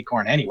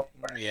acorn anywhere.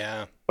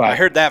 Yeah. I But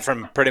heard that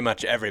from pretty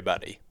much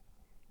everybody.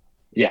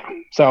 yeah,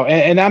 so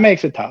and that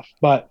makes it tough.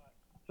 But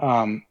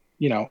when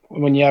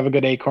you have a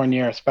good acorn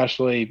year,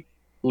 especially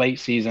late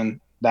season,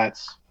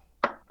 that's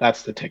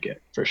the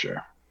ticket for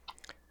sure.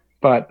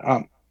 But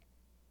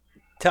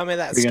Tell me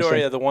that what are you gonna story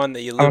say? of the one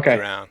that you looped Okay,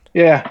 around.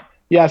 yeah,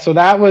 yeah. So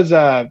that was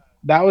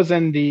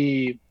in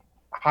the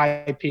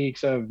high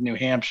peaks of New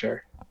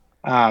Hampshire.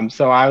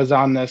 So I was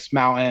on this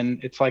mountain.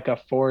 It's like a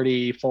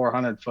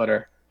 4,400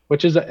 footer,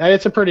 which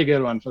it's a pretty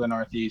good one for the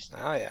Northeast.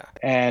 Oh yeah.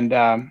 And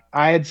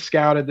I had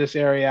scouted this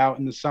area out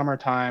in the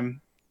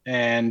summertime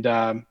and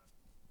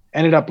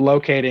ended up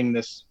locating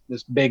this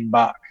big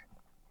buck.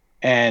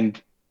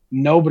 And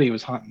nobody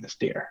was hunting this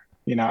deer.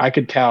 I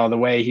could tell the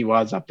way he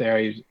was up there.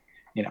 He was,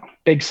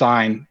 big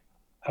sign,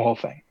 the whole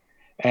thing.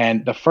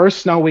 And the first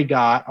snow we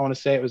got, I want to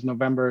say it was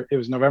November. It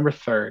was November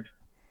 3rd.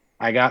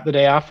 I got the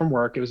day off from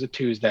work. It was a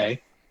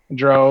Tuesday.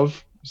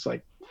 Drove. It's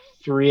like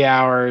 3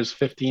 hours,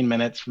 15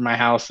 minutes from my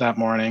house that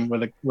morning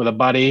with a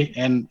buddy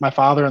and my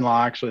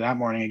father-in-law actually that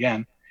morning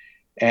again.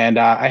 And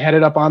I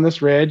headed up on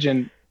this ridge,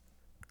 and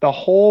the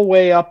whole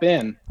way up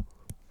in,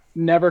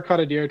 never cut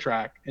a deer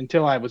track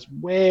until I was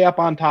way up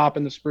on top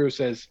in the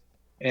spruces.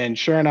 And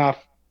sure enough,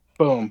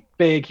 boom,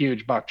 big,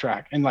 huge buck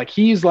track. And like,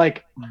 he's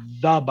like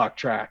the buck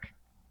track,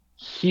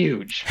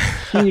 huge,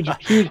 huge,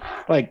 huge,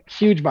 like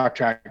huge buck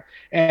track.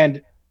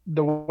 And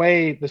the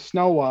way the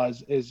snow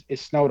was is it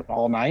snowed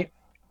all night.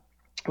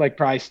 Like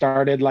probably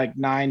started like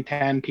 9,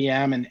 10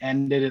 p.m. and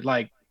ended at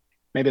like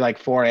maybe like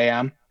 4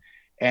 a.m.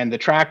 And the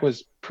track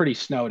was pretty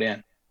snowed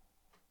in.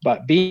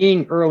 But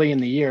being early in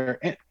the year,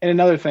 and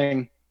another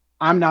thing,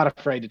 I'm not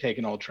afraid to take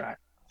an old track,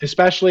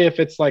 especially if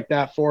it's like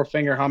that four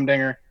finger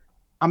humdinger.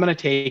 I'm going to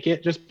take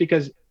it just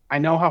because I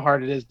know how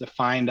hard it is to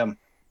find them.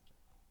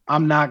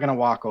 I'm not going to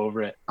walk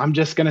over it. I'm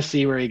just going to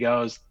see where he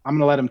goes. I'm going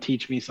to let him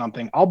teach me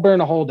something. I'll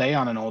burn a whole day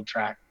on an old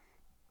track.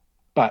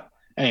 But,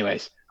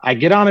 anyways, I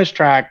get on his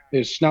track.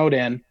 It's snowed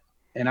in,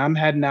 and I'm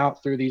heading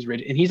out through these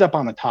ridges, and he's up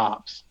on the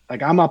tops.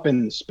 Like I'm up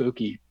in the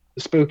spooky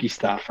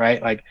stuff,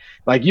 right?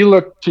 Like you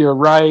look to your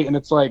right, and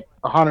it's like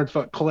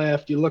 100-foot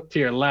cliff. You look to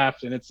your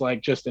left, and it's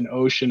like just an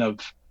ocean of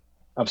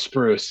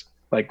spruce.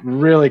 Like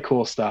really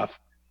cool stuff.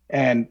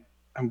 And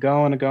I'm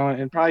going and going,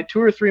 and probably 2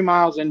 or 3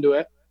 miles into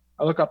it,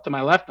 I look up to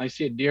my left and I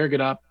see a deer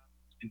get up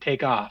and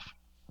take off.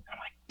 I'm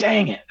like,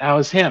 dang it, that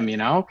was him,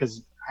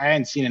 because I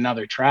hadn't seen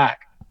another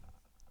track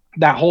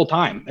that whole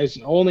time. It's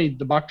only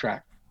the buck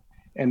track.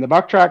 And the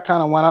buck track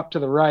kind of went up to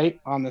the right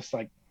on this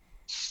like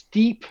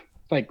steep,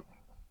 like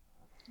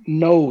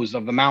nose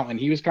of the mountain.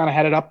 He was kind of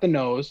headed up the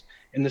nose.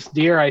 And this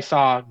deer I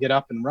saw get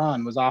up and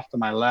run was off to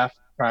my left,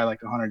 probably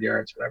like 100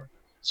 yards, whatever.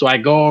 So I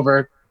go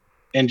over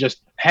and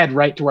just head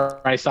right to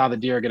where I saw the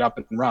deer get up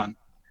and run.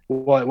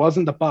 Well, it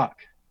wasn't the buck,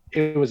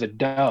 it was a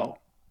doe.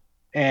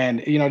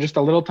 And, just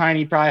a little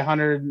tiny, probably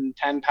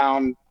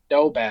 110-pound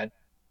doe bed.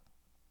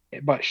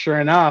 But sure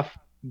enough,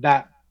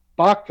 that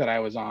buck that I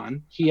was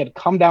on, he had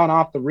come down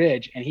off the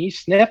ridge and he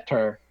sniffed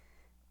her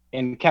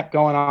and kept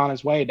going on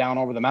his way down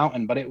over the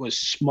mountain, but it was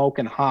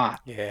smoking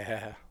hot.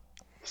 Yeah.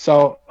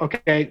 So,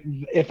 okay,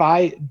 if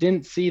I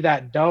didn't see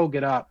that doe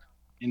get up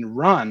and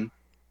run,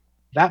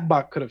 that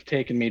buck could have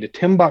taken me to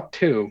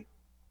Timbuktu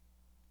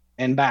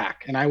and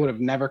back, and I would have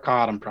never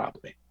caught him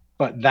probably.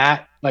 But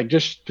that, like,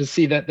 just to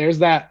see that there's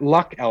that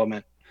luck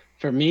element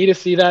for me to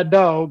see that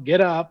doe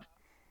get up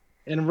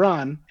and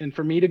run, and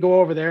for me to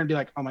go over there and be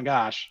like, oh my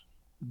gosh,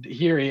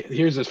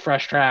 here's this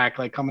fresh track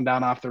like coming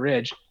down off the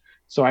ridge.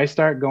 So I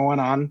start going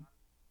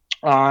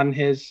on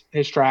his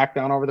track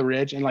down over the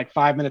ridge, and like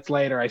 5 minutes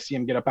later, I see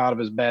him get up out of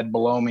his bed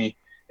below me,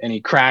 and he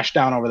crashed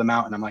down over the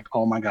mountain. I'm like,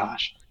 oh my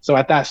gosh. So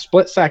at that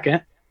split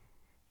second,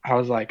 I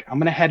was like, I'm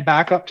gonna head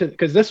back up to,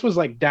 because this was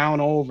like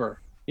down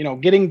over,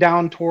 getting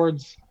down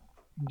towards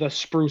the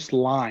spruce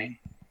line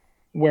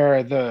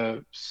where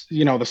the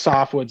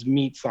softwoods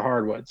meets the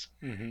hardwoods.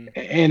 Mm-hmm.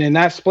 And in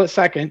that split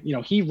second,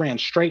 he ran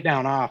straight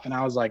down off, and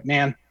I was like,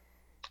 man,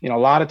 a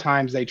lot of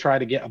times they try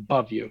to get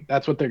above you.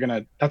 That's what they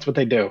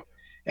do.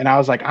 And I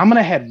was like, I'm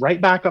gonna head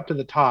right back up to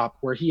the top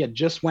where he had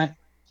just went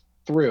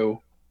through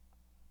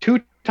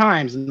 2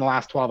 times in the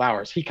last 12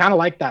 hours. He kind of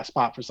liked that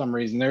spot for some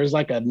reason. There's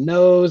like a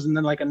nose and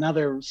then like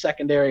another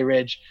secondary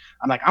ridge.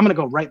 I'm like, I'm going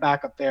to go right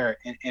back up there.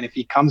 And if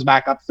he comes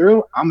back up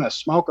through, I'm going to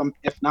smoke him.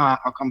 If not,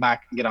 I'll come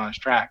back and get on his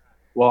track.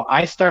 Well,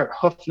 I start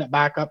hoofing it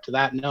back up to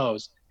that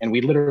nose, and we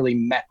literally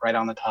met right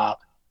on the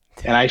top.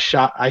 And I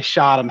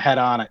shot him head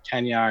on at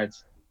 10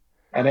 yards.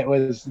 And it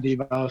was the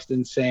most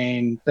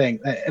insane thing.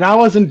 And I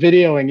wasn't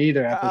videoing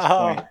either at this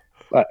point,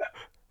 but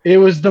it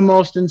was the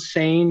most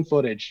insane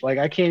footage. Like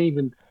I can't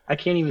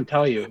even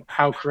tell you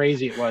how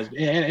crazy it was.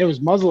 And it was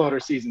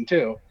muzzleloader season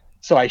too.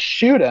 So I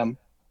shoot him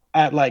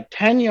at like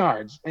 10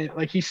 yards. And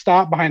like he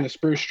stopped behind the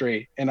spruce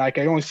tree, and like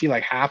I only see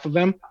like half of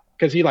him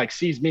because he like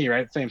sees me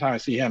right at the same time I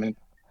see him. And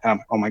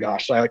oh my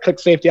gosh. So I like click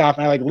safety off,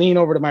 and I like lean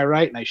over to my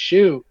right and I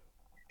shoot,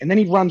 and then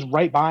he runs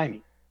right by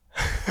me.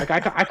 Like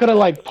I could have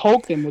like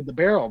poked him with the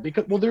barrel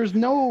because, well, there's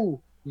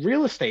no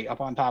real estate up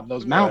on top of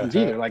those mountains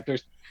either. Like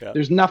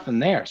there's nothing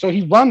there. So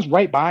he runs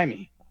right by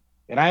me,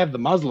 and I have the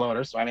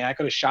muzzleloader. So I mean, I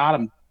could have shot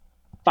him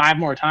 5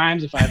 more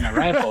times if I had my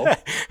rifle.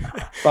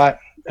 But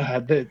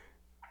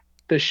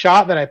the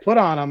shot that I put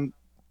on him,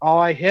 all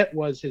I hit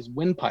was his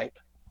windpipe.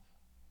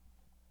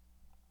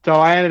 So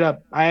I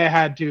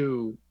had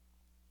to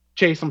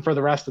chase him for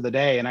the rest of the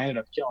day, and I ended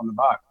up killing the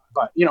buck.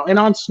 But and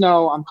on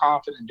snow, I'm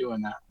confident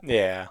doing that.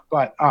 Yeah.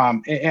 But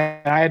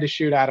and I had to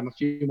shoot at him a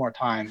few more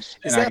times.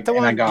 Is that the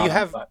one?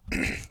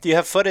 Do you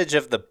have footage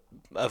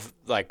of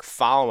like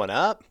following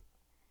up?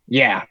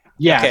 Yeah.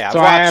 Okay, I've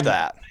watched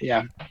that.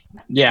 Yeah.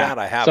 That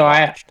I have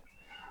watched.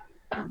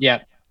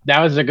 That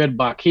was a good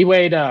buck. He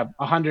weighed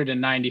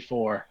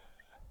 194.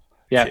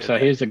 Yeah, Dude, so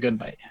he's a good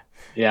bite.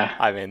 Yeah.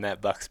 I mean,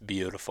 that buck's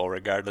beautiful,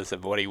 regardless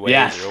of what he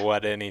weighs or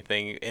what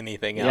anything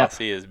else.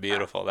 He is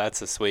beautiful.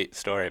 That's a sweet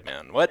story,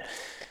 man.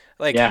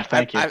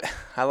 Thank you.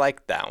 I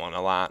like that one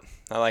a lot.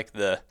 I like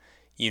the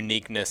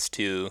uniqueness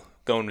to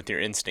going with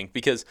your instinct,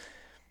 because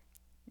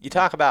you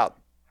talk about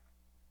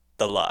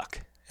the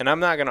luck, and I'm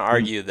not going to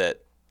argue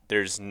that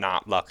there's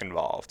not luck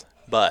involved.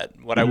 But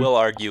what I will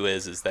argue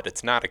is that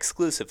it's not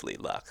exclusively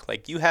luck.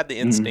 Like, you had the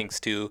instincts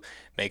to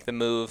make the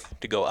move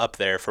to go up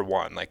there for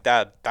one. Like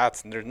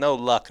there's no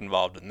luck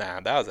involved in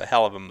that. That was a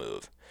hell of a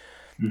move.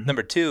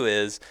 Number two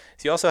is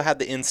you also had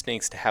the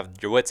instincts to have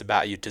your wits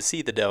about you to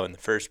see the doe in the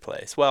first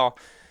place. Well,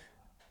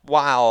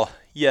 while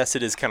yes,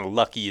 it is kind of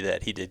lucky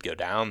that he did go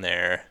down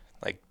there,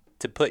 like,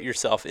 to put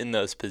yourself in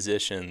those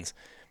positions,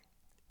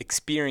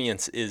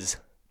 experience is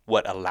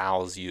what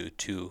allows you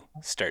to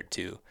start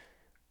to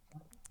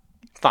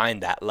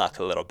find that luck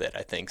a little bit,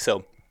 I think.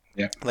 So,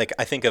 like,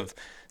 I think of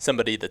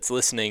somebody that's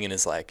listening and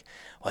is like,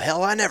 well,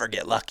 hell, I never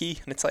get lucky.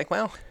 And it's like,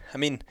 well, I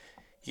mean,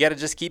 you got to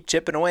just keep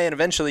chipping away, and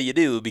eventually you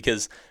do,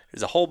 because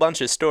there's a whole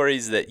bunch of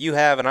stories that you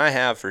have and I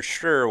have for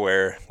sure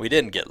where we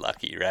didn't get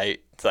lucky, right?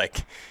 It's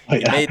like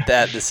you made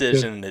that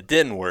decision and it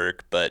didn't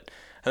work. But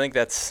I think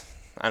that's,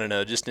 I don't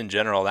know, just in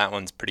general, that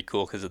one's pretty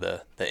cool because of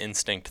the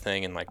instinct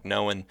thing, and like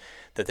knowing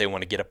that they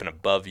want to get up and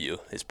above you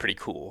is pretty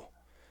cool.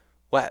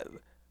 What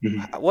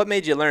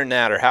made you learn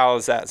that, or how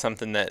is that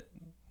something that,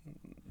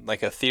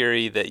 like,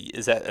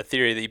 is that a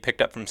theory that you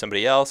picked up from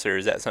somebody else, or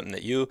is that something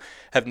that you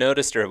have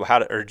noticed,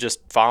 or just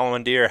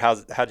following deer?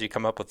 How'd you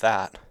come up with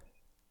that?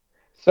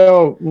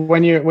 So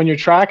when you're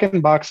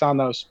tracking bucks on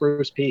those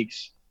spruce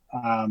peaks,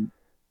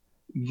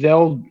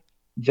 they'll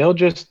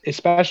just,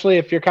 especially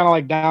if you're kind of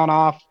like down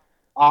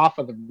off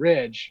of the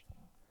ridge,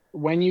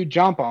 when you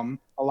jump them,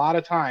 a lot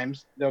of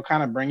times they'll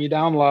kind of bring you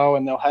down low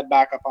and they'll head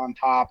back up on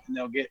top, and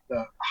they'll get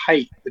the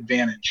height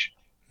advantage.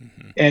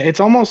 And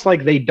it's almost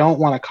like they don't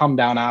want to come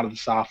down out of the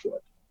softwood,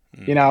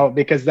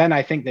 because then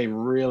I think they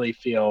really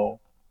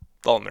feel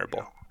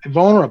vulnerable.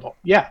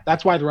 Yeah.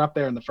 That's why they're up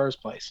there in the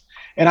first place.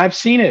 And I've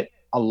seen it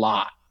a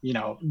lot,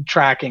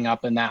 tracking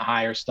up in that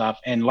higher stuff.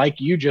 And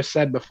like you just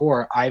said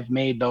before, I've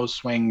made those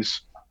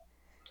swings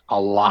a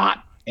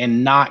lot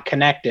and not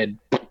connected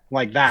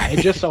like that.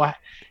 It just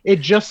it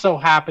just so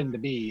happened to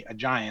be a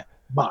giant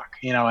buck,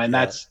 and Yeah.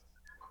 that's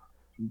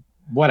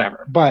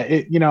whatever. But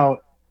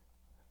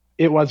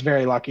it was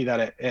very lucky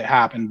that it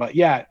happened. But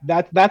yeah,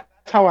 that's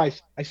how I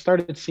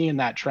started seeing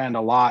that trend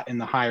a lot in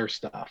the higher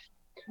stuff.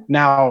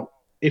 Now,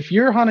 if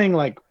you're hunting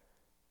like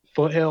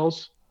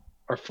foothills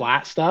or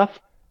flat stuff,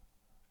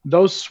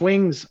 those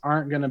swings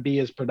aren't going to be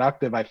as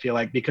productive, I feel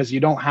like, because you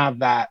don't have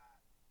that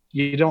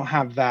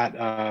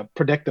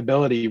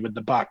predictability with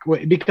the buck.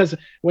 Because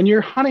when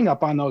you're hunting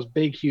up on those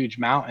big huge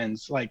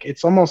mountains, like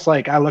it's almost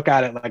like I look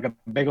at it like a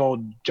big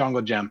old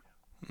jungle gym.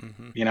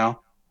 Mm-hmm. you know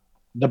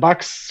the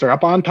bucks are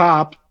up on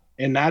top,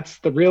 and that's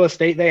the real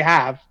estate they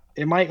have.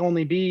 It might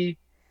only be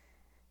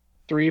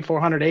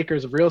 300-400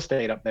 acres of real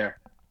estate up there,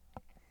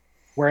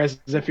 whereas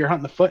if you're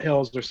hunting the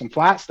foothills or some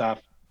flat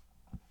stuff,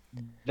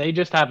 they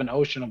just have an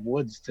ocean of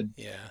woods to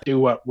Yeah. do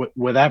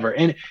whatever.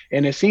 And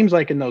it seems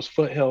like in those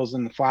foothills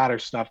and the flatter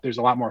stuff, there's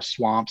a lot more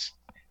swamps.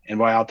 And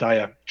boy, I'll tell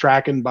you,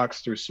 tracking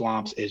bucks through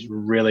swamps is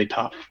really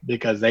tough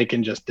because they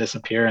can just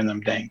disappear in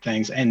them dang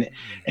things. And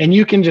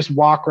you can just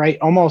walk right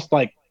almost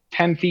like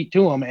 10 feet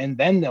to them, and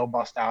then they'll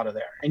bust out of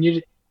there. And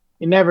you're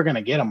never going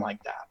to get them like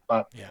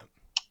that.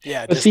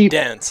 Yeah, But just see,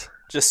 dense,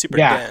 just super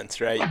yeah, dense,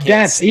 right? You can't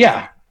dense. see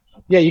them.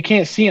 Yeah, you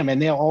can't see them,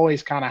 and they'll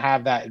always kind of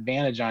have that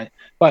advantage on it.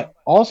 But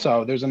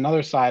also, there's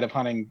another side of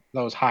hunting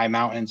those high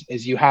mountains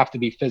is you have to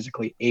be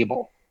physically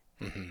able.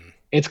 Mm-hmm.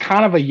 It's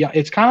kind of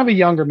a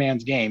younger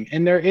man's game,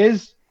 and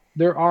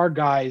there are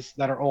guys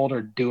that are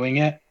older doing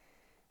it,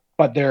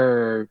 but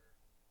they're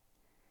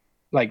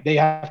like they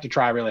have to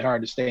try really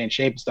hard to stay in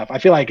shape and stuff. I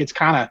feel like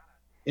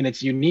and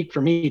it's unique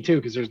for me too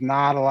because there's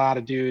not a lot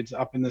of dudes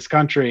up in this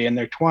country in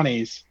their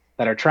 20s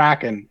that are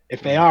tracking.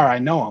 If they are, Mm-hmm. I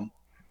know them.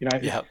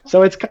 Yeah.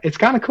 So it's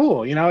kind of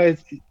cool. It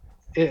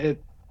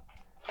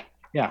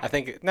yeah. I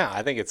think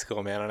it's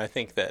cool, man, and I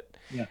think that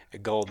Yeah. a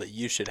goal that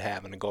you should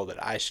have and a goal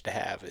that I should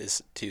have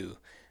is to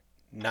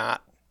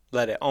not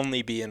let it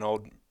only be an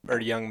old or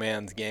young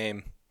man's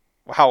game.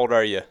 Well, how old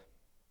are you?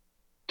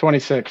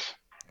 26.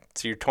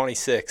 So you're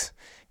 26.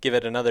 Give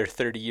it another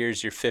 30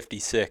 years, you're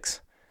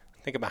 56.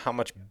 Think about how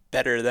much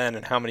better then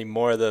and how many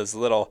more of those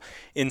little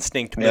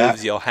instinct Yeah.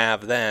 moves you'll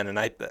have then.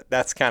 And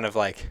that's kind of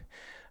like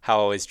how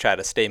I always try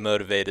to stay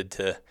motivated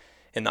to,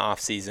 in the off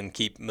season,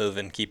 keep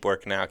moving, keep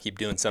working out, keep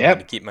doing something to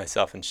Yep. keep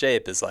myself in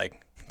shape is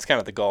like, it's kind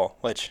of the goal,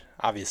 which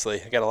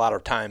obviously I got a lot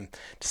of time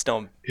to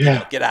still,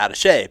 Yeah. get out of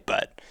shape,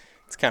 but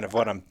it's kind of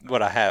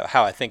what I have,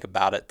 how I think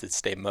about it to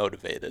stay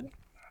motivated.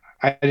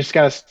 I just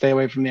gotta stay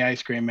away from the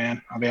ice cream,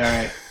 man. I'll be all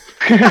right.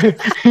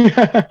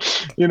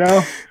 you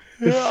know,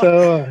 it's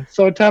Yeah.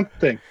 so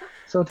tempting,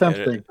 so Dude,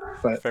 tempting.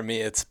 But for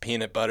me, it's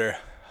peanut butter.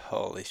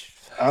 Holy,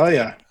 oh dude,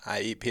 yeah.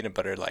 I eat peanut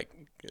butter like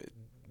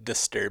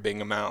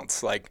disturbing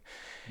amounts. Like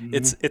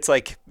Mhm. it's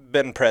like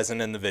been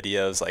present in the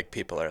videos. Like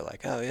people are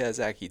like, "Oh yeah,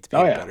 Zach eats Oh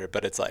peanut yeah. butter,"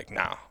 but it's like,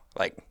 no,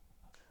 like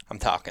I'm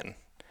talking,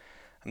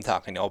 I'm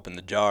talking. Open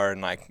the jar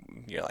and like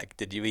you're like,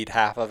 "Did you eat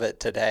half of it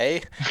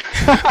today?"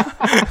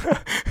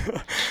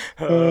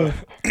 uh, Uh,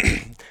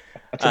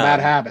 that's a bad um,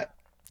 habit.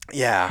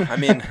 yeah, I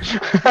mean,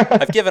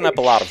 I've given up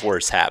a lot of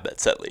worse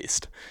habits at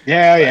least,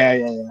 Yeah, but yeah,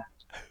 yeah,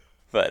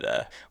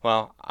 yeah.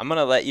 well, I'm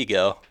gonna let you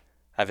go.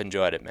 I've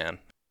enjoyed it, man.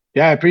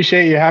 Yeah, I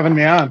appreciate you having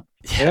me on.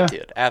 Yeah, Yeah,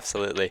 dude,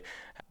 absolutely.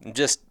 I'm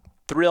just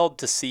thrilled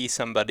to see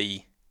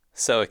somebody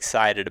so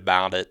excited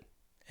about it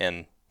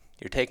and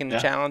you're taking the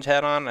yeah. challenge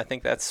head on. I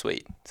think that's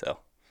sweet. So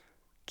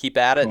keep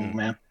at it Cool, and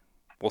man.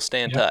 we'll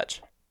stay in Yep.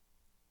 touch.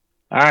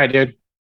 All right, dude.